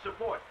immediate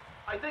support.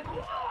 I think...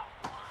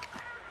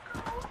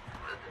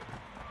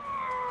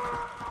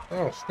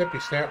 Oh, snippy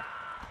snap.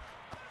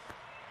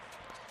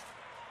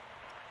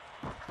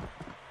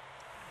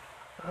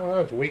 Oh,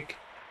 that was weak.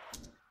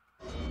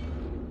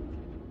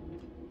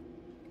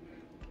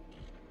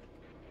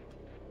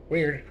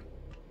 Weird.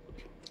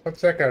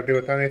 What's that got to do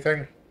with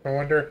anything? I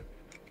wonder.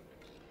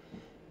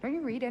 Don't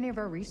you read any of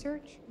our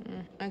research?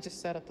 I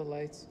just set up the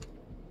lights.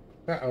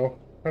 Uh-oh.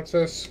 What's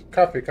this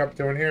coffee cup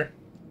doing here?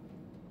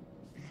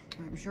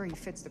 I'm sure he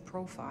fits the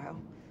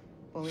profile.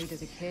 Bullied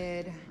as a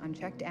kid,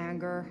 unchecked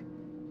anger.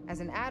 As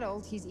an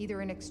adult, he's either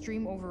an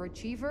extreme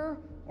overachiever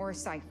or a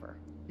cipher.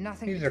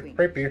 Nothing He's between.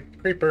 a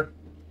creeper.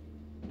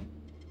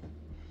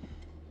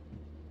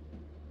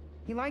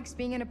 He likes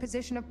being in a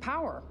position of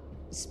power,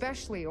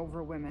 especially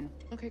over women.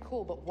 Okay,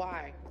 cool, but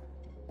why?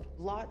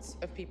 Lots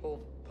of people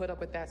put up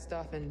with that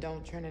stuff and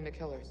don't turn into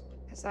killers.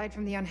 Aside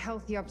from the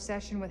unhealthy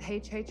obsession with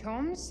H.H.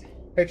 Holmes,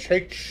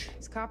 H.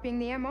 he's copying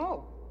the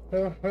M.O.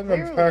 Well, when the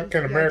Clearly, fuck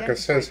in he America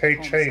says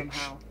identified Holmes H.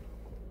 somehow.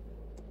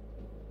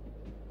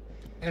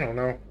 I don't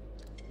know.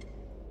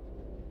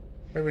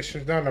 Maybe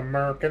she's not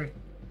American.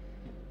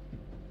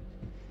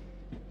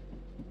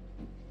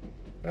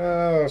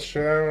 Oh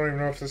shit, I don't even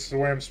know if this is the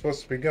way I'm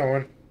supposed to be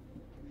going.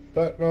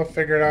 But we'll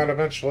figure it out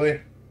eventually.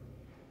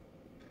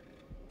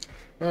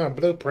 Ah,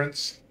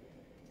 blueprints.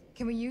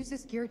 Can we use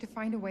this gear to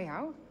find a way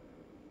out?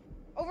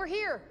 Over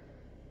here!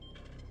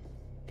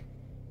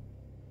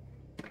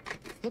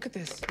 Look at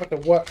this. Look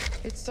at what?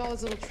 It saw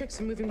his little tricks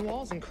of moving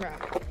walls and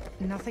crap.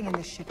 Nothing in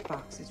this shit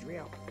box is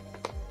real.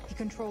 He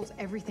controls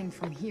everything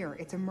from here.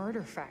 It's a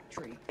murder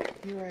factory.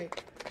 You're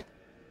right.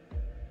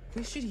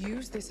 We should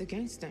use this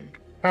against him.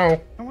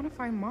 How? I want to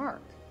find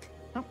Mark,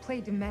 not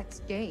play Demet's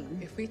game.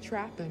 If we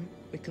trap him,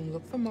 we can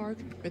look for Mark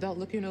without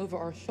looking over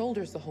our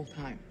shoulders the whole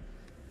time.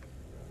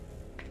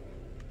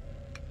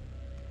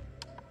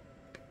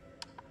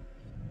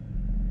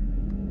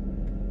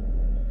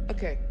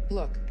 Okay,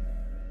 look.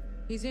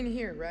 He's in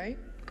here, right?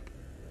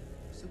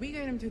 So we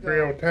get him to go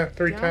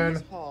 310, down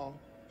this hall,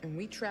 and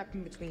we trap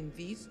him between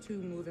these two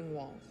moving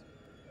walls.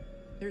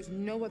 There's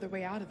no other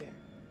way out of there.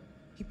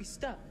 He'd be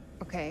stuck.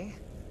 Okay,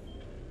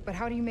 but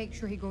how do you make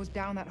sure he goes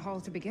down that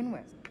hall to begin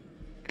with?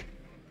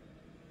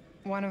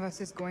 One of us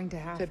is going to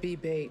have To be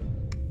bait.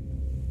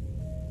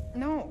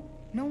 No,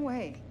 no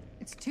way.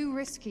 It's too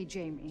risky,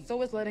 Jamie.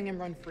 So is letting him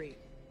run free.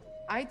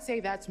 I'd say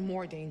that's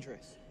more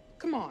dangerous.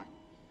 Come on.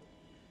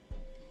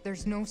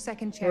 There's no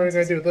second What are we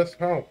chance. gonna do this?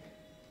 Oh.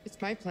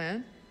 It's my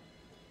plan.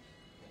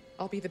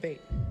 I'll be the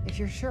bait. If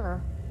you're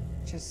sure,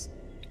 just...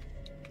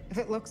 If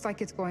it looks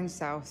like it's going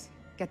south,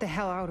 get the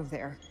hell out of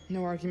there.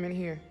 No argument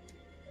here.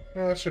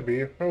 Well, that should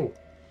be. Oh.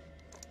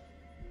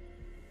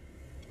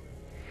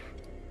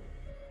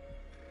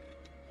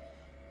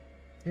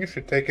 You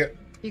should take it.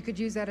 You could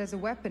use that as a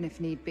weapon if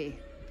need be.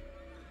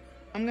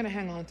 I'm gonna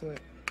hang on to it.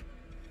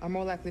 I'm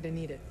more likely to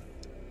need it.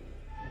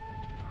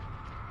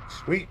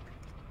 Sweet.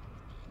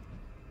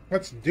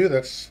 Let's do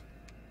this.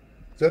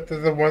 Is that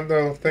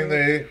the thing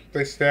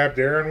they stabbed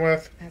Aaron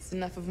with? That's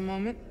enough of a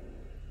moment.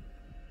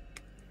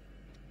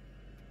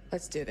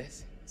 Let's do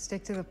this.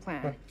 Stick to the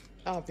plan.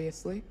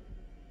 Obviously.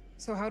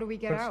 So how do we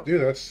get Let's out? do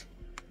this.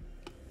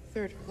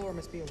 Third floor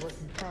must be a work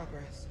in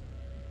progress.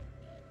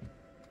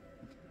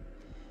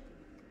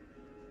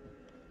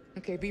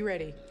 Okay, be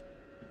ready.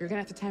 You're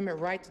gonna have to time it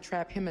right to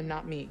trap him and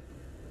not me.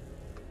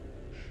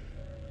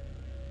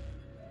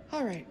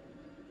 All right.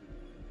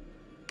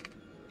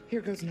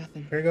 Here goes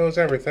nothing. Here goes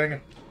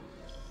everything.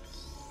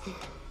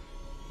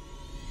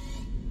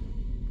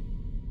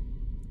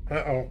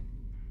 Uh-oh.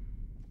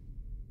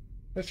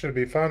 This should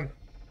be fun.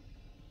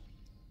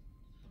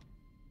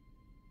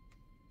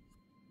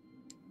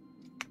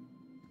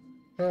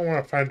 I don't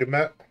want to find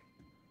Demet.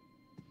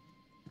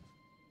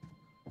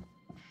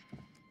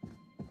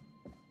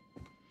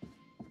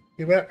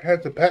 Demet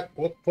has a pet.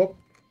 Whoop, whoop.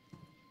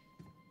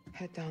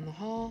 Head down the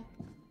hall.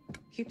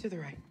 Keep to the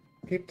right.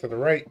 Keep to the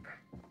right.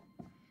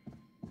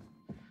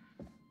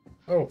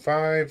 Oh,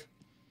 5.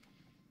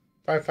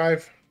 5,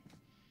 5.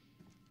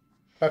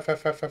 5, 5,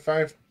 5, 5,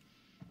 5.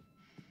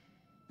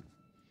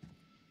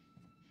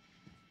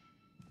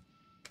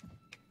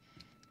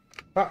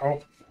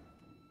 Uh-oh.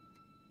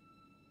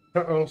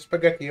 Uh-oh, Was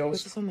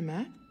SpaghettiOs. this on the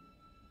mat?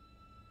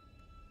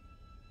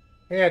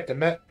 Yeah,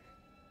 Demet.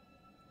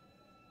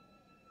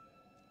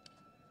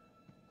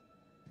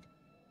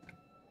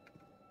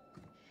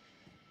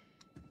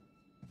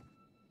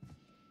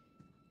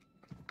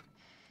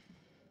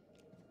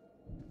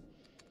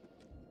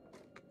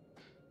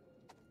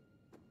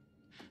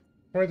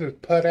 Where's his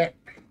putt at?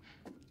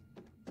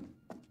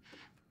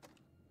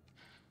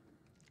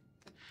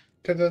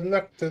 To the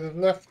left, to the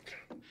left.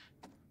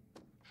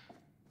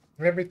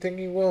 Everything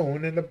you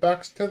own in the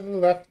box to the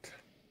left.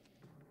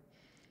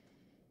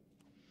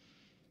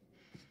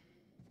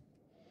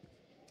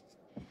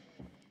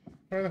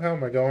 Where the hell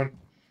am I going?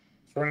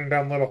 Just running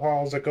down little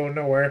halls that go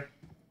nowhere.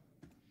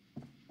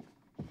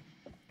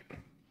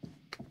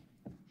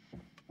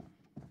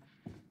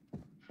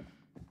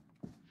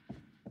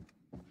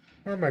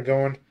 Where am I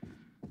going?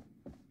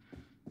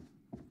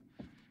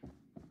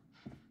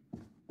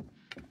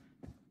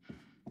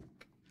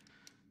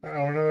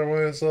 Oh, another one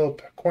of those little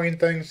coin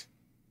things.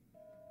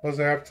 What was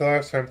it up to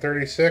last time?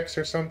 36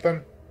 or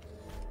something?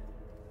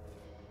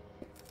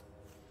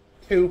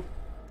 2.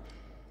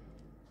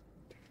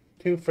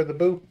 2 for the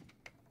boo.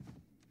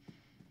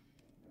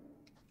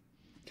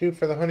 2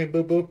 for the honey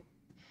boo boo.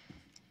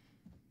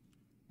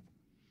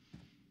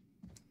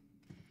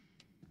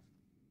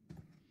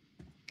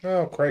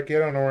 Oh, crikey, I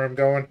don't know where I'm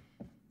going.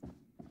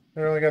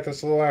 I only got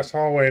this little ass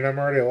hallway and I'm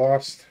already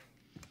lost.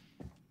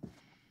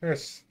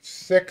 There's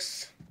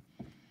 6.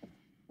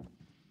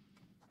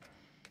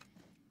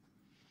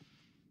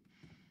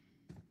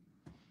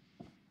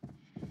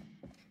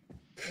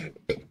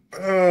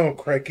 Oh,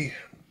 crikey.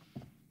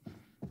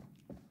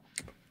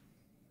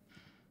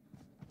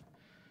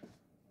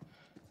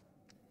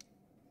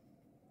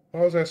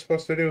 What was I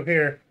supposed to do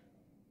here?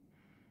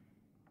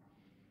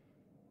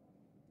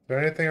 Is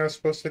there anything I was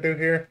supposed to do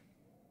here?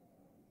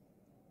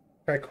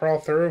 Can I crawl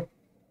through?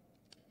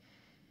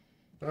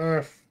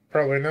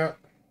 Probably not.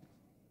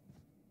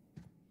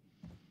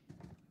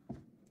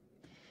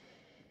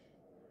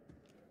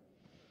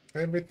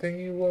 Everything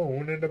you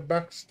own in a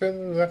box to the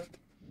left.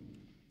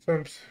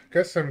 So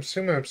guess I'm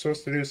assuming I'm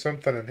supposed to do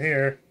something in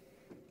here.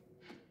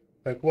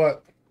 Like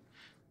what?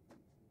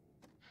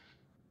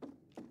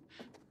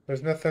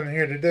 There's nothing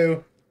here to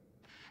do.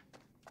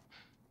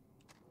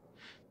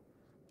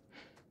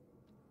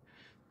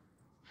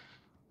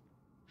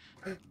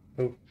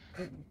 Oh.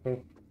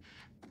 Oh.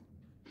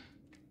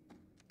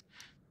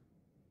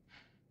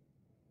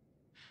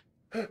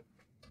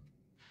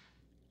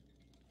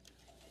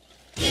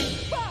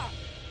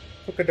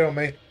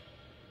 Look-a-do-me.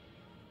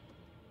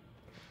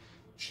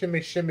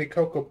 Shimmy, shimmy,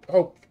 cocoa.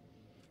 Oh.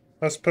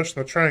 Let's push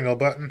the triangle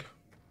button.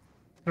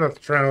 Not the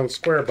triangle, the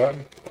square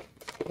button.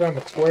 Down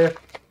the square.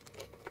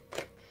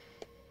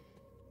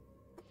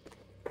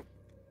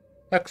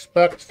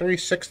 Xbox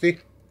 360.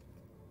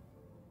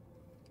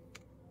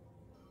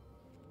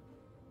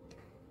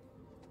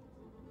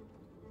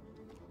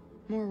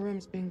 More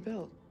rooms being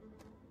built.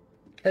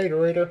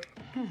 Haterator.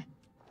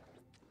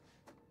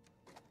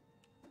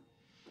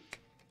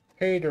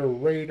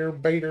 Hater,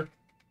 baiter.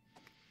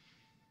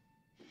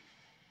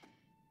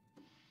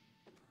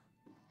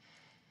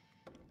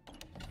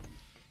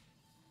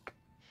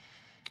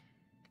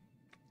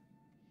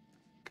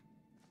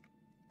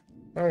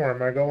 Oh, where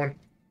am I going?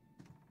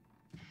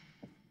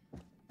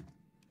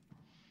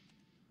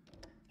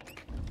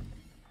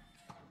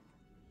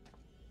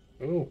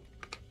 Ooh.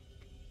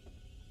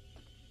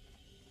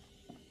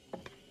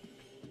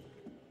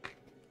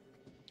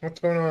 What's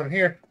going on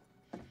here?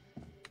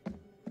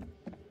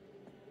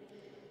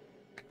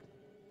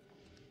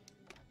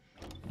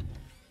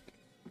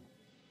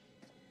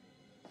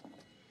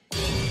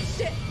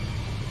 Shit!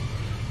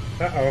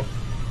 Uh-oh.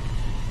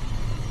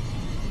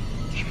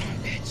 Come on,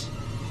 bitch.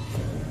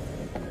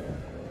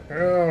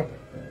 Oh.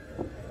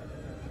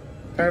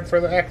 Time for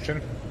the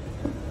action.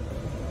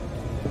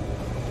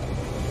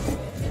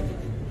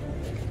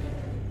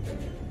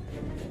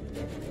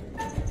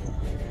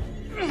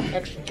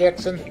 Action,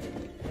 Jackson.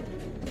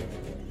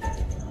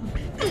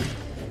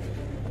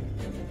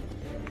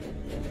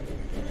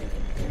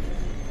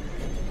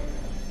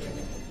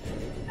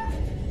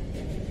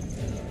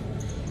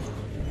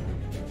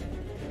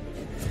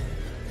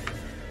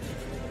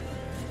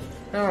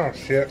 Oh,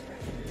 shit.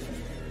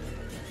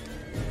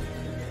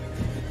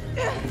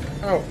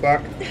 Oh,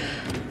 fuck.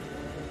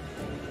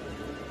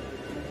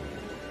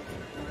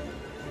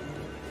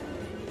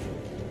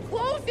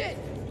 Close it!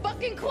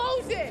 Fucking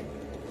close it!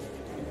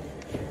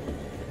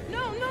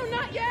 No, no,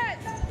 not yet!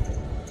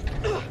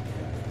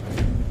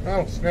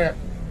 Oh, snap.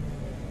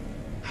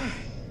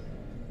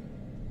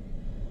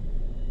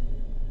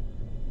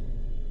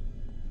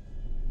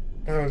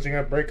 Oh, is he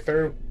gonna break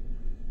through?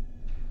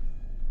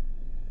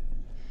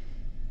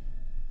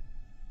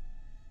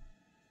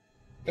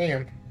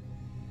 Damn.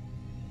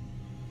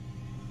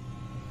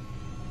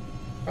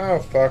 Oh,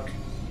 fuck.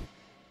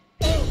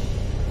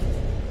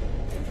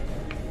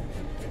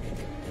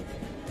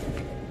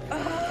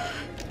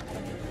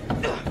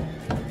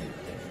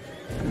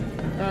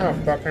 Oh,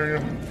 fuck. I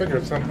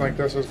figured something like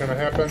this was gonna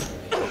happen.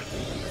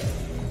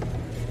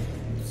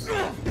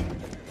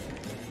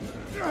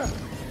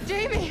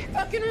 Jamie,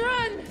 fucking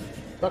run!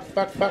 Fuck,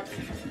 fuck, fuck.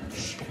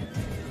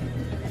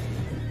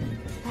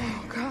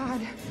 Oh,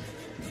 God.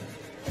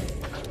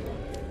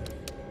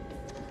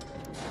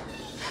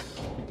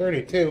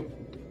 32.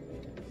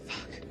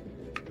 Fuck.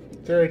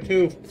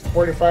 32,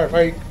 45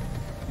 height.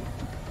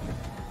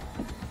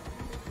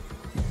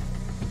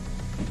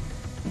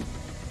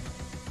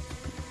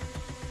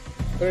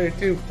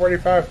 "32,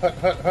 45, hut,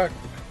 hut, hut."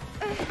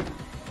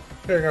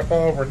 They're gonna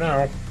fall over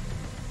now.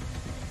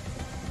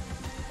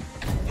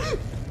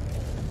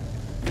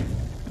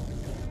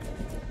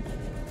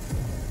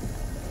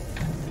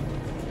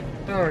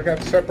 Oh, I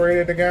got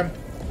separated again.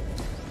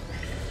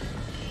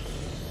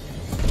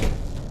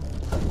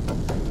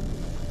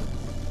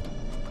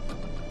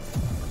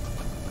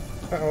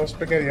 Uh-oh,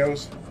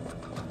 SpaghettiOs.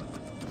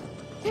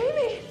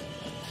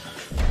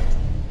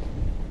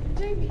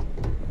 Jamie,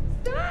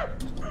 stop!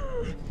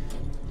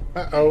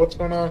 Uh-oh, what's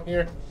going on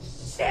here?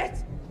 Shit!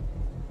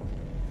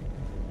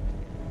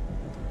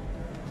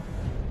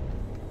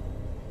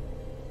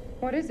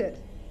 What is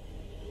it?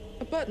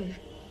 A button.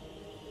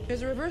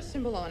 There's a reverse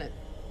symbol on it.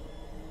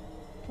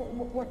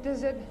 What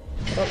does it?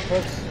 Oh,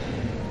 whoops.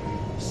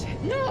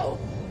 Shit, no!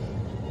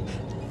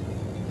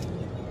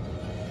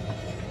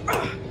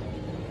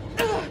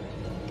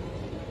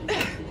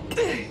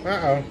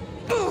 Uh-oh.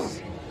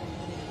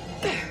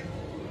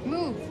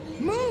 Move!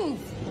 Move!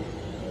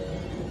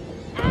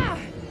 Ah!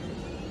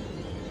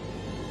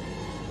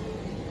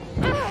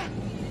 Ah!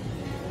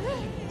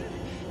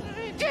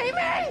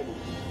 Jamie!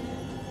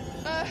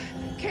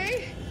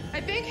 Kate,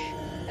 I think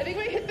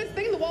when you hit this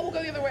thing, the wall will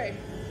go the other way.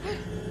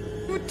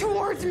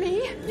 Towards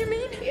me, you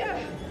mean? Yeah,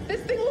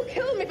 this thing will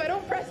kill me if I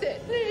don't press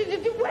it.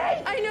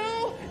 Wait! I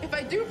know! If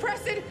I do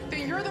press it,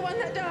 then you're the one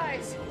that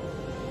dies.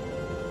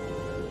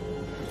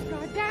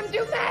 Goddamn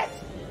Dumet!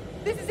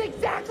 This is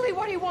exactly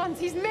what he wants.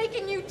 He's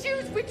making you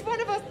choose which one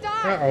of us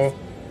dies. Uh-oh.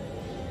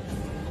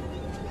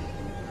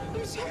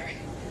 I'm sorry.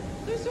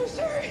 I'm so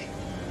sorry.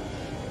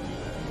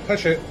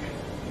 Push it.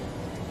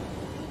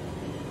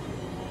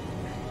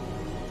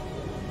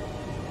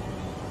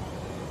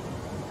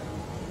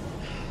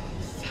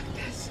 Fuck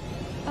this.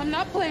 I'm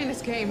not playing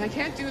this game. I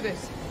can't do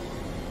this.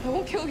 I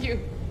won't kill you.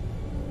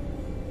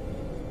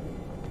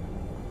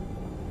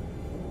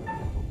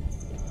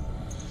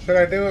 Should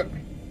I do it?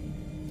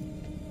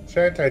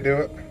 Shan't I do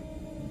it?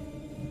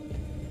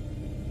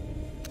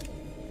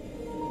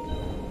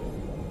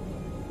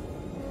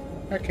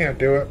 I can't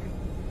do it.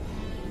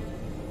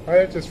 Why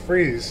did it just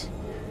freeze?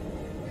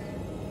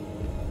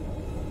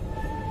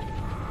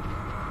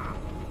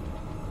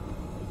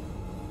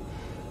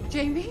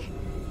 Jamie?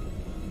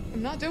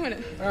 I'm not doing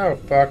it. Oh,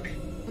 fuck.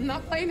 I'm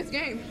not playing this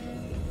game.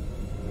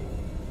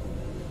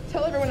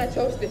 Tell everyone I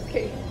chose this,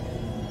 Kate.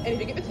 And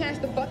if you get the chance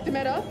to fuck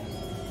Demet up,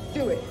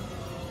 do it.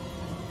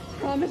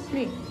 Promise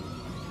me.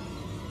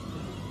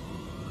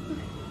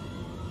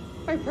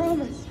 I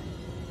promise.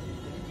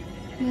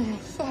 Oh,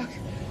 fuck.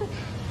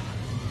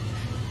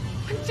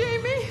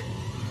 Jamie!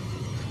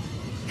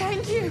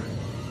 Thank you.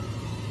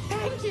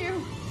 Thank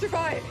you.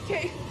 Survive,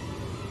 Kate.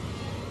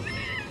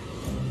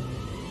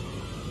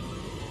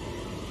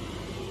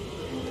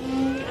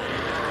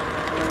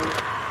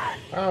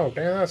 Oh,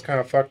 damn, that's kind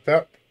of fucked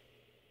up.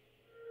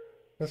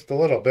 Just a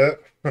little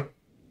bit.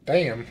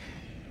 Damn.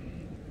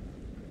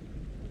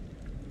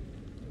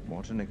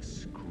 What an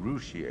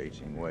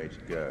excruciating way to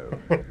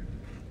go.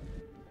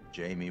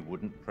 Jamie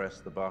wouldn't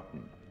press the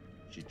button.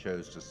 She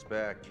chose to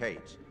spare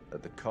Kate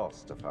at the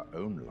cost of her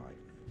own life.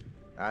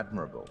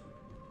 Admirable.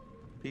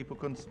 People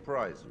can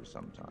surprise you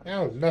sometimes. That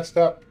was messed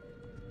up.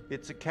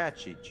 It's a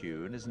catchy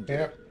tune, isn't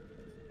Yeah. it?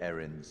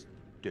 Erin's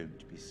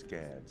Don't Be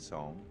Scared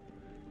song.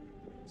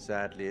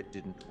 Sadly, it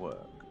didn't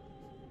work.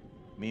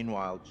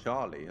 Meanwhile,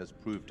 Charlie has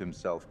proved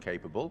himself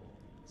capable,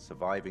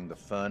 surviving the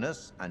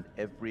furnace and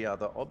every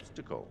other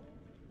obstacle.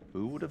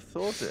 Who would have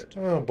thought it?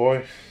 Oh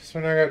boy. So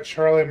now I got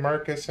Charlie,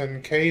 Marcus,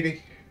 and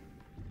Katie.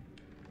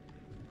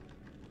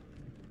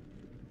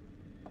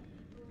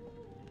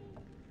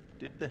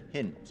 Did the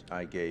hint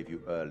I gave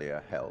you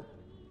earlier help?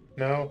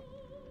 No.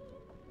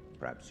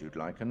 Perhaps you'd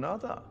like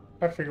another.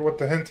 I forget what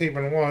the hint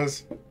even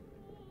was.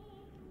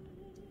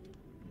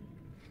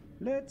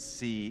 Let's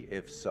see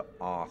if Sir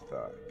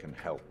Arthur can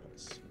help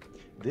us.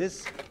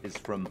 This is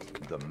from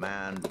The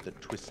Man with the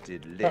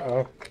Twisted Lip.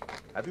 Uh-oh.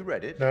 Have you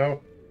read it?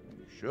 No.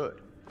 You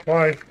should.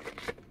 Why?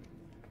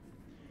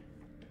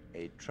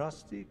 A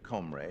trusty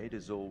comrade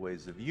is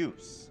always of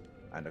use,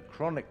 and a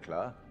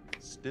chronicler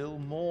still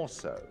more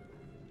so.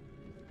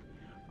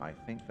 I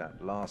think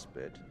that last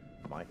bit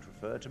might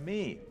refer to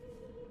me.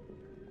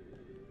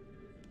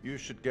 You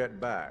should get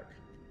back.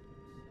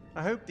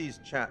 I hope these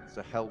chats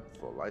are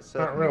helpful. I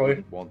certainly really.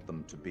 wouldn't want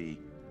them to be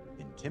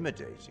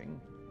intimidating.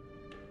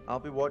 I'll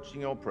be watching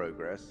your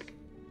progress.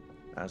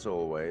 As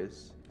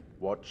always,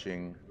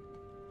 watching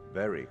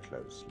very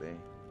closely.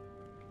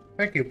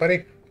 Thank you,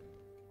 buddy.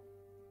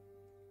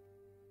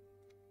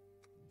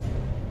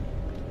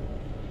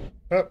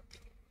 Oh,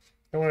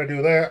 don't want to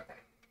do that.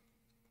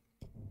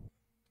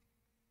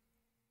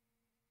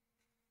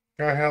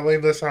 Gotta have to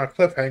leave this on a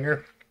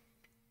cliffhanger.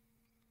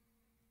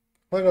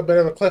 A little bit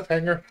of a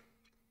cliffhanger.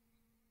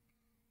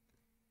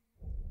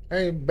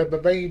 Hey,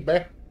 baby.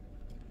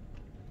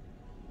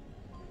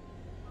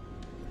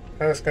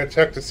 I'm just gonna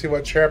check to see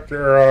what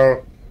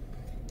chapter,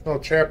 little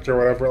chapter,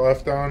 whatever it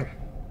left on.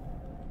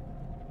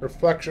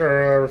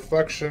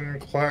 Reflection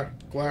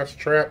glass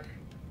trap.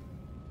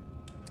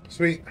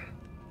 Sweet.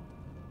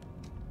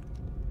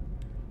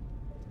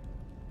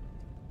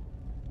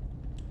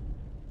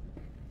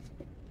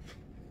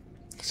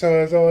 So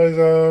as always,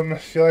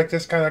 if you like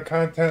this kind of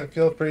content,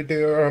 feel free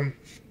to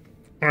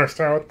or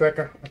start with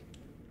Becca.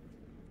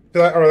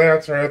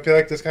 If you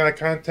like this kind of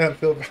content,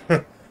 feel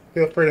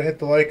free to hit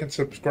the like and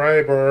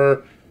subscribe, or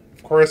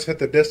of course hit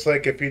the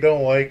dislike if you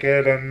don't like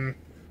it, and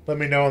let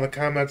me know in the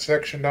comment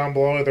section down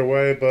below either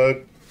way.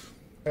 But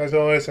As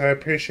always, I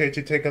appreciate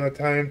you taking the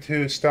time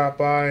to stop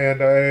by,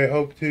 and I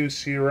hope to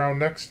see you around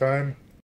next time.